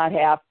do not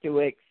have to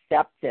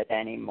accept it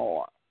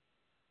anymore.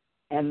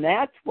 And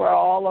that's where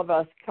all of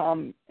us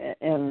come,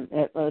 and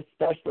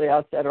especially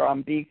us that are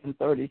on Beacon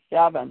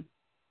 37,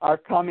 are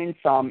coming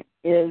from,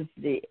 is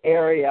the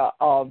area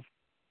of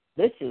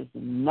this is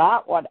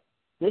not what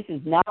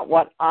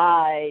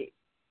I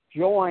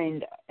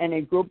joined any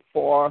group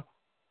for,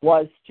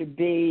 was to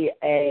be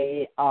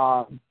a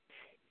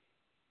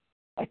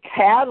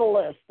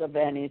catalyst of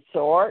any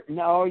sort.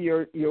 No,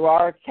 you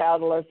are a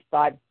catalyst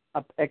by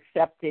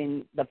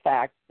accepting the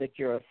fact that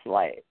you're a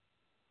slave.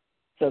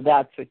 So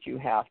that's what you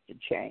have to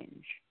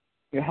change.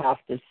 You have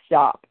to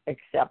stop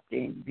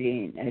accepting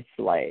being a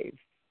slave.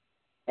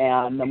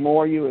 And the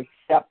more you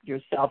accept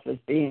yourself as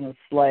being a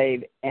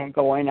slave and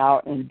going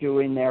out and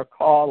doing their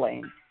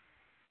calling,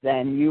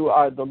 then you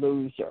are the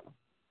loser.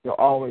 You're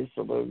always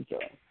the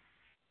loser.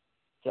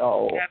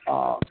 So,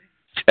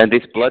 and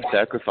this blood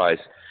sacrifice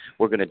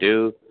we're going to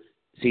do,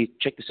 see,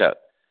 check this out.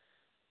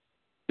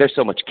 There's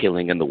so much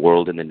killing in the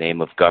world in the name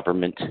of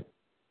government,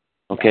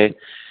 okay?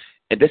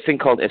 And this thing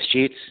called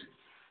eschits,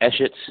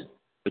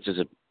 which is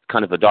a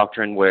kind of a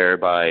doctrine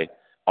whereby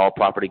all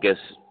property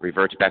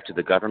reverts back to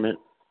the government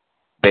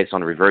based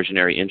on a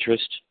reversionary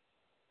interest,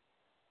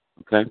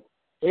 okay?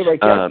 We were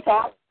just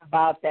talking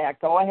about that.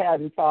 Go ahead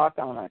and talk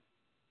on it.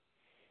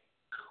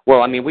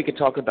 Well, I mean, we could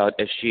talk about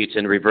eschits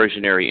and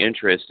reversionary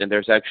interest, and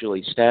there's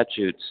actually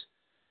statutes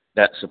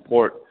that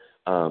support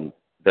the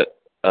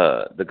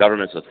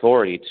government's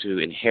authority to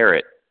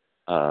inherit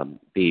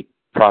the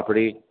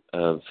property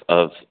of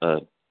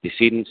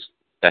decedents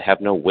that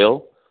have no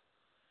will,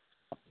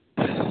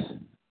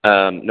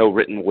 no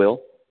written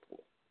will.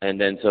 And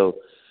then so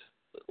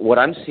what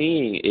I'm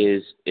seeing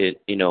is,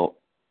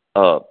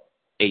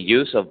 a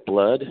use of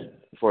blood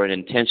for an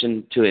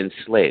intention to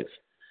enslave.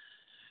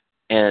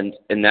 And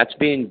that's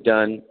being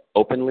done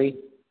openly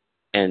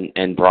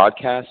and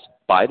broadcast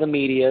by the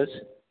medias,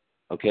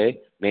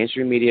 okay?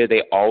 Mainstream media,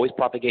 they always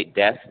propagate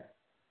death,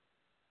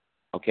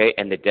 okay,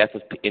 and the death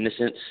of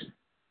innocents,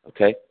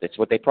 okay? That's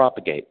what they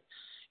propagate.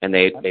 And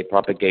they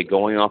propagate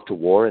going off to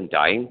war and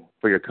dying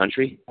for your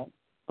country,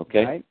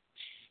 okay? Right.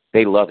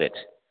 They love it.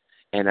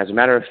 And as a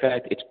matter of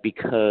fact, it's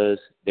because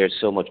there's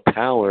so much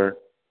power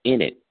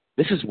in it.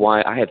 This is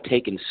why I have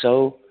taken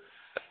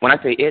when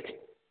I say it,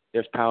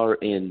 there's power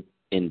in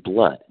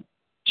blood.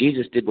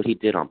 Jesus did what he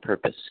did on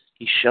purpose.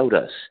 He showed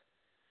us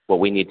what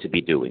we need to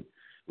be doing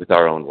with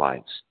our own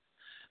lives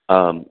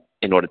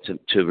in order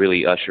to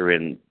really usher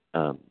in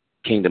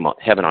kingdom,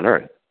 heaven on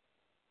earth.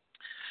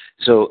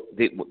 So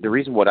the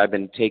reason what I've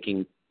been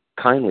taking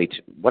kindly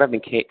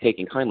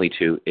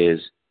to is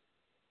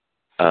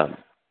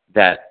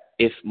that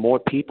if more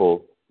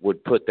people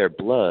would put their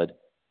blood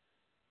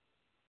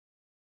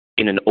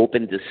in an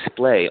open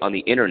display on the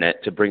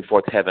internet to bring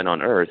forth heaven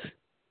on earth,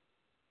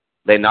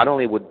 they not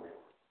only would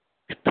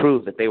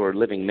prove that they were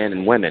living men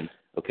and women,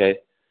 okay,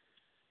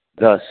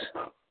 thus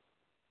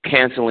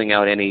canceling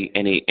out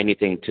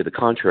anything to the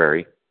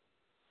contrary,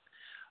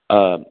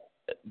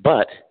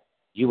 but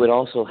you would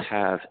also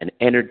have an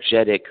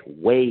energetic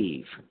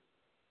wave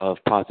of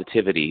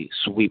positivity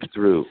sweep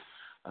through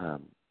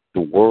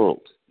the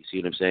world. You see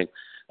what I'm saying?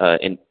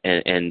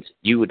 And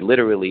you would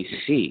literally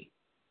see,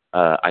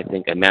 I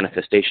think, a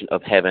manifestation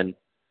of heaven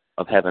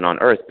on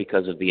earth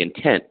because of the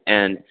intent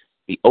and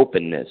the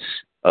openness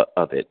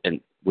of it.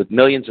 And with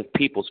millions of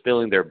people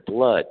spilling their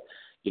blood,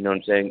 you know what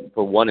I'm saying,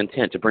 for one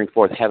intent, to bring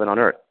forth heaven on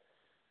earth,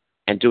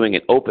 and doing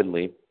it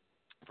openly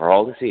for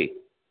all to see,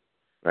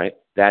 right?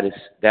 That is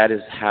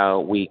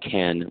how we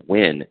can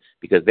win,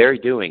 because they're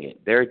doing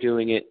it. They're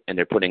doing it, and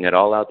they're putting it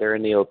all out there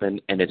in the open,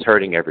 and it's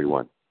hurting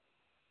everyone.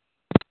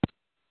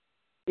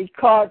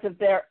 Because of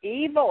their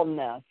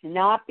evilness,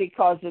 not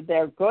because of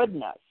their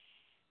goodness.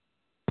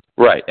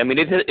 Right. I mean,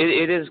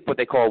 it is what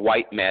they call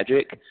white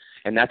magic,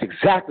 and that's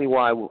exactly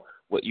why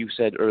what you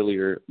said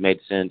earlier made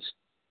sense,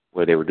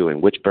 where they were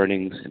doing witch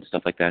burnings and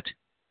stuff like that.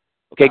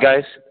 Okay,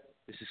 guys,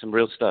 this is some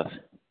real stuff.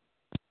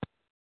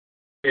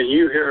 Can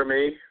you hear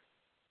me?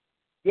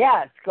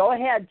 Yes, go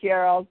ahead,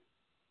 Gerald.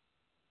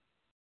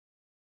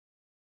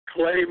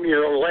 Claim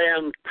your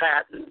land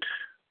patent.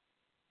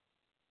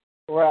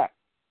 Correct.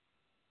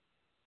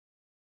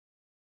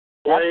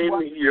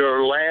 Claim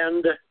your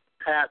land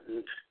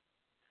patent.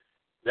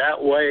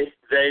 That way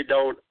they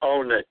don't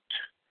own it.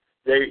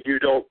 You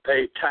don't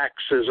pay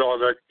taxes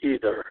on it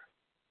either.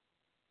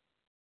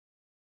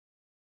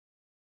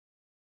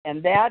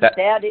 And that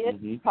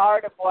is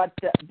part of what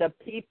the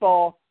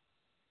people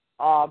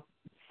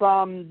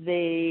from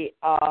the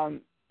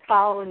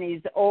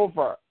colonies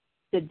over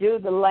to do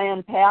the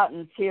land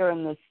patents here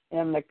in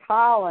the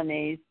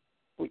colonies.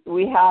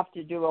 We have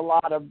to do a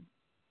lot of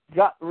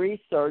gut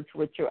research,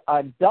 which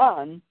I've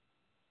done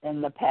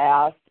in the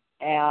past,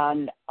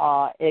 and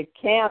it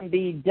can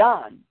be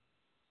done,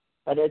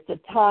 but it's a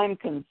time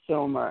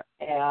consumer.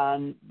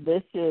 And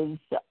this is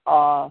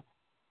all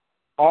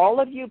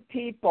of you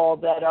people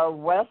that are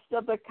west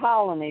of the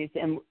colonies,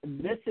 and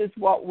this is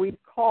what we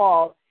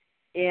call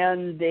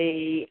in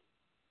the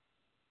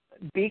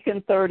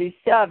Beacon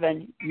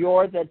 37,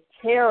 you're the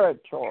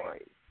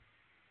territories.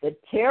 The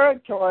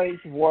territories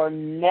were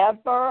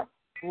never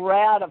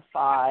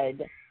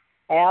ratified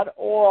at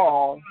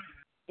all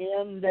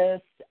in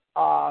this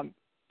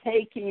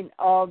taking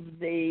of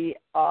the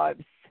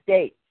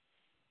states.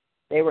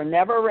 They were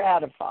never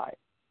ratified.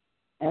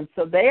 And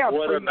so they are...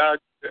 What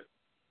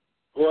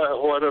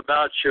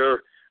about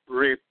your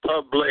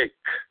republic?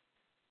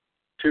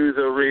 To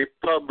the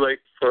republic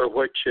for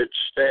which it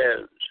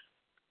stands.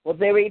 Well,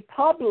 the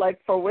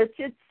republic for which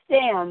it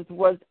stands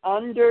was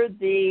under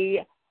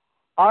the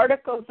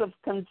Articles of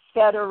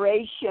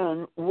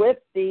Confederation with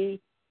the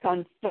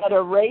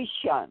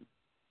Confederation.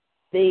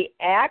 The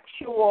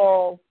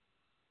actual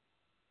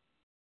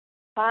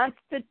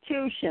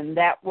Constitution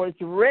that was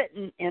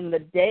written in the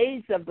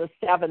days of the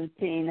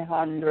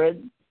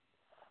 1700s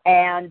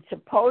and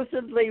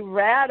supposedly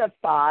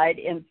ratified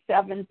in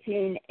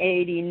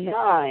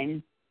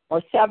 1789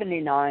 or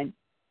 79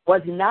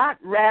 was not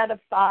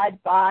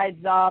ratified by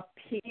the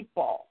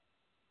people.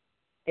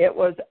 It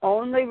was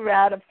only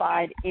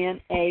ratified in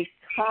a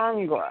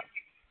Congress.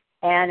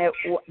 And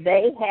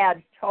they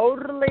had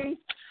totally,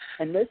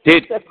 and this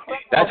Dude, is the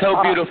that's so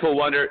beautiful,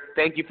 Wonder.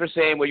 Thank you for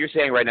saying what you're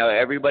saying right now.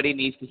 Everybody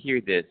needs to hear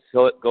this.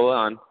 So go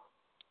on.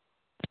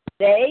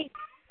 They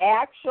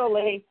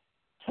actually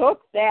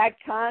took that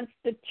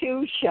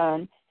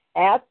Constitution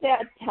at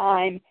that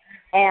time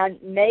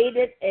and made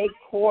it a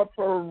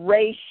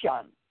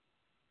corporation.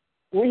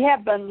 We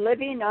have been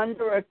living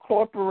under a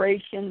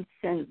corporation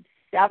since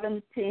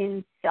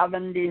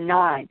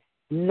 1779,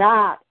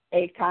 not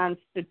a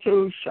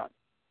constitution.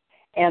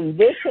 And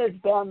this has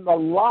been the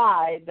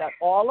lie that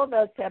all of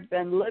us have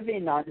been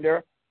living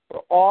under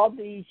for all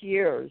these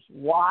years.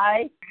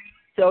 Why?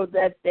 So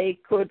that they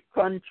could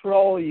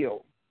control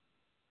you.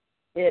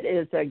 It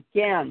is,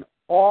 again,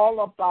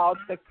 all about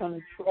the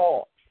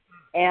control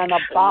and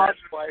about that's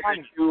why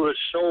money. you were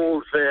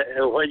sold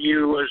when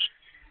you was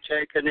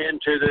taken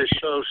into the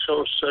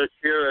Social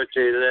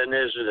Security, then,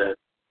 isn't it?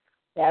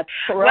 That's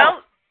correct.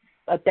 Well,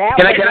 but that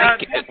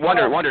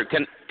Wonder,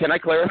 can I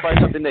clarify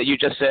something that you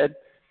just said?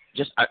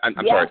 I'm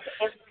yes, sorry.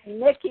 and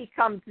Nikki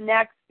comes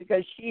next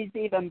because she's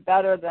even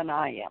better than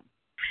I am.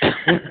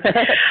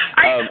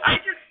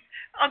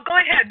 Go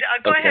ahead.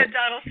 Go ahead,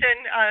 Donaldson.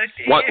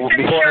 Finish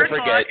before your I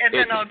forget, thought, and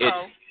then I'll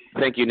go.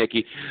 Thank you,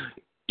 Nikki.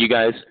 You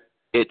guys,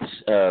 it's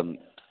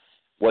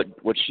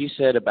what she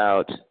said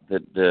about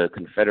the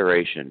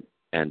Confederation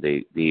and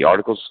the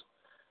articles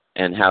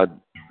and how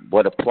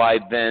what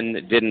applied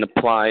then didn't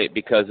apply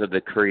because of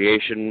the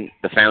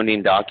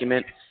founding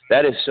document.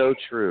 That is so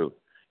true.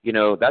 You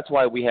know, that's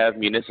why we have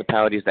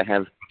municipalities that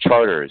have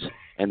charters,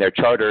 and their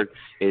charter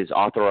is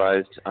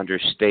authorized under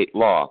state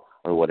law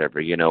or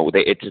whatever. You know,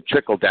 it's a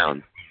trickle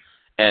down.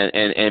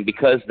 And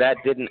because that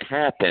didn't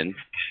happen,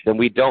 then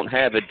we don't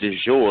have a de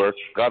jure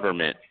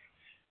government.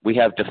 We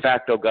have de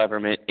facto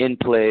government in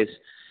place.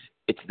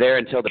 It's there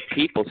until the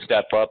people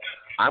step up.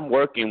 I'm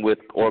working with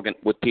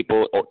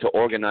people to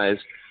organize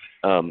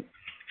and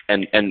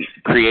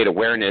create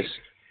awareness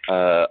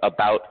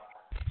about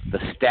the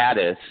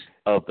status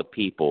of the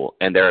people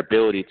and their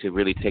ability to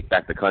really take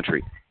back the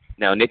country.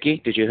 Now,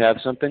 Nikki, did you have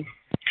something?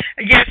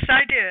 Yes,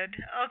 I did.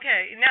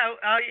 Okay. Now,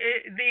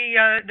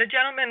 the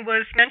gentleman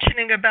was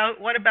mentioning about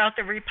what about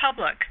the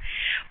Republic?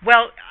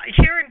 Well,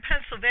 here in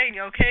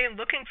Pennsylvania, okay,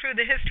 looking through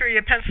the history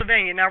of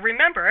Pennsylvania. Now,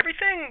 remember,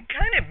 everything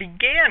kind of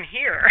began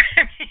here.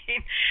 I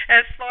mean,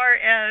 as far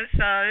as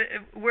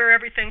where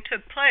everything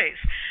took place.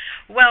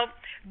 Well,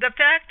 the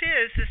fact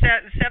is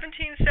that in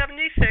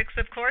 1776,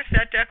 of course,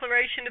 that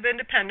Declaration of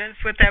Independence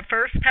with that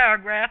first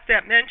paragraph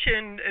that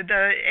mentioned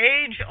the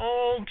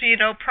age-old,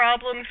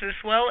 problems as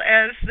well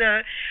as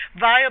the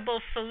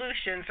viable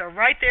solutions are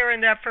right there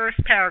in that first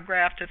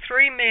paragraph. The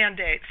three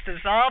mandates: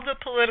 dissolve the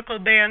political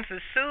bans,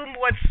 assume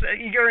what's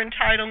your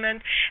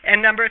entitlement,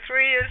 and number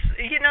three is,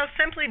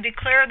 simply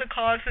declare the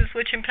causes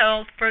which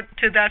impel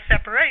to that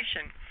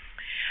separation.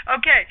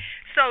 Okay,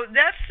 so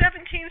that's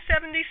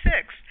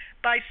 1776.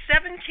 By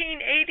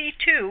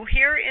 1782,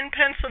 here in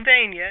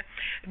Pennsylvania,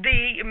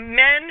 the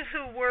men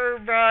who were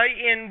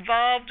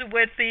involved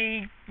with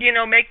the,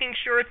 making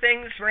sure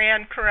things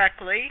ran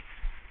correctly,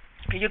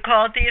 you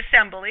call it the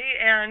Assembly,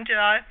 and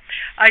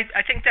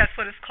I think that's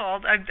what it's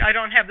called. I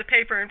don't have the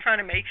paper in front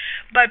of me.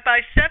 But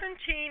by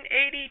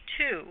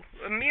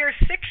 1782, a mere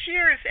 6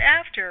 years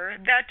after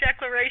that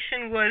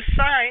declaration was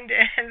signed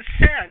and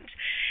sent,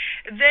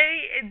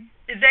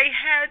 they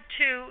had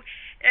to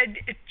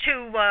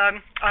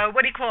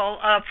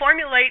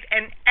formulate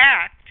an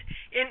act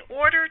in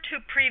order to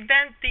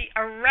prevent the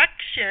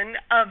erection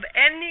of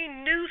any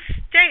new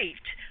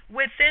state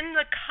within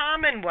the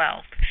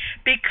Commonwealth,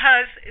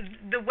 because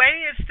the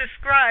way it's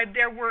described,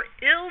 there were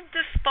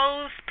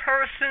ill-disposed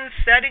persons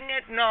setting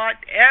at naught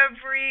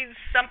every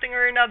something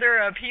or another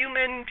of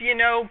human,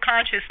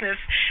 consciousness,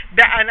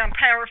 and I'm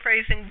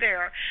paraphrasing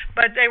there,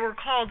 but they were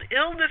called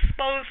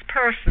ill-disposed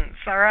persons,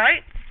 all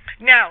right?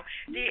 Now,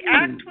 the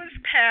act was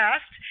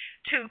passed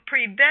to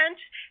prevent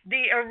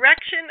the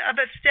erection of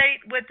a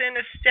state within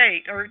a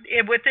state or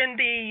within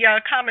the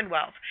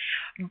Commonwealth.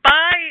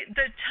 By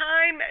the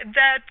time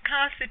that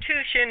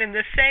Constitution, in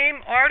the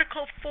same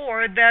Article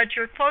 4 that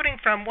you're quoting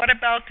from, what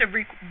about the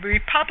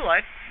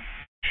Republic?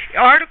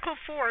 Article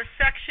 4,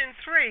 Section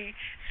 3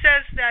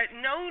 says that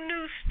no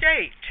new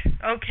state,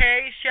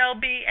 shall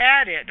be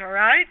added, all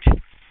right?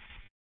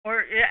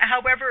 Or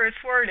however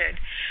it's worded.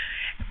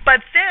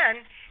 But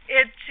then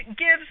it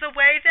gives a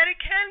way that it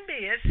can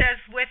be. It says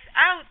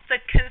without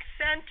the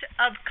consent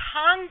of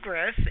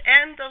Congress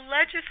and the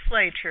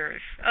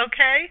legislatures,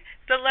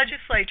 the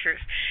legislatures.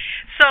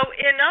 So,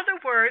 in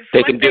other words, they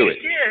what can do they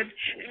did,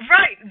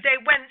 right,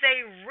 when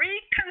they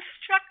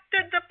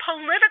reconstructed the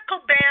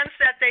political bands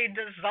that they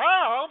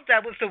dissolved,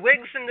 that was the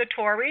Whigs and the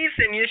Tories,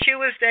 in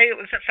Yeshua's day it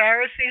was the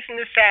Pharisees and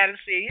the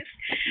Sadducees.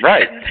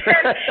 Right.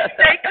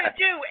 They could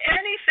do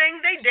anything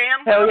they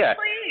damn well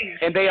please.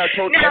 And they are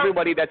told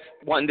everybody that's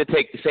wanting to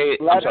say,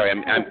 I'm sorry,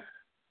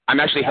 I'm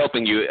actually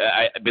helping you,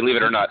 believe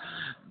it or not,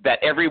 that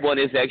everyone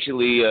is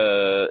actually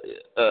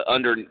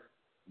under,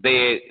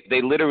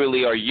 they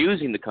literally are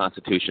using the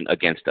Constitution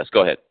against us.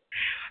 Go ahead.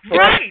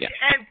 Right,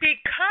 and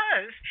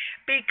because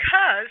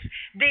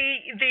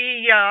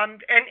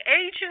an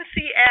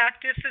agency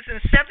act, this is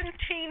in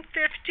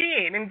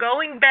 1715, and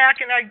going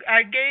back, and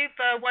I gave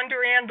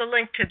Wonder Ann the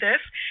link to this,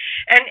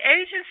 an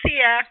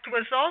agency act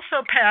was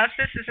also passed,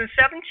 this is in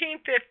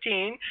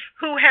 1715,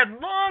 who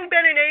had long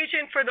been an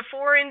agent for the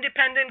four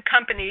independent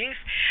companies,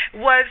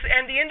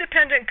 and the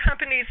independent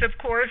companies, of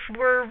course,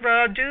 were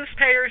dues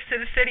payers to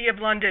the City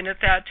of London at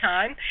that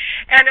time,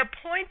 and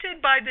appointed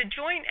by the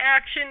joint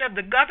action of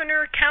the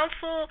governor,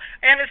 council,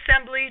 and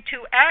assembly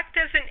to act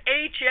as an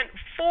agent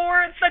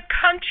for the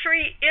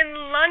country in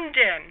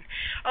London.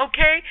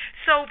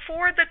 So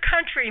for the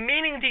country,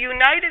 meaning the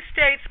United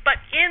States, but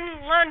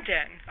in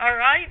London, all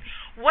right?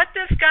 what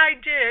this guy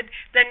did,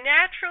 the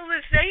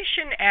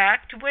Naturalization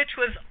Act, which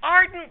was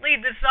ardently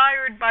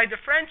desired by the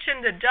French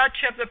and the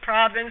Dutch of the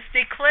province,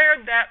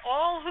 declared that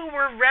all who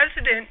were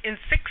resident in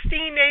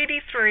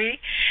 1683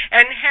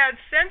 and had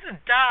since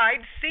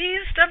died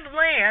seized of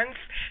lands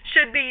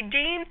should be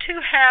deemed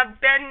to have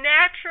been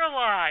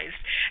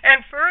naturalized,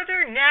 and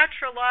further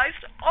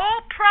naturalized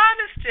all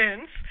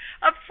Protestants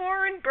of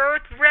foreign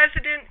birth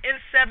resident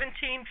in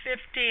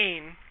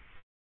 1715.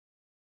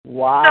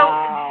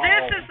 Wow.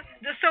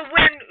 So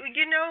when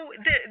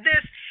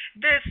this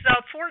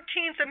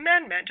 14th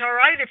Amendment, all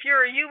right, if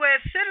you're a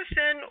U.S.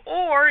 citizen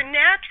or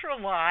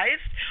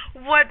naturalized,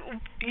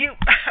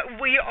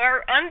 we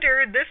are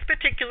under this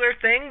particular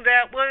thing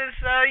that was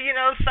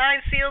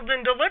signed, sealed,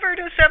 and delivered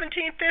in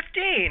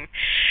 1715,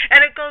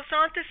 and it goes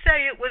on to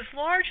say it was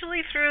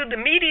largely through the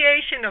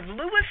mediation of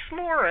Lewis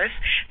Morris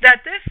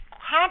that this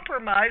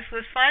compromise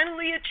was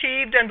finally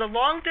achieved, and the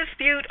long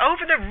dispute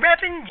over the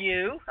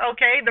revenue,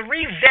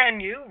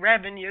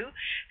 revenue,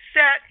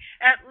 set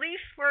at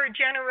least for a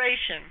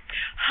generation.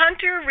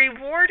 Hunter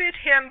rewarded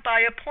him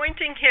by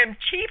appointing him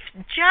Chief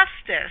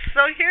Justice.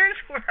 So here's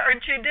where our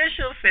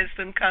judicial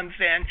system comes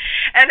in.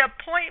 An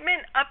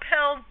appointment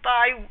upheld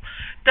by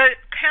the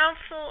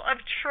Council of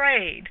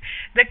Trade.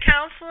 The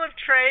Council of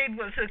Trade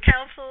was the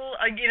council,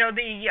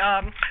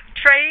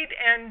 trade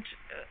and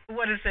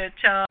what is it?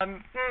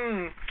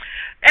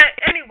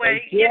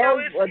 Anyway,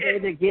 were they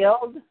the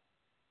guild?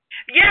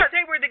 Yeah,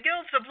 they were the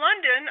guilds of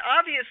London,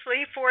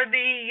 obviously, for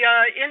the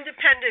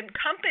independent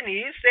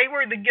companies. They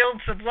were the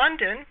guilds of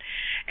London.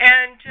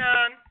 And,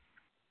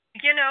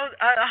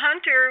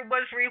 Hunter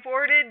was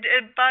rewarded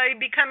by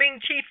becoming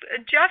Chief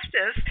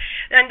Justice,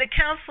 and the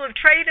Council of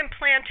Trade and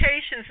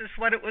Plantations is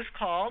what it was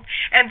called.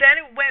 And then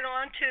it went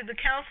on to the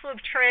Council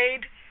of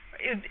Trade,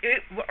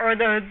 or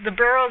the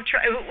Bureau of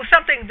Trade,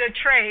 the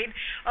trade,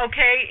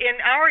 in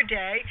our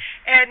day,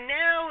 and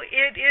now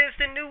it is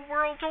the New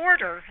World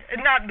Order,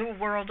 not New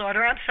World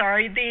Order, I'm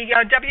sorry, the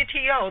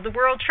WTO, the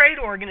World Trade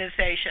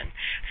Organization.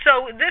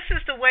 So this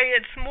is the way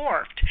it's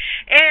morphed,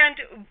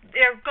 and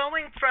they're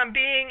going from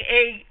being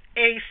a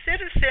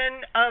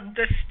citizen of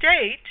the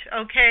state,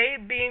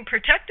 being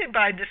protected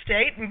by the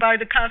state and by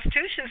the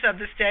constitutions of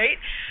the state,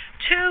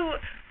 to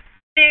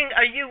being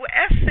a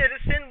U.S.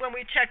 citizen when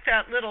we check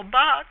that little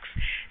box.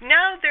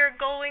 Now they're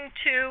going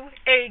to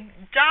a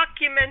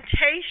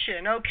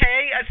documentation, a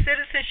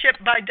citizenship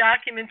by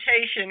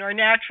documentation, or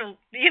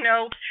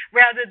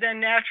rather than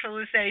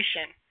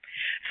naturalization.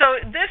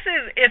 So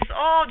it's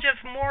all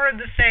just more of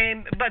the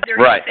same, but they're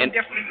using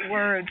different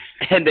words.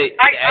 And they,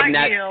 I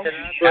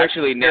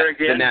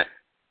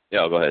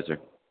go ahead, sir.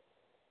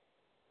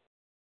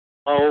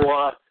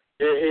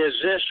 Is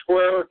this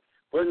where,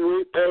 when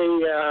we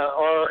pay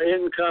our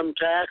income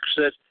tax,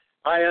 that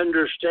I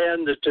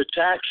understand that the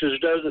taxes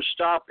doesn't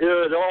stop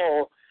here at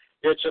all?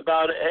 It's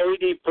about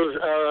 60%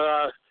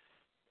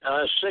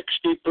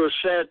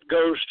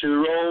 goes to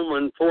Rome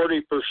and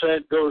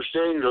 40% goes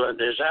to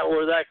England. Is that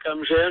where that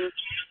comes in?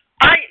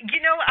 I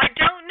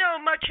don't know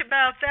much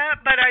about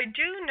that, but I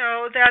do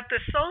know that the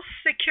Social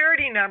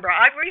Security number,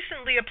 I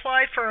recently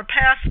applied for a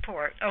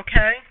passport,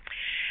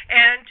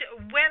 and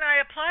when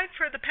I applied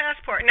for the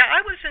passport, now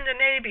I was in the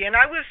Navy, and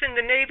I was in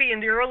the Navy in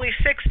the early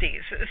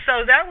 60s,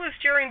 so that was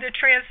during the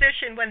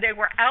transition when they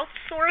were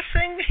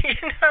outsourcing,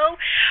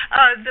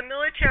 the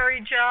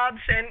military jobs,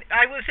 and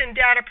I was in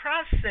data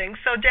processing.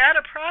 So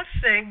data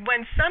processing,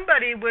 when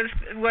somebody was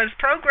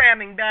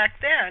programming back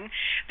then,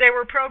 they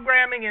were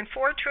programming in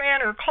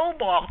Fortran or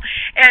COBOL,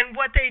 and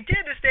what they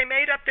did is they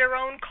made up their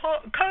own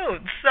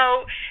codes.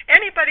 So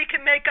anybody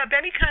can make up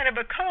any kind of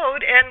a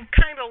code and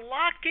kind of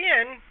lock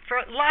in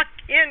for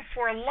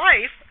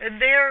life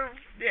their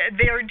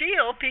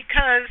deal,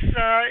 because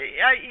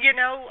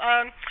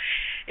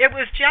it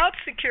was job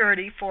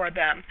security for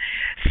them.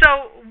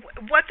 So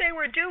what they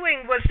were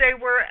doing was they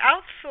were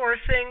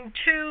outsourcing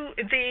to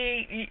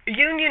the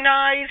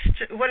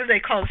unionized, what are they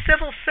called,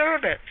 civil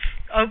servants,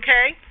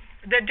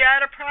 the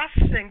data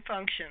processing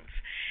functions.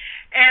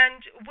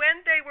 And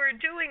when they were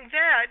doing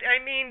that,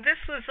 this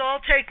was all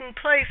taking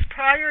place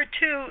prior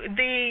to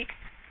the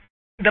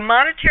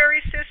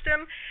monetary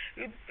system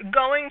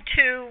going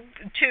to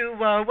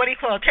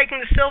taking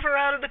the silver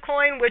out of the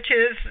coin, which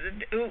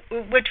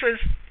was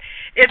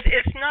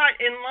it's not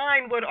in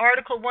line with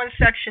Article 1,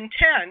 Section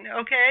 10,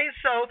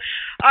 So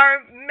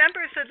our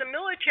members of the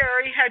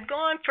military had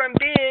gone from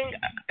being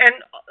a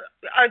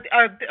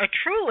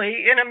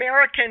truly an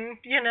American,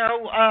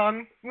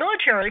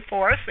 military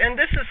force, and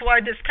this is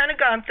why this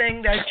Pentagon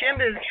thing that Jim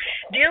is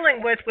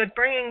dealing with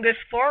bringing this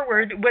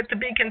forward with the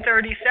Beacon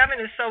 37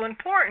 is so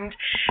important,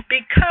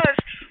 because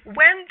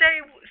when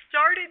they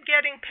started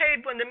getting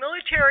paid, when the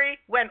military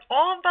went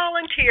all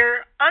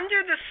volunteer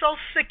under the Social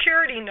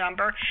Security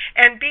number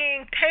and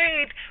being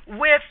paid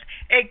with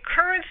a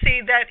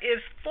currency that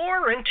is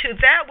foreign to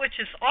that which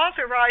is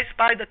authorized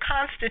by the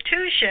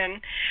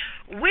Constitution,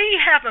 we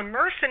have a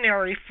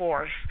mercenary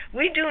force.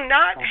 We do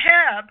not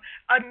have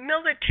a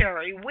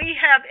military. We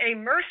have a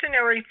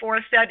mercenary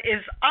force that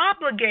is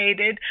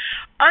obligated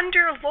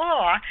under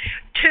law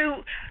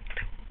to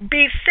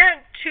be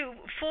sent to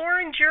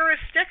foreign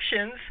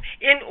jurisdictions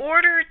in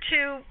order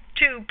to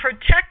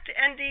protect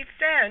and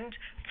defend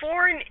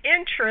foreign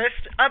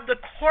interests of the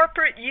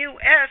corporate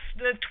U.S.,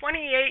 the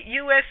 28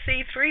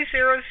 U.S.C.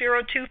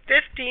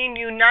 300215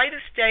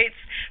 United States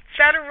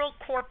Federal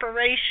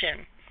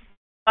Corporation.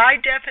 By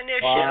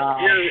definition. Wow.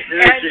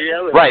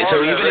 Right,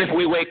 so even if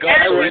we wake up...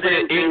 I went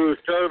into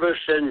service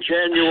in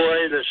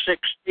January the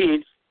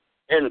 16th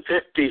in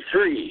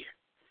 53.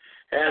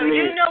 And so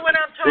you know what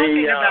I'm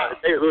talking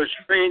about. It was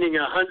training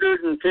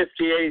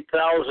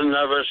 158,000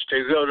 of us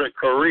to go to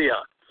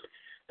Korea.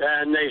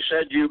 And they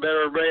said,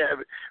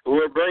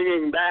 we're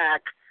bringing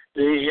back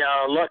the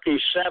Lucky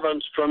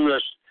Sevens from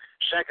the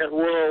Second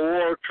World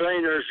War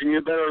trainers, and you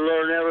better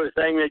learn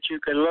everything that you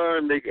can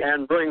learn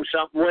and bring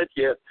something with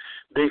you,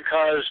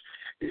 because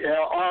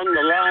on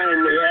the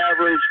line, the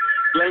average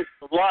length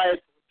of life,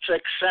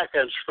 6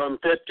 seconds from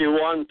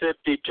 51,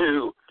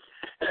 52.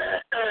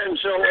 And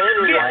so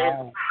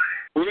anyway,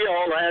 we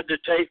all had to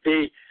take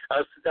the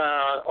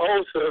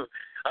oath of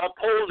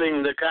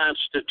upholding the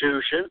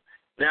Constitution.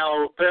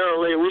 Now,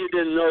 apparently, we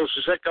didn't know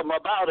sickum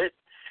about it.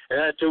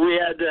 We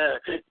had to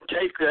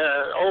take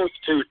the oath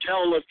to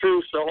tell the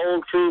truth, the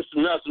whole truth,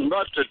 and nothing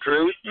but the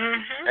truth.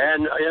 Mm-hmm.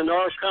 And in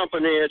our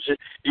company, it's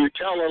you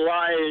tell a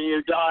lie and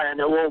you die, and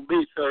it won't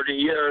be 30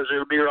 years.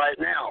 It'll be right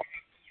now.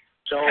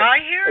 So I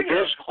hear you.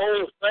 This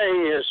whole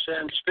thing is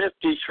since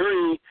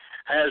 53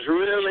 has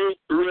really,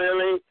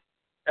 really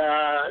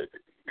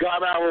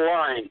got out of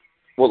line.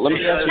 Well, let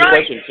me ask you a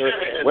question, sir.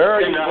 Where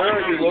are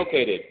you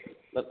located?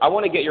 I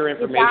want to get your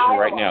information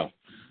right now.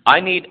 I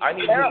need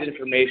his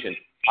information.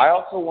 I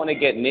also want to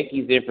get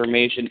Nikki's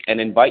information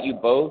and invite you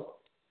both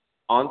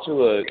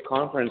onto a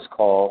conference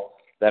call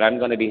that I'm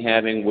going to be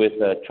having with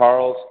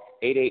Charles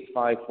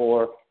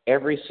 8854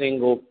 every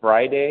single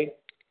Friday.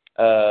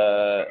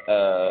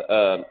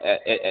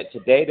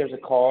 Today there's a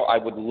call. I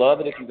would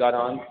love it if you got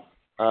on.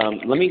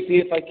 Let me see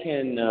if I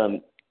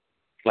can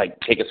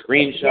take a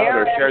screenshot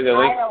or share the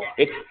link.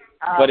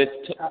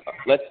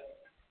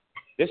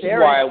 This is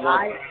why I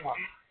want.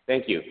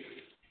 Thank you.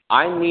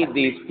 I need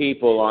these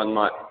people on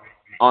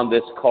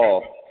this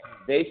call.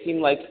 They seem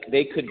like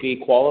they could be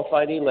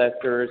qualified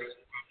electors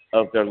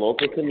of their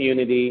local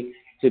community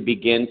to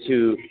begin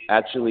to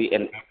actually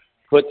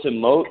put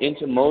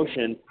into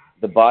motion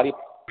the body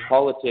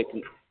politic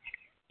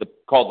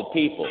called the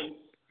people.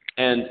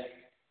 And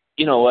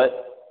you know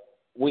what?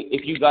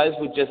 If you guys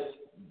would just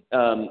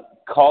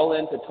call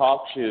into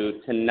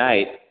TalkShoe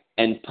tonight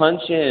and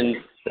punch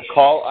in the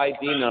call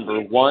ID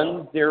number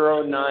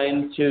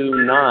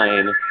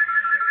 10929.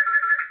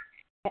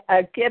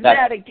 Give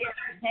that again.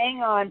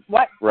 Hang on.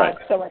 What? Right.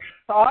 So it's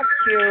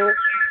TalkShoe.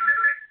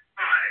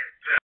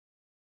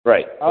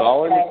 Right.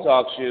 Call into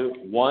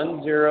TalkShoe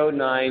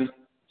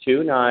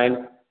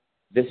 10929.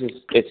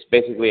 It's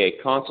basically a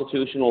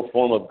constitutional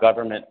form of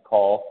government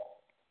call.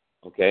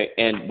 Okay.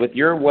 And with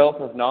your wealth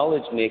of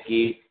knowledge,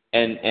 Nikki,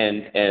 and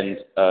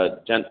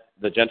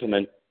the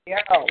gentleman,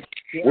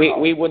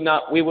 we would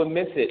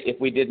miss it if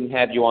we didn't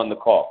have you on the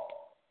call.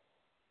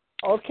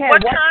 Okay.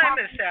 What time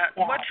is that?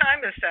 What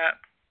time is that?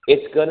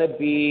 It's going to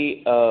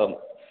be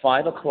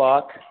 5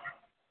 o'clock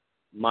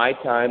my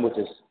time, which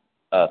is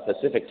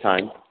Pacific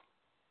time.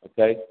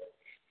 Okay?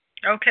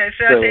 Okay,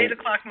 so that's 8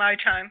 o'clock my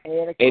time.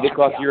 8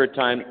 o'clock your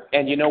time.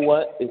 And you know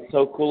what is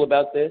so cool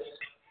about this?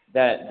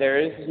 That there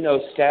is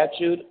no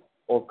statute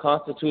or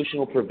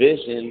constitutional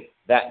provision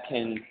that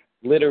can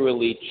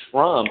literally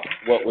trump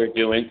what we're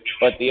doing,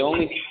 but the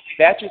only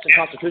statutes and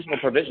constitutional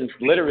provisions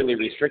literally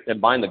restrict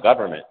and bind the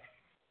government,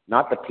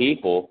 not the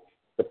people.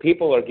 The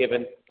people are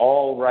given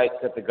all rights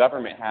that the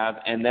government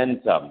have, and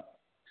then some.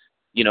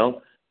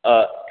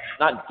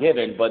 Not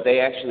given, but they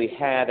actually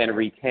have and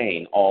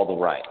retain all the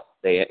rights.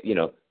 They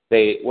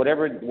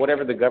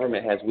whatever the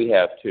government has, we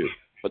have too.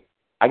 But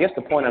I guess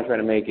the point I'm trying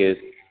to make is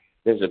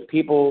there's a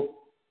people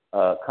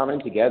coming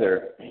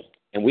together,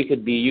 and we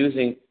could be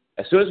using,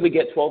 as soon as we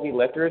get 12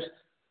 electors,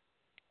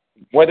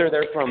 whether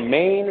they're from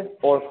Maine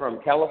or from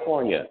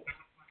California,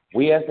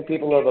 we as the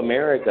people of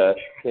America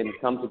can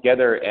come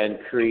together and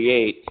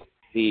create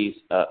these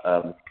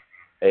a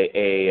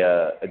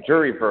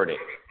jury verdict.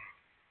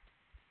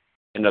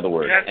 In other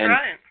words, that's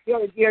right.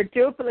 You're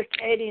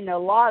duplicating a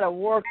lot of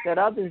work that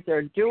others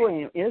are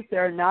doing. Is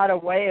there not a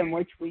way in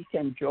which we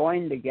can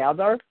join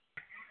together?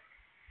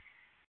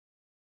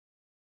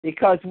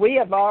 Because we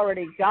have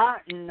already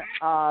gotten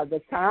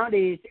the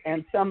counties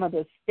and some of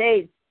the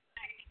states.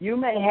 You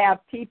may have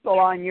people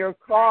on your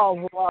call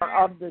who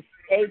are of the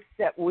states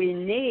that we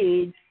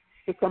need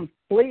to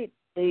complete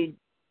the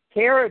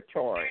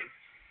territory.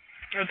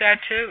 Oh, that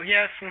too,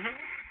 yes. Mm-hmm.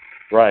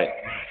 Right.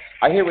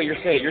 I hear what you're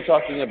saying. You're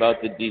talking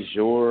about the de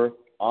jure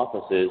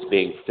offices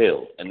being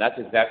filled, and that's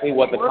exactly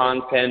what the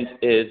content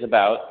is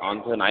about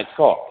on tonight's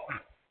call.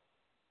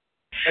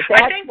 But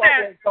that's what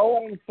we're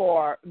going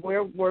for.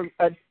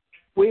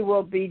 We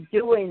will be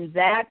doing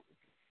that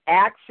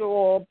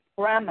actual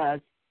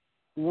premise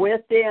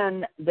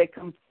within the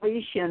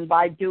completion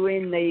by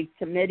doing the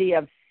Committee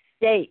of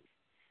States.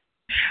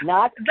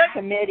 Not the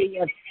Committee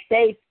of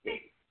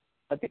Safety,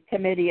 but the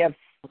Committee of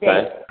State.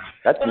 Okay.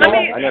 That's Well,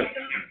 new.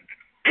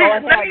 Go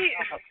ahead.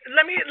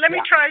 Let me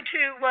try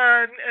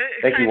to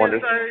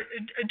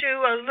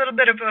do a little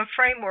bit of a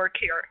framework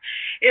here.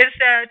 Is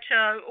that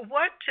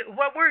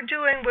what we're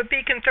doing with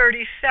Beacon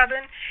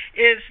 37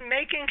 is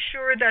making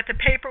sure that the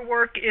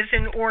paperwork is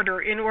in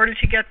order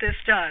to get this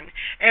done,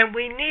 and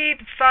we need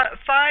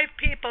 5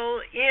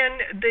 people in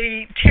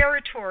the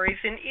territories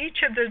in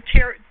each of the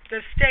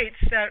states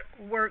that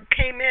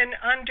came in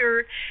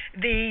under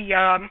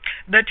the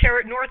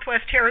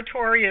Northwest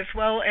Territory, as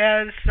well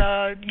as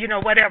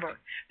whatever.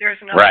 There's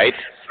another. Right.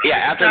 Yeah,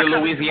 after the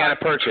Louisiana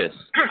Purchase.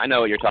 I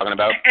know what you're talking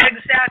about.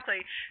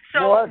 Exactly.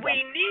 So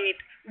we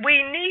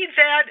need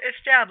that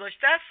established.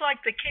 That's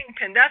like the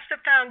kingpin. That's the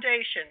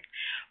foundation.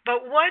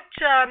 But what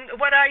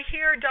I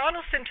hear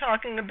Donaldson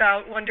talking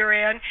about, Wonder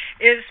Ann,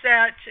 is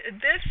that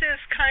this is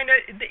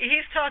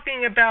he's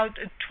talking about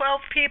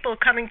 12 people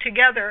coming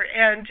together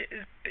and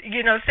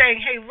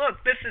saying, hey,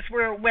 look, this is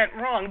where it went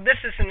wrong. This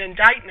is an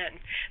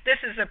indictment. This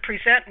is a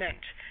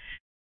presentment.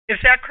 Is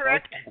that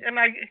correct? Okay. Am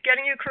I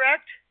getting you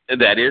correct?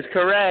 That is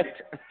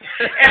correct.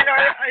 And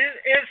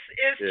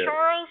is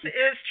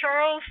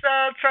Charles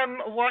from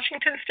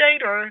Washington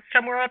State or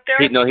somewhere up there?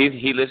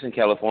 He lives in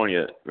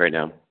California right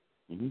now.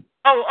 Mm-hmm.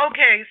 Oh,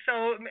 okay.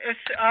 So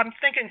I'm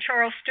thinking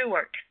Charles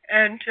Stewart.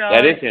 And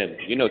that is him.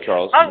 You know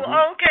Charles.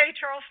 Oh, okay,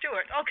 Charles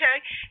Stewart.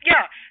 Okay,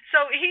 yeah.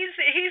 So he's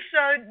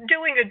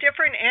doing a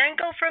different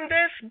angle from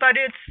this, but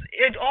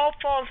it all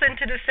falls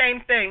into the same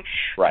thing.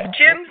 Right.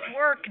 Jim's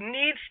work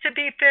needs to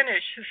be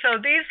finished.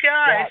 So these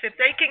guys, if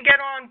they can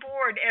get on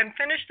board and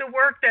finish the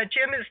work that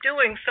Jim is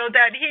doing, so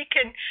that he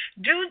can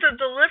do the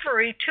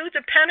delivery to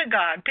the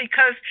Pentagon,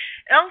 because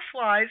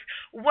elsewise,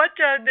 what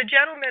the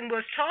gentleman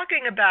was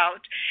talking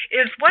about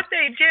is what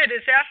they did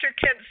is after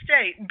Kent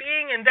State,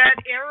 being in that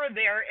era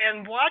there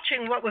and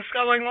watching what was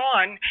going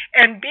on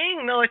and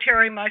being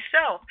military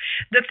myself,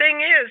 the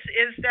thing is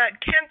that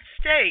Kent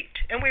State,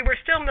 and we were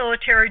still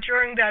military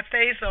during that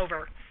phase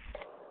over,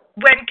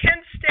 when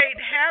Kent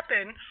State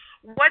happened,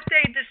 what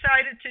they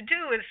decided to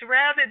do is,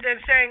 rather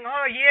than saying,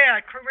 oh yeah,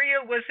 Korea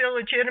was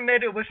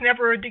illegitimate, it was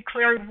never a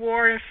declared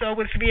war, and so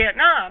was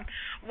Vietnam,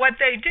 what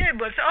they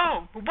did was,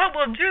 what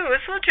we'll do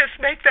is we'll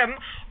just make them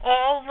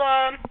all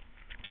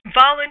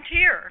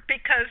volunteer,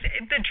 because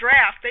the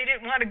draft, they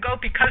didn't want to go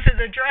because of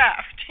the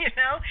draft,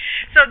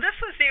 So this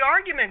was the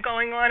argument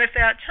going on at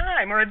that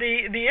time, or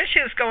the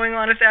issues going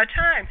on at that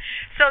time.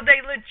 So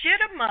they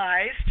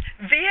legitimized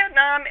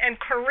Vietnam and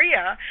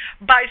Korea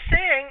by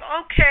saying,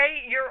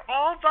 okay, you're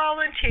all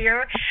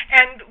volunteer,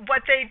 and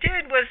what they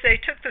did was they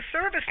took the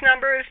service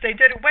numbers, they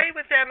did away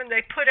with them, and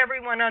they put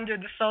everyone under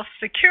the Social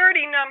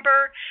Security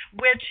number,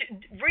 which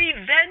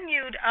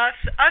revenued us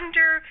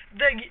under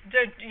the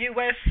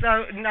U.S.,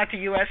 not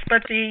the U.S.,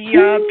 but the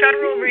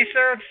Federal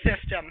Reserve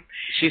System.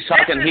 She's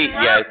talking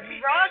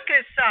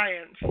rocket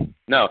science.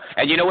 No,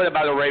 and you know what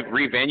about a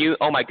revenue?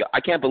 Oh my God,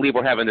 I can't believe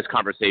we're having this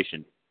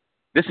conversation.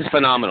 This is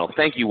phenomenal.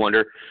 Thank you,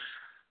 Wonder.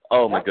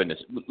 Oh my goodness.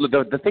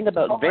 The thing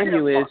about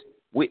venue is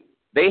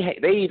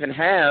they even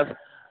have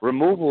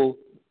removal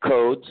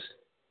codes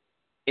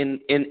in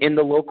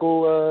the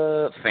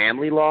local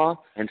family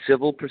law and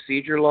civil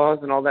procedure laws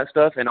and all that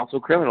stuff, and also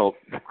criminal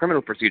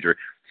procedure.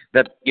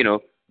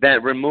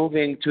 That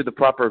removing to the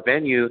proper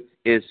venue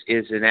is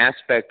an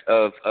aspect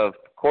of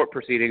court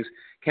proceedings,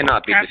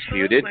 cannot be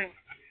disputed.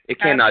 It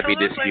cannot be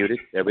disputed.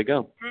 There we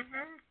go.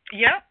 Mm-hmm.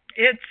 Yep,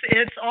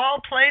 it's all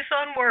plays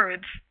on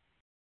words.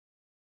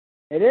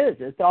 It is.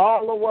 It's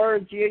all the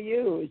words you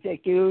use.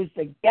 It's used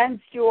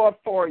against you or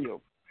for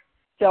you.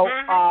 So,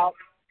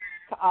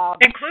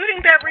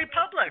 including that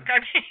republic. I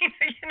mean,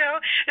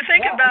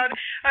 think about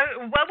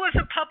what was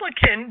a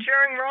publican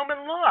during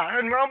Roman law.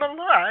 In Roman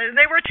law,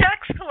 they were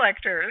tax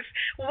collectors.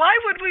 Why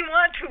would we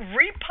want to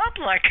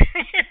republic?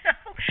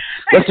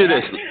 Let's do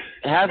this.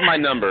 Have my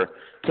number.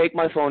 Take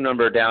my phone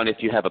number down if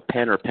you have a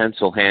pen or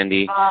pencil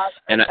handy.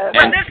 This is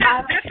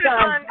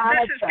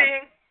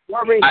being.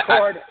 We're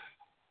recorded.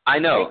 I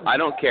know. I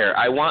don't care.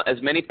 I want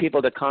as many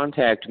people to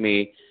contact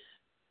me.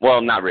 Well,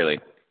 not really.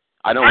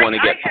 I don't want to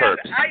get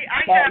perks.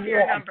 I have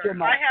your number.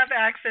 I have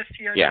access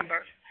to your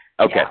number.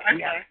 Okay.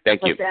 Yeah.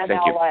 Thank you.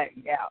 Thank you.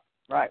 Yeah,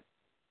 right.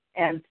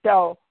 And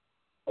so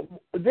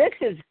this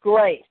is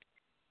great.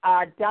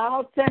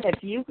 Donaldson,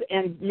 if you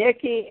and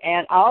Nikki,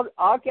 and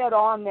I'll get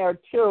on there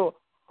too.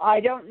 I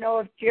don't know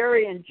if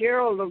Jerry and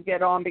Gerald will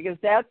get on because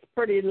that's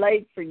pretty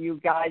late for you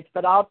guys,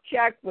 but I'll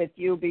check with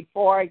you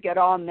before I get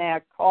on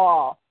that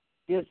call,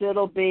 because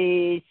it'll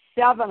be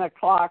 7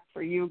 o'clock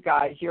for you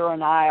guys. You're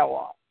in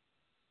Iowa.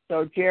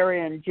 So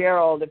Jerry and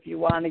Gerald, if you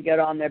want to get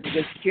on there,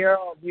 because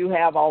Gerald, you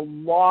have a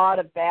lot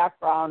of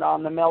background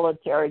on the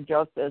military,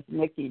 just as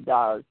Nikki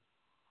does.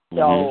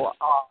 So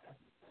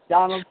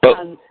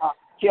Donaldson,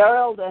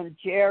 Gerald and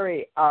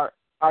Jerry are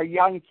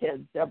young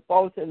kids. They're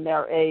both in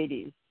their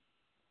 80s.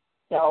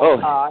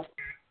 So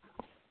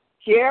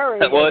Jerry.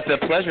 Well, it's a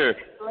pleasure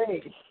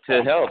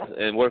to help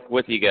and work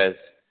with you guys.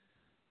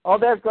 Oh,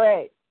 they're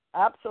great.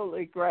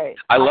 absolutely great.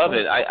 I love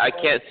it. I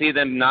can't see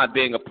them not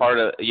being a part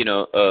of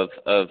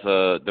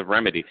the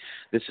remedy.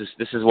 This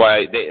is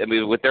why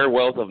with their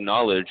wealth of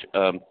knowledge,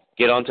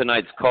 get on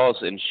tonight's calls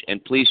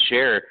and please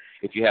share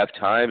if you have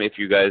time. If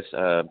you guys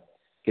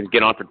can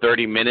get on for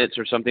 30 minutes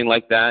or something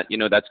like that,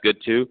 that's good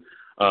too.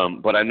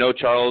 But I know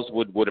Charles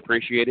would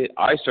appreciate it.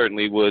 I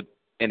certainly would.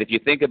 And if you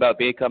think about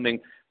becoming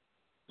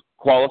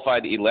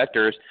qualified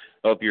electors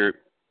of your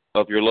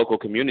local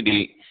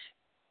community,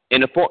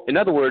 in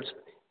other words,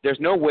 there's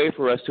no way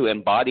for us to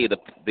embody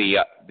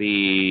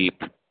the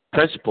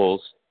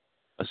principles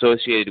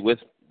associated with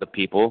the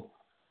people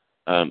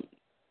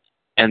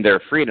and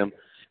their freedom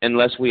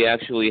unless we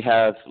actually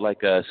have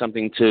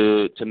something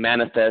to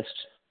manifest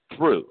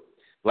through.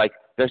 Like,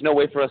 there's no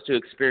way for us to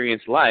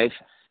experience life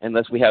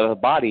unless we have a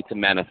body to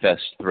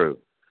manifest through.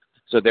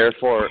 So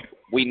therefore,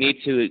 we need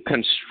to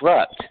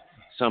construct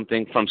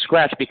something from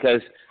scratch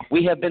because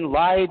we have been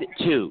lied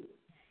to.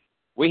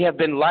 We have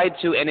been lied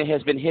to, and it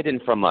has been hidden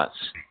from us.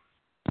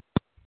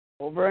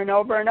 Over and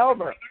over and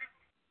over.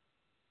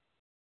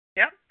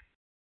 Yep.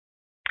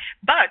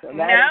 But so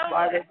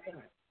now,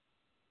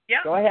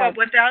 Go ahead. but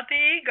without the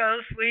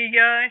egos, we,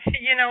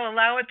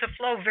 allow it to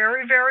flow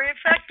very, very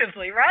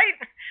effectively, right?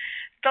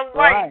 The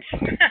light.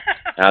 Right.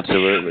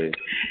 Absolutely.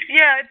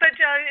 Yeah, but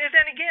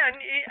then again,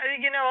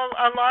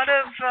 a lot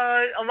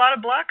of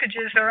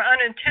blockages are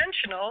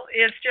unintentional.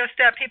 It's just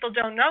that people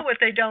don't know what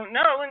they don't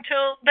know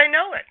until they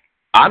know it.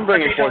 I'm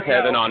bringing forth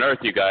heaven on earth,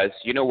 you guys.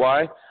 You know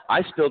why?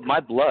 I spilled my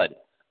blood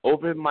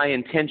over my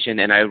intention,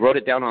 and I wrote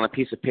it down on a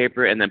piece of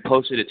paper and then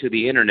posted it to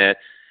the internet.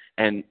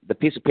 And the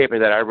piece of paper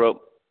that I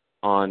wrote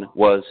on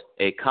was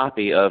a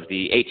copy of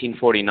the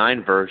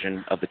 1849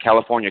 version of the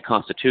California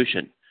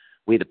Constitution,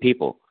 We the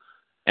People.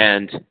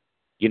 And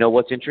you know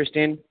what's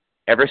interesting?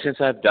 Ever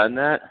since I've done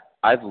that,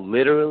 I've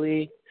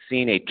literally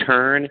seen a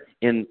turn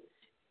in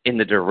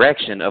the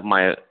direction of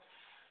my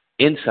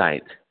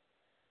insight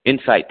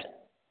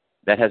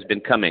that has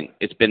been coming.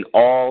 It's been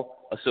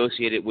all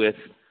associated with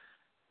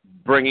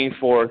bringing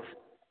forth,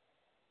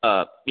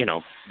 the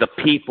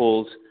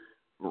people's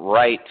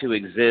right to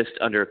exist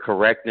under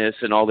correctness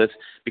and all this,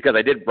 because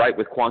I did write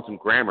with quantum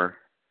grammar.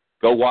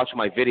 Go watch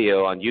my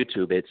video on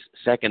YouTube. It's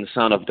Second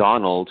Son of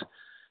Donald,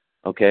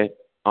 okay,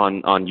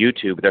 on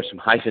YouTube. There's some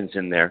hyphens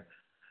in there.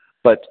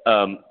 But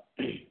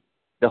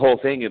the whole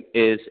thing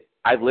is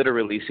I've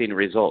literally seen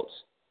results.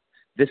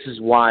 This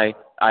is why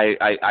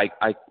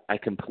I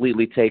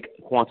completely take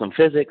quantum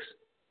physics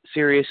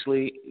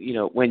seriously.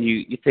 When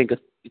you think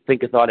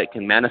a thought, it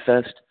can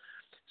manifest.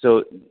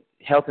 So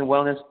health and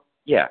wellness,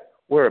 yeah,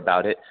 we're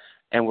about it.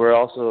 And we're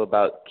also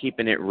about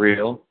keeping it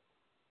real.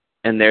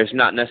 And there's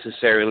not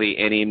necessarily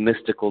any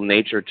mystical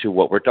nature to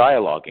what we're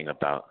dialoguing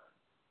about.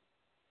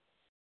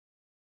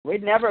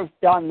 We've never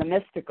done the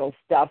mystical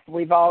stuff.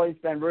 We've always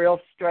been real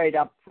straight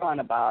up front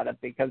about it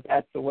because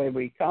that's the way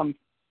we come.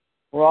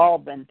 We've all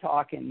been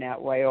talking that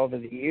way over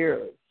the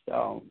years.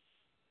 So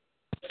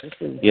this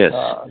is, yes.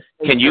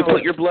 Can you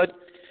put your blood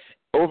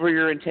over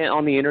your intent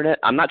on the internet?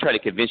 I'm not trying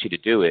to convince you to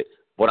do it.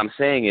 What I'm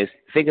saying is,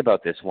 think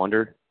about this,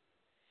 Wonder.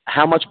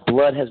 How much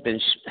blood has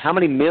been, how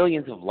many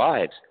millions of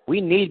lives?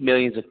 We need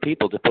millions of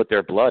people to put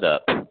their blood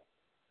up.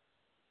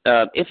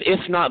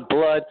 If not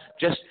blood,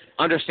 just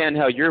understand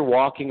how you're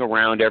walking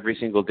around every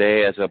single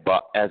day as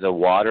a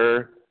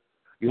water.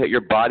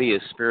 Your body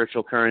is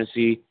spiritual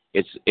currency.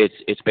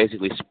 It's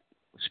basically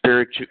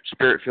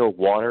spirit-filled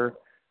water.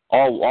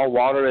 All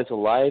water is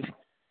alive.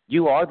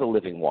 You are the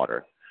living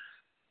water.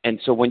 And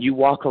so when you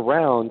walk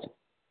around,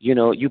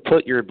 you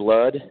put your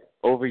blood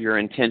over your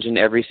intention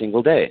every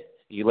single day.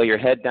 You lay your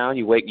head down,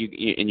 you wake,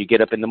 and you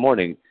get up in the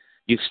morning.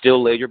 You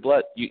still lay your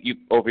blood you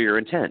over your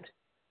intent.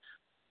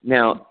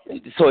 Now,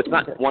 so it's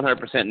not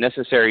 100%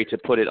 necessary to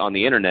put it on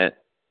the internet,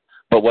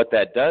 but what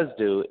that does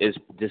do is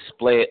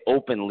display it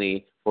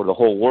openly for the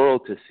whole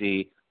world to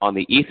see on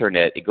the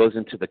Ethernet. It goes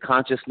into the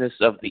consciousness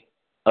of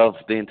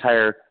the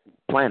entire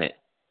planet.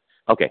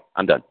 Okay,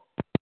 I'm done.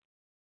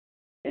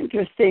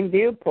 Interesting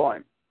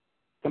viewpoint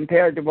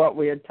compared to what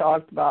we had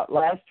talked about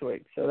last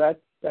week. So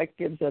that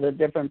gives it a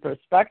different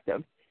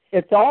perspective.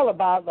 It's all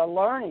about the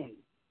learning.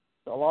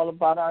 It's all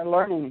about our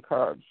learning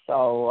curve.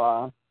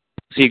 So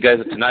see you guys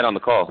tonight on the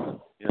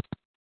call.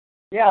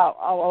 Yeah,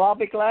 well, I'll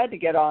be glad to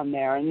get on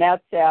there, and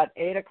that's at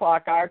 8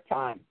 o'clock our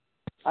time.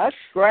 That's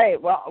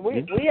great. Well,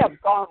 we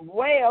have gone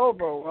way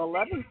over. We're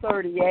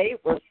 11:38.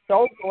 We're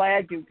so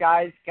glad you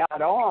guys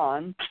got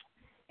on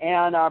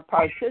and are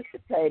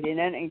participating in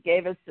it and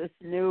gave us this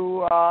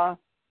new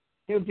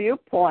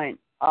viewpoint.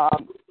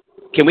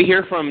 Can we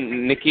hear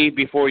from Nikki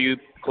before you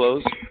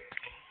close?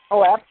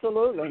 Oh,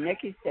 absolutely.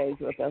 Nikki stays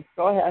with us.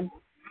 Go ahead.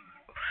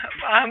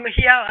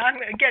 Yeah, I'm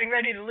getting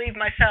ready to leave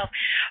myself.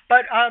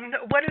 But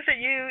what is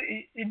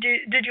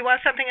it did you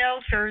want something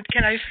else, or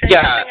can I say something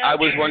else? Yeah, I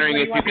was wondering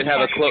if you could have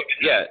a close.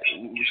 Yeah,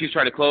 she's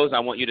trying to close. I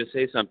want you to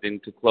say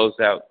something to close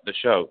out the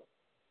show.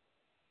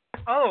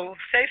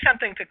 say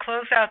something to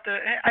close out the.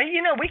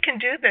 We can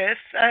do this.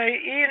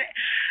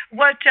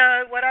 What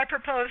I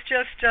proposed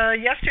just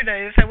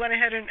yesterday is I went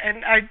ahead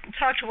and I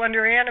talked to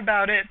Wonder Ann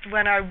about it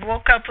when I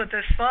woke up with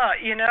this thought.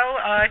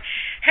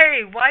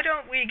 Hey, why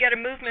don't we get a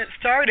movement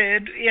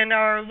started in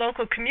our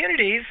local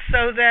communities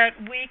so that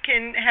we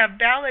can have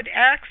ballot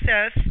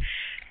access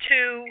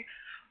to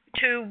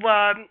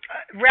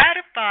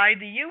ratify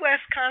the U.S.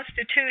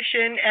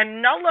 Constitution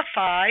and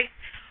nullify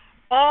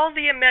all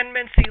the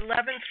amendments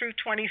 11 through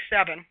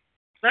 27.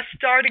 Let's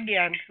start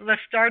again.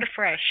 Let's start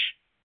afresh.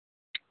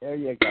 There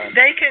you go.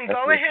 They can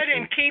go ahead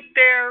and keep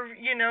their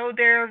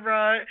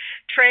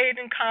trade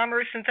and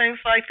commerce and things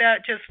like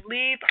that. Just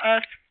leave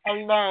us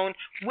alone.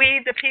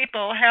 We, the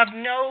people, have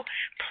no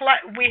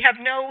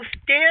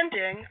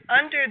standing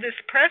under this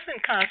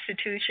present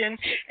Constitution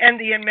and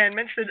the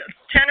amendments. The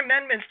 10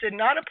 amendments did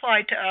not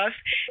apply to us.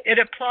 It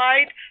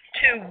applied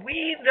to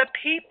we, the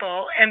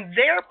people, and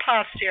their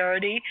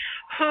posterity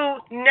who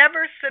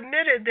never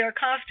submitted their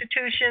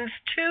constitutions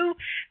to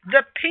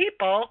the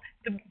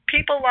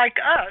people like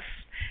us,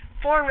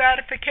 for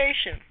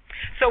ratification.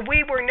 So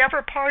we were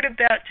never part of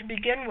that to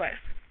begin with.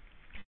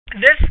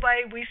 This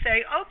way we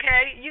say,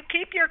 okay, you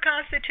keep your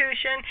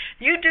Constitution,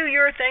 you do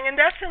your thing, and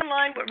that's in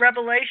line with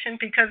Revelation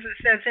because it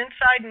says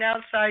inside and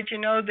outside,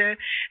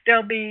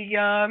 there'll be,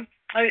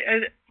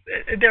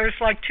 there's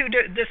like two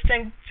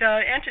distinct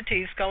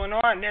entities going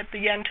on at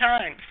the end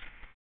times.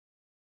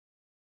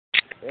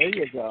 There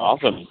you go.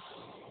 Awesome.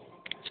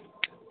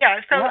 Yeah,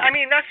 so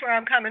that's where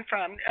I'm coming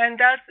from, and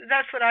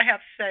that's what I have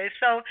to say.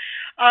 So,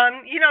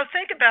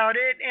 think about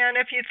it, and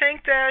if you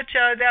think that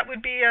that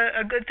would be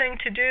a good thing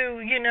to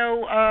do,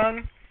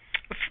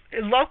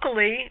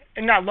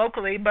 not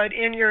locally, but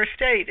in your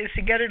state, is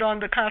to get it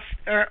on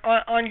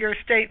on your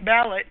state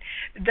ballot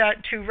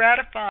that to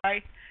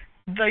ratify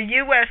the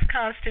U.S.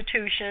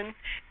 Constitution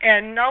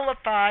and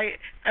nullify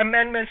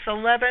amendments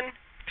 11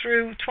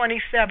 through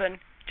 27.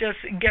 Just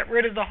get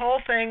rid of the whole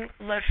thing.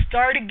 Let's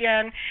start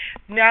again.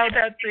 Now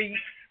that the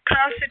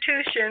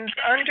Constitution's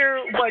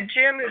under what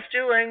Jim is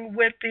doing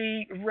with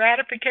the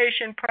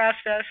ratification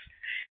process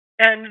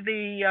and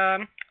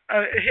the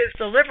his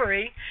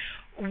delivery,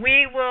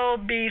 we will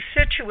be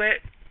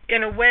situate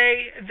in a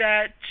way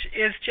that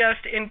is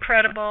just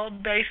incredible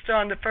based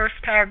on the first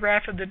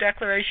paragraph of the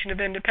Declaration of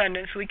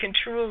Independence. We can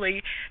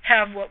truly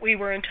have what we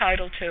were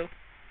entitled to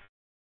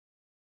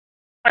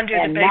under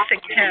the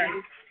basic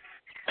 10.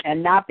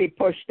 And not be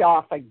pushed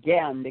off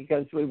again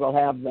because we will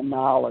have the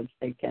knowledge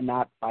they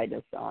cannot fight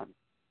us on.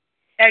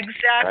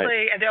 Exactly.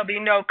 Right. And there'll be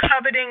no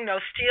coveting, no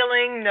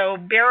stealing, no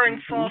bearing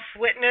false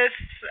witness,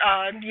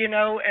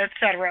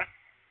 etc.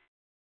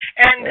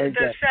 And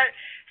the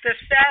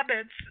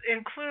Sabbaths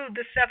include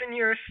the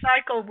 7-year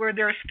cycle where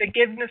there's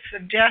forgiveness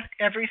of debt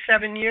every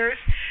 7 years.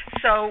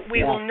 So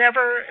we will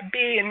never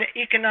be in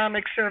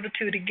economic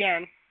servitude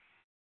again.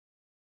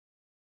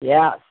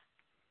 Yes.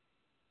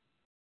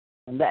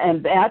 And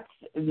that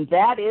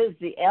is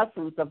the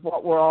essence of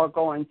what we're all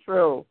going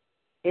through,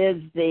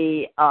 is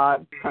the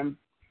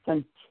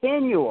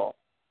continual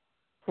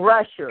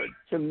pressure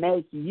to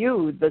make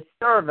you the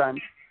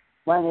servant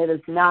when it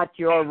is not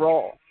your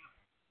role.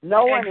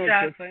 No one is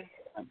the servant.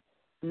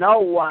 No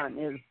one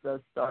is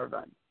the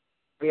servant.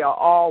 We are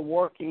all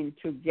working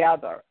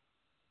together,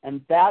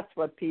 and that's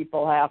what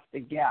people have to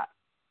get.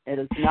 It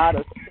is not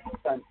a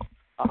servant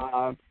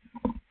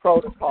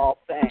protocol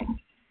thing.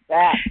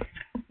 That's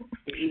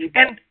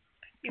and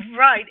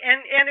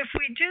if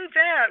we do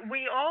that,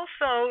 we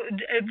also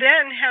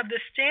then have the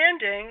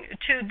standing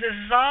to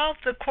dissolve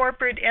the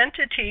corporate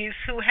entities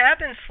who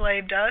have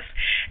enslaved us.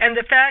 And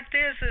the fact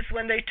is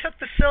when they took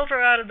the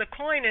silver out of the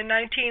coin in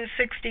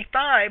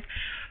 1965,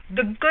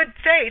 the good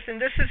faith, and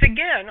this is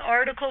again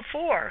Article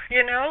 4,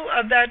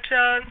 of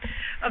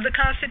the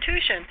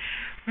Constitution.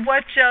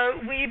 What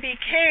we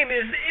became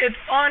is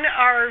on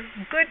our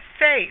good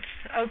faith,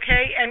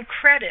 and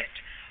credit.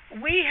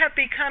 We have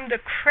become the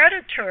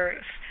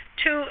creditors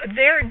to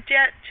their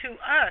debt to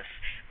us.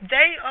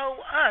 They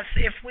owe us.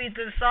 If we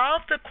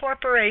dissolve the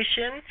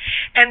corporation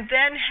and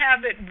then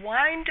have it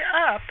wind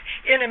up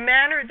in a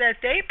manner that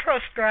they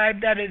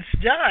prescribe that it's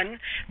done,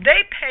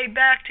 they pay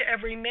back to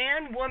every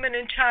man, woman,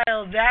 and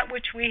child that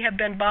which we have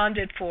been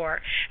bonded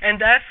for.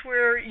 And that's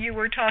where you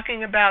were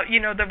talking about,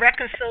 the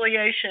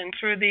reconciliation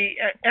through the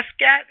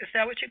ESCAT. Is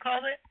that what you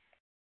called it?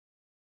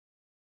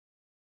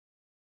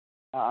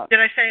 Did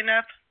I say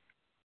enough?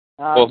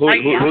 Well, who are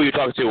you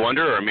talking to,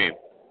 Wonder or me?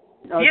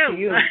 No, you. To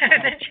you.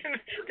 Did you mention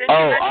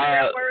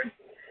that word?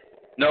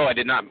 No, I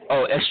did not.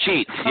 Oh,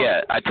 S-cheats.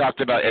 Yeah, I talked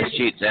about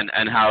S-cheats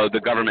and how the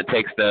government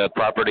takes the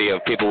property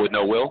of people with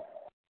no will.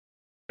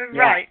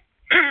 Right.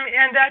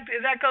 And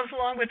that goes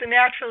along with the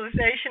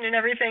naturalization and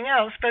everything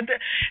else. But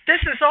this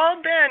has all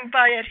been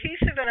by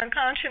adhesive and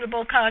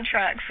unconscionable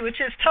contracts,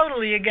 which is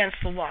totally against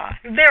the law.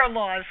 Their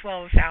law as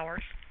well as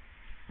ours.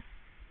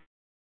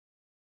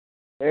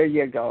 There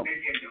you go.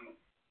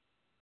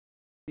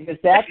 Because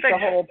that's the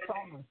whole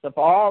premise of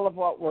all of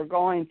what we're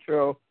going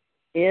through,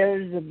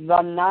 is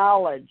the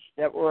knowledge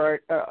that we're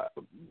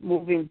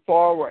moving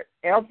forward.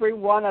 Every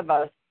one of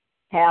us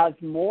has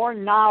more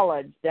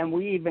knowledge than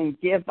we even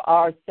give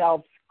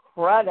ourselves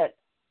credit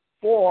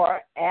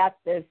for at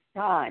this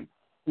time.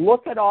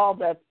 Look at all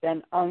that's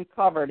been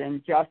uncovered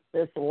in just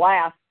this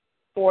last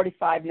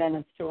 45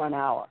 minutes to an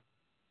hour.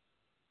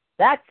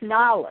 That's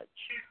knowledge.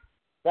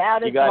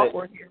 That is what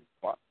we're here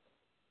for.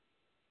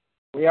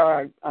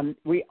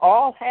 We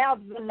all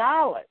have the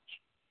knowledge.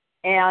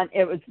 And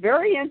it was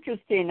very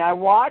interesting. I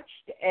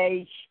watched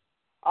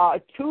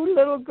two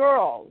little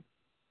girls,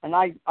 and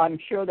I'm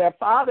sure their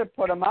father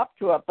put them up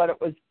to it, but it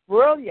was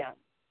brilliant.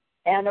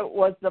 And it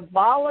was the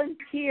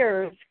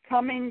volunteers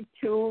coming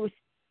to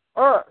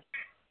Earth.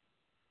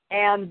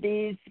 And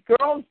these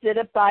girls did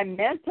it by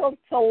mental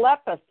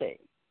telepathy.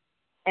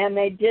 And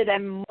they did a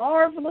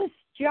marvelous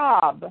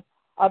job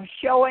of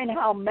showing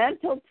how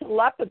mental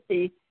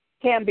telepathy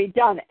can be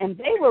done. And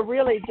they were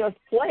really just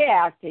play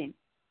acting.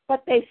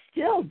 But they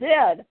still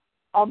did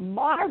a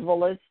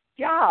marvelous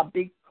job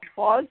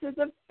because of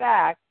the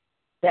fact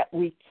that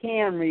we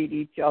can read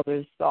each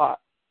other's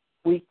thoughts.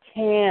 We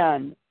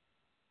can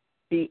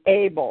be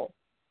able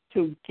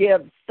to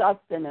give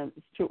sustenance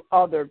to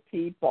other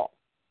people.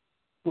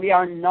 We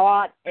are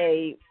not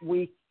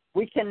we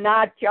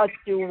cannot just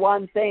do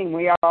one thing.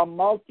 We are a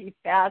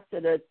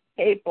multifaceted,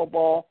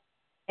 capable,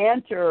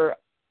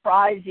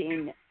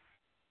 enterprising,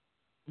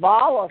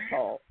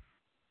 volatile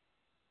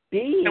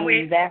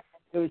being that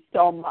do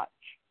so much.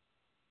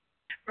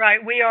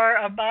 Right. We are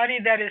a body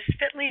that is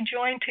fitly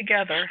joined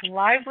together,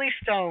 lively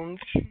stones.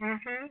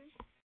 Mm-hmm.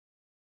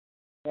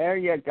 There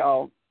you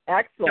go.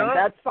 Excellent.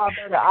 That's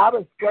Father. I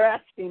was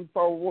grasping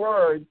for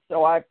words,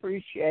 so I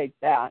appreciate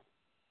that.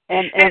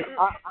 And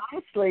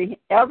honestly,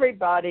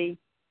 everybody,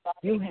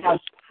 you have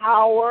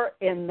power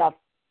in the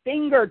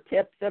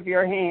fingertips of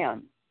your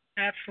hands.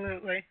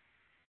 Absolutely.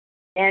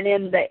 And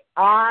in the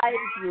eyes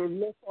you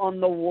look on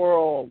the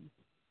world.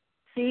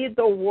 See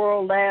the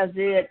world as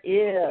it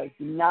is,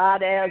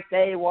 not as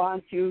they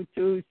want you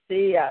to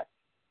see it.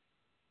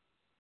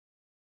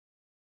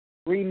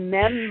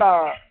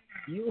 Remember,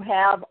 you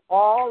have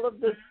all of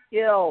the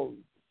skills.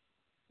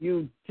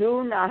 You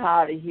do know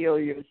how to heal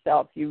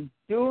yourself. You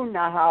do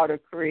know how to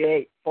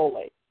create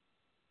fully.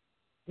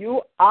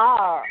 You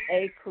are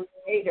a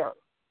creator.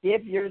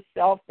 Give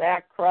yourself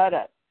that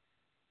credit.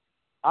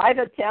 I've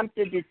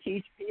attempted to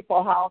teach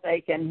people how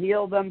they can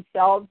heal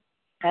themselves,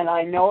 and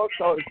I know it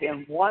goes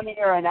in one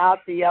ear and out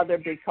the other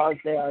because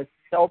they are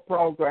so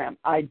programmed.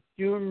 I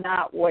do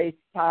not waste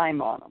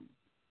time on them.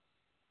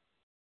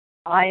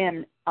 I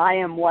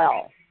am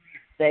well.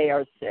 They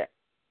are sick.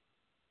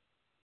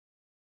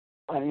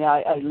 I mean,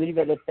 I leave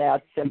it at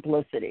that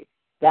simplicity.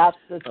 That's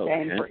the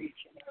same for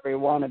each and every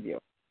one of you.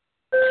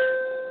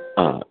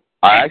 I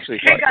actually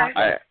thought,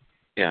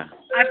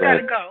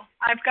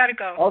 I've got to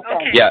go.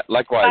 Okay. Yeah,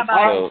 likewise.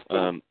 Bye-bye.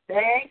 So,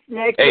 thanks,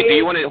 Nikki. Hey, do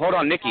you want to hold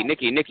on, Nikki? Do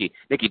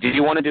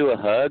you want to do a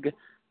hug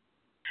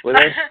with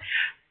us?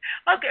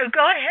 Okay,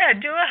 go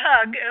ahead, do a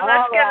hug.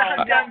 Let's get a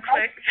hug done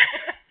quick.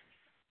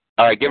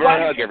 All right, give her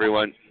a hug,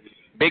 everyone.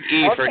 Big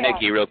E for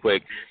Nikki, real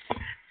quick.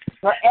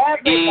 For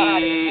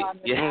everybody. E.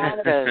 Yes,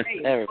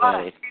 everybody.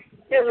 1,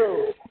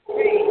 2,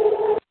 3.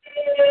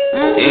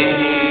 E.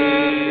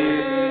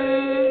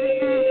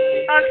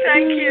 Oh,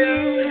 thank you.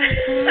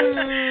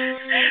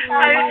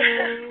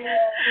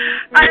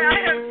 I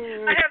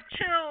have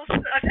chills.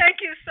 Thank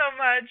you so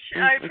much.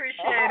 I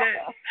appreciate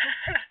it.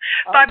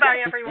 Bye-bye,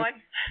 everyone.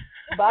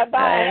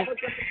 Bye-bye. Have a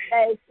good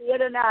day. See you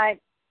tonight.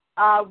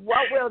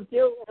 What we'll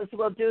do is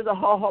we'll do the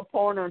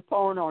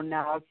Ho'oponopono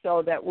now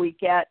so that we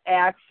get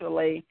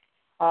actually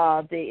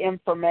the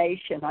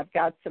information. I've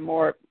got some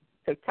more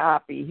to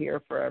copy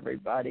here for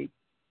everybody.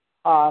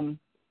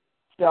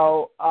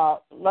 So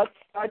let's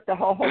start the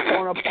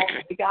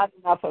Ho'oponopono. We got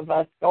enough of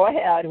us. Go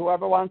ahead,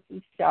 whoever wants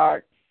to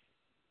start.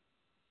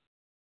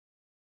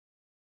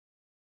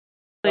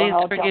 Please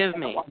forgive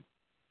me.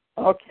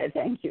 Okay,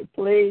 thank you.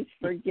 Please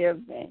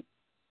forgive me.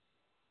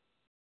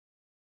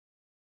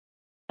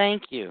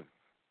 Thank you.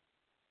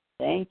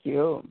 Thank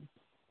you.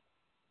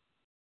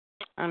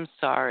 I'm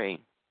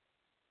sorry.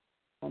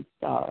 I'm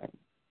sorry.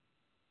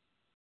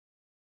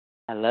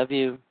 I love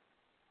you.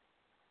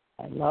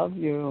 I love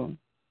you.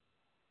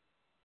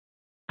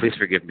 Please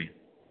forgive me.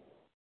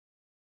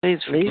 Please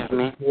forgive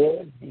me.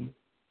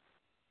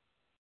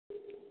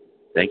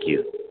 Thank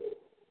you.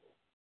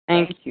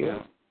 Thank you.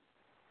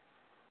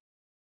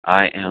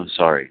 I am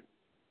sorry.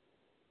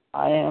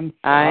 I am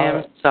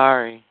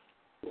sorry.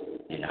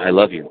 Yeah, I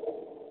love you.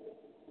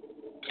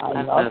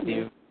 I love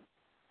you.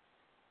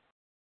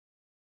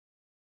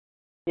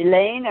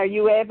 Elaine, are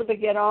you able to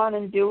get on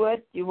and do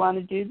it? Do you want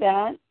to do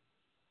that?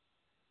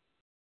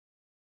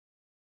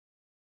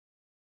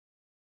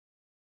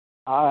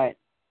 All right.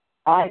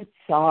 I'm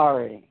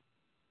sorry.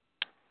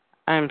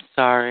 I'm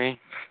sorry.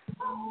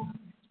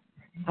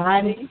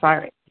 I'm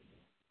sorry.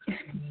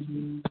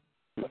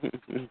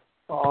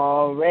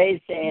 Oh,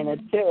 Ray's saying it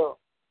too.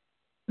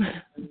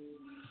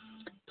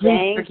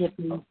 Please forgive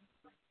me.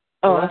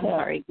 Oh, I'm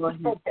sorry. Go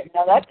ahead. Okay,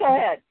 no, that's all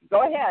right.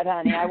 Go ahead,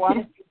 honey. I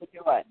wanted you to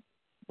do it.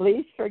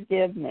 Please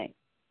forgive me.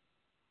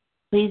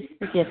 Please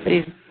forgive me.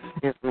 Please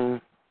forgive me.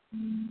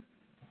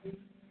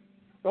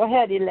 Go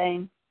ahead,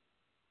 Elaine.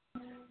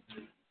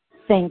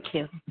 Thank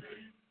you.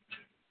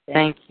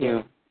 Thank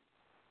you.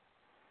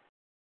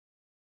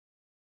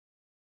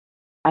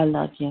 I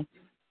love you.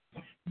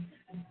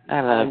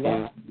 I love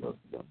you.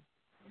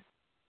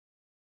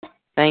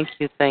 Thank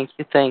you, thank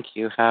you, thank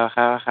you.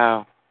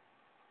 How?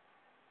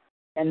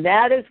 And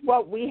that is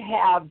what we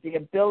have, the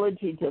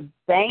ability to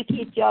thank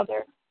each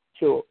other,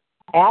 to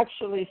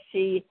actually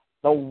see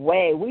the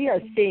way. We are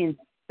seeing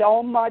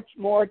so much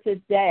more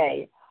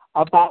today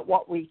about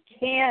what we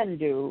can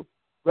do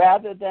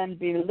rather than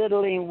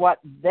belittling what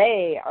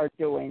they are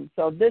doing.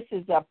 So this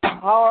is a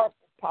powerful,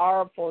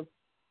 powerful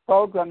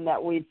program that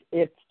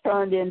it's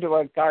turned into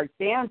a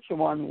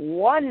gargantuan,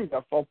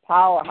 wonderful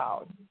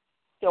powerhouse.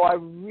 So I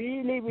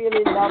really,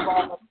 really love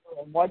all of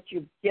you and what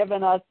you've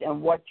given us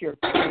and what you're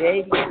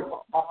creating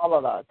for all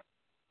of us.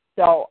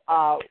 So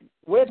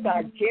with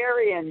our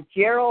Jerry and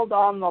Gerald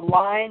on the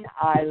line,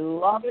 I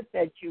love it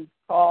that you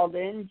called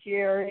in,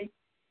 Jerry,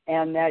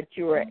 and that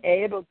you were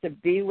able to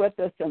be with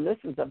us. And this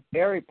is a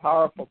very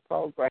powerful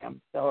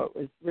program. So it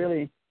was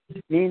really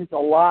means a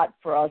lot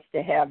for us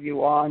to have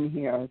you on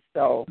here.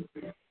 So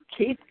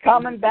keep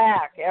coming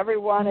back, every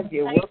one of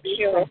you. Thank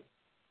you.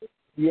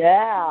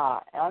 Yeah,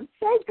 I'm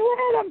so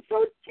glad. I'm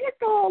so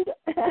tickled.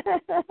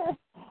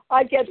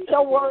 I get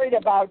so worried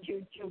about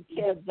you two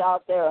kids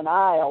out there in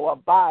Iowa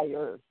by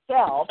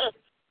yourself.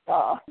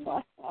 But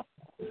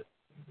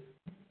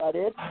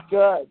it's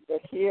good to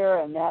hear,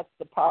 and that's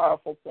the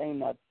powerful thing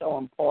that's so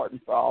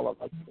important for all of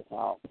us to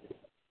know.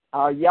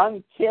 Our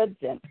young kids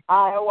in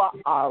Iowa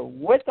are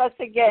with us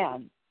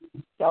again.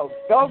 So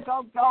go,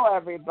 go, go,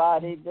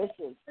 everybody. This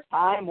is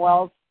time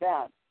well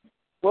spent.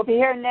 We'll be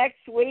here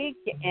next week,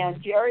 and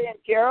Jerry and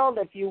Gerald,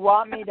 if you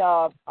want me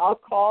to, I'll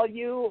call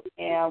you,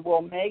 and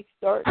we'll make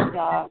certain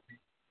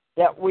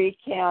that we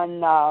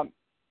can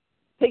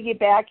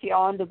piggyback you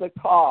onto the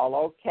call,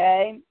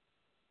 okay?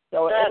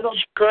 So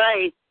that's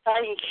great.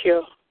 Thank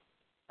you.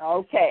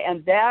 Okay,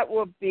 and that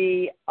will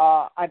be,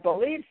 I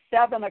believe,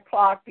 7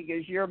 o'clock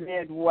because you're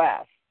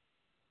Midwest.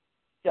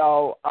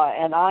 So,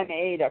 and I'm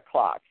 8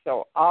 o'clock.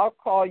 So I'll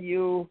call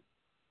you.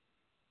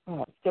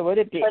 So would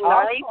it be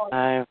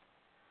tonight?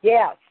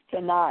 Yes,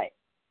 tonight.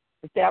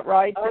 Is that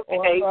right?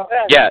 Okay.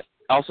 Yeah.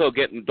 Also,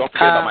 don't forget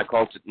about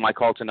my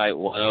call tonight.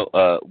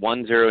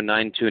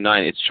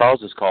 10929. It's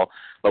Charles's call,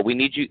 but we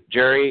need you,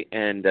 Jerry,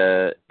 and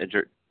the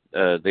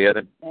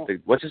other.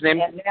 What's his name?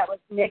 And that was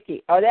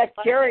Nikki. Oh, that's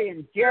Jerry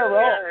and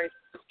Gerald.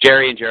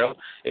 Jerry and Gerald.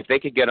 If they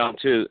could get on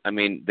too, I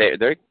mean,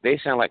 they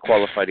sound like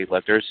qualified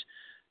electors.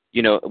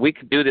 You know, we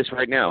could do this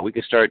right now. We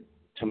could start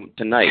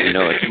tonight. You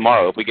know,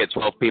 tomorrow if we get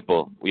 12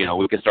 people, you know,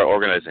 we could start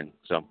organizing.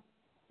 So.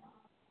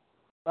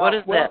 What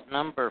is that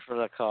number for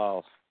the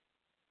call?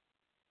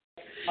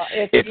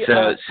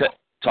 It's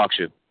talk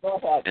show. Go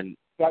ahead. And,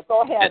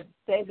 go ahead.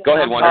 Say the go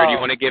ahead, number. Wonder. Do you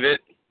want to give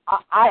it?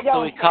 I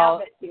don't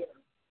have it here.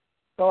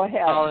 Go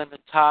ahead. Call in the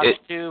talk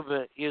to,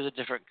 but use a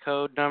different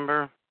code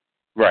number.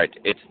 Right.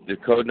 The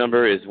code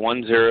number is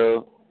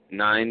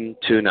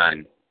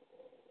 10929.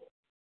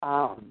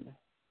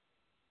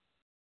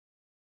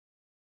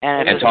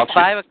 And if it's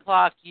 5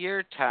 o'clock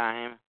your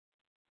time,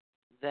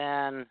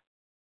 then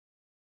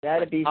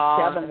that'd be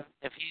 7.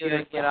 If he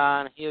would get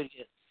on, he would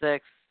get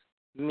 6.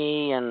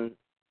 Me and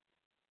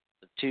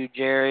the 2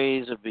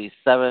 Jerrys would be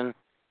 7,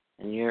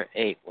 and you're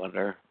 8,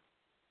 Wonder.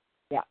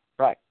 Yeah,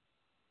 right.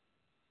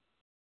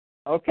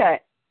 Okay,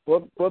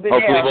 we'll be Hopefully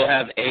there. We'll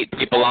have 8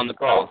 people on the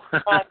call.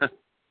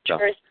 So,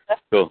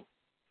 cool.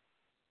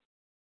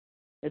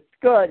 It's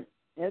good.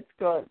 It's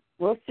good.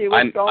 We'll see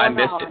what's going on. I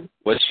missed it.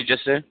 What did she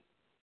just say?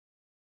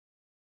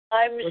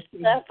 I'm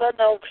 7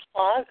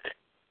 o'clock.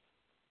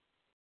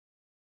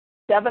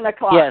 7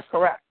 o'clock, yes.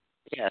 Correct.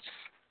 Yes.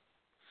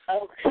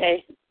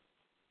 Okay.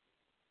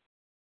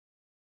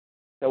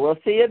 So we'll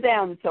see you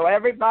then. So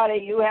everybody,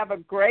 you have a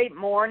great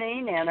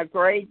morning and a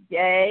great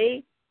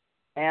day,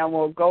 and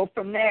we'll go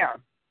from there.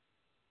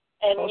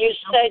 And you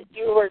said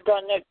you were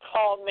going to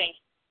call me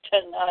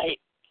tonight.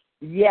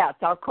 Yes,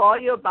 I'll call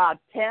you about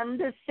 10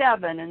 to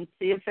 7 and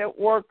see if it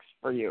works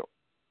for you.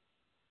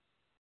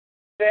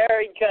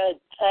 Very good.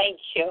 Thank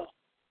you.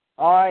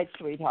 All right,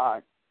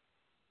 sweetheart.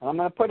 I'm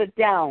going to put it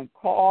down.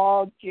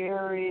 Call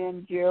Jerry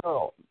and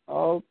Gerald.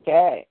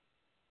 Okay.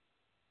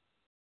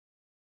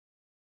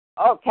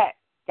 Okay,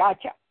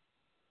 gotcha.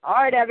 All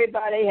right,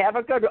 everybody, have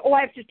a good... Oh,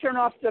 I have to turn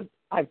off the...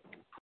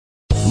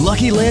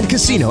 Lucky Land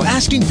Casino,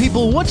 asking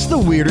people, what's the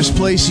weirdest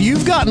place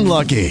you've gotten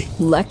lucky?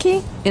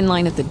 Lucky? In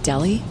line at the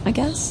deli, I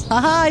guess?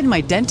 Aha, in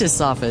my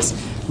dentist's office.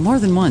 More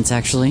than once,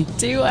 actually.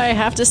 Do I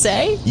have to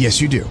say?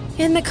 Yes, you do.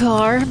 In the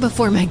car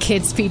before my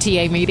kids'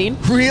 PTA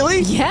meeting.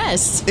 Really?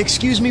 Yes.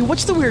 Excuse me,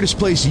 what's the weirdest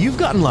place you've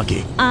gotten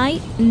lucky?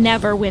 I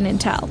never win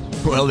and tell.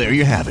 Well, there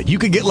you have it. You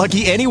can get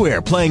lucky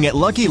anywhere, playing at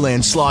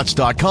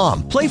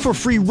LuckyLandSlots.com. Play for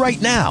free right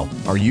now.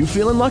 Are you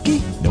feeling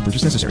lucky? No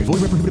purchase necessary.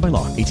 Void where prohibited by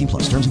law.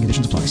 18+. Terms and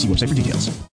conditions apply. See website for details.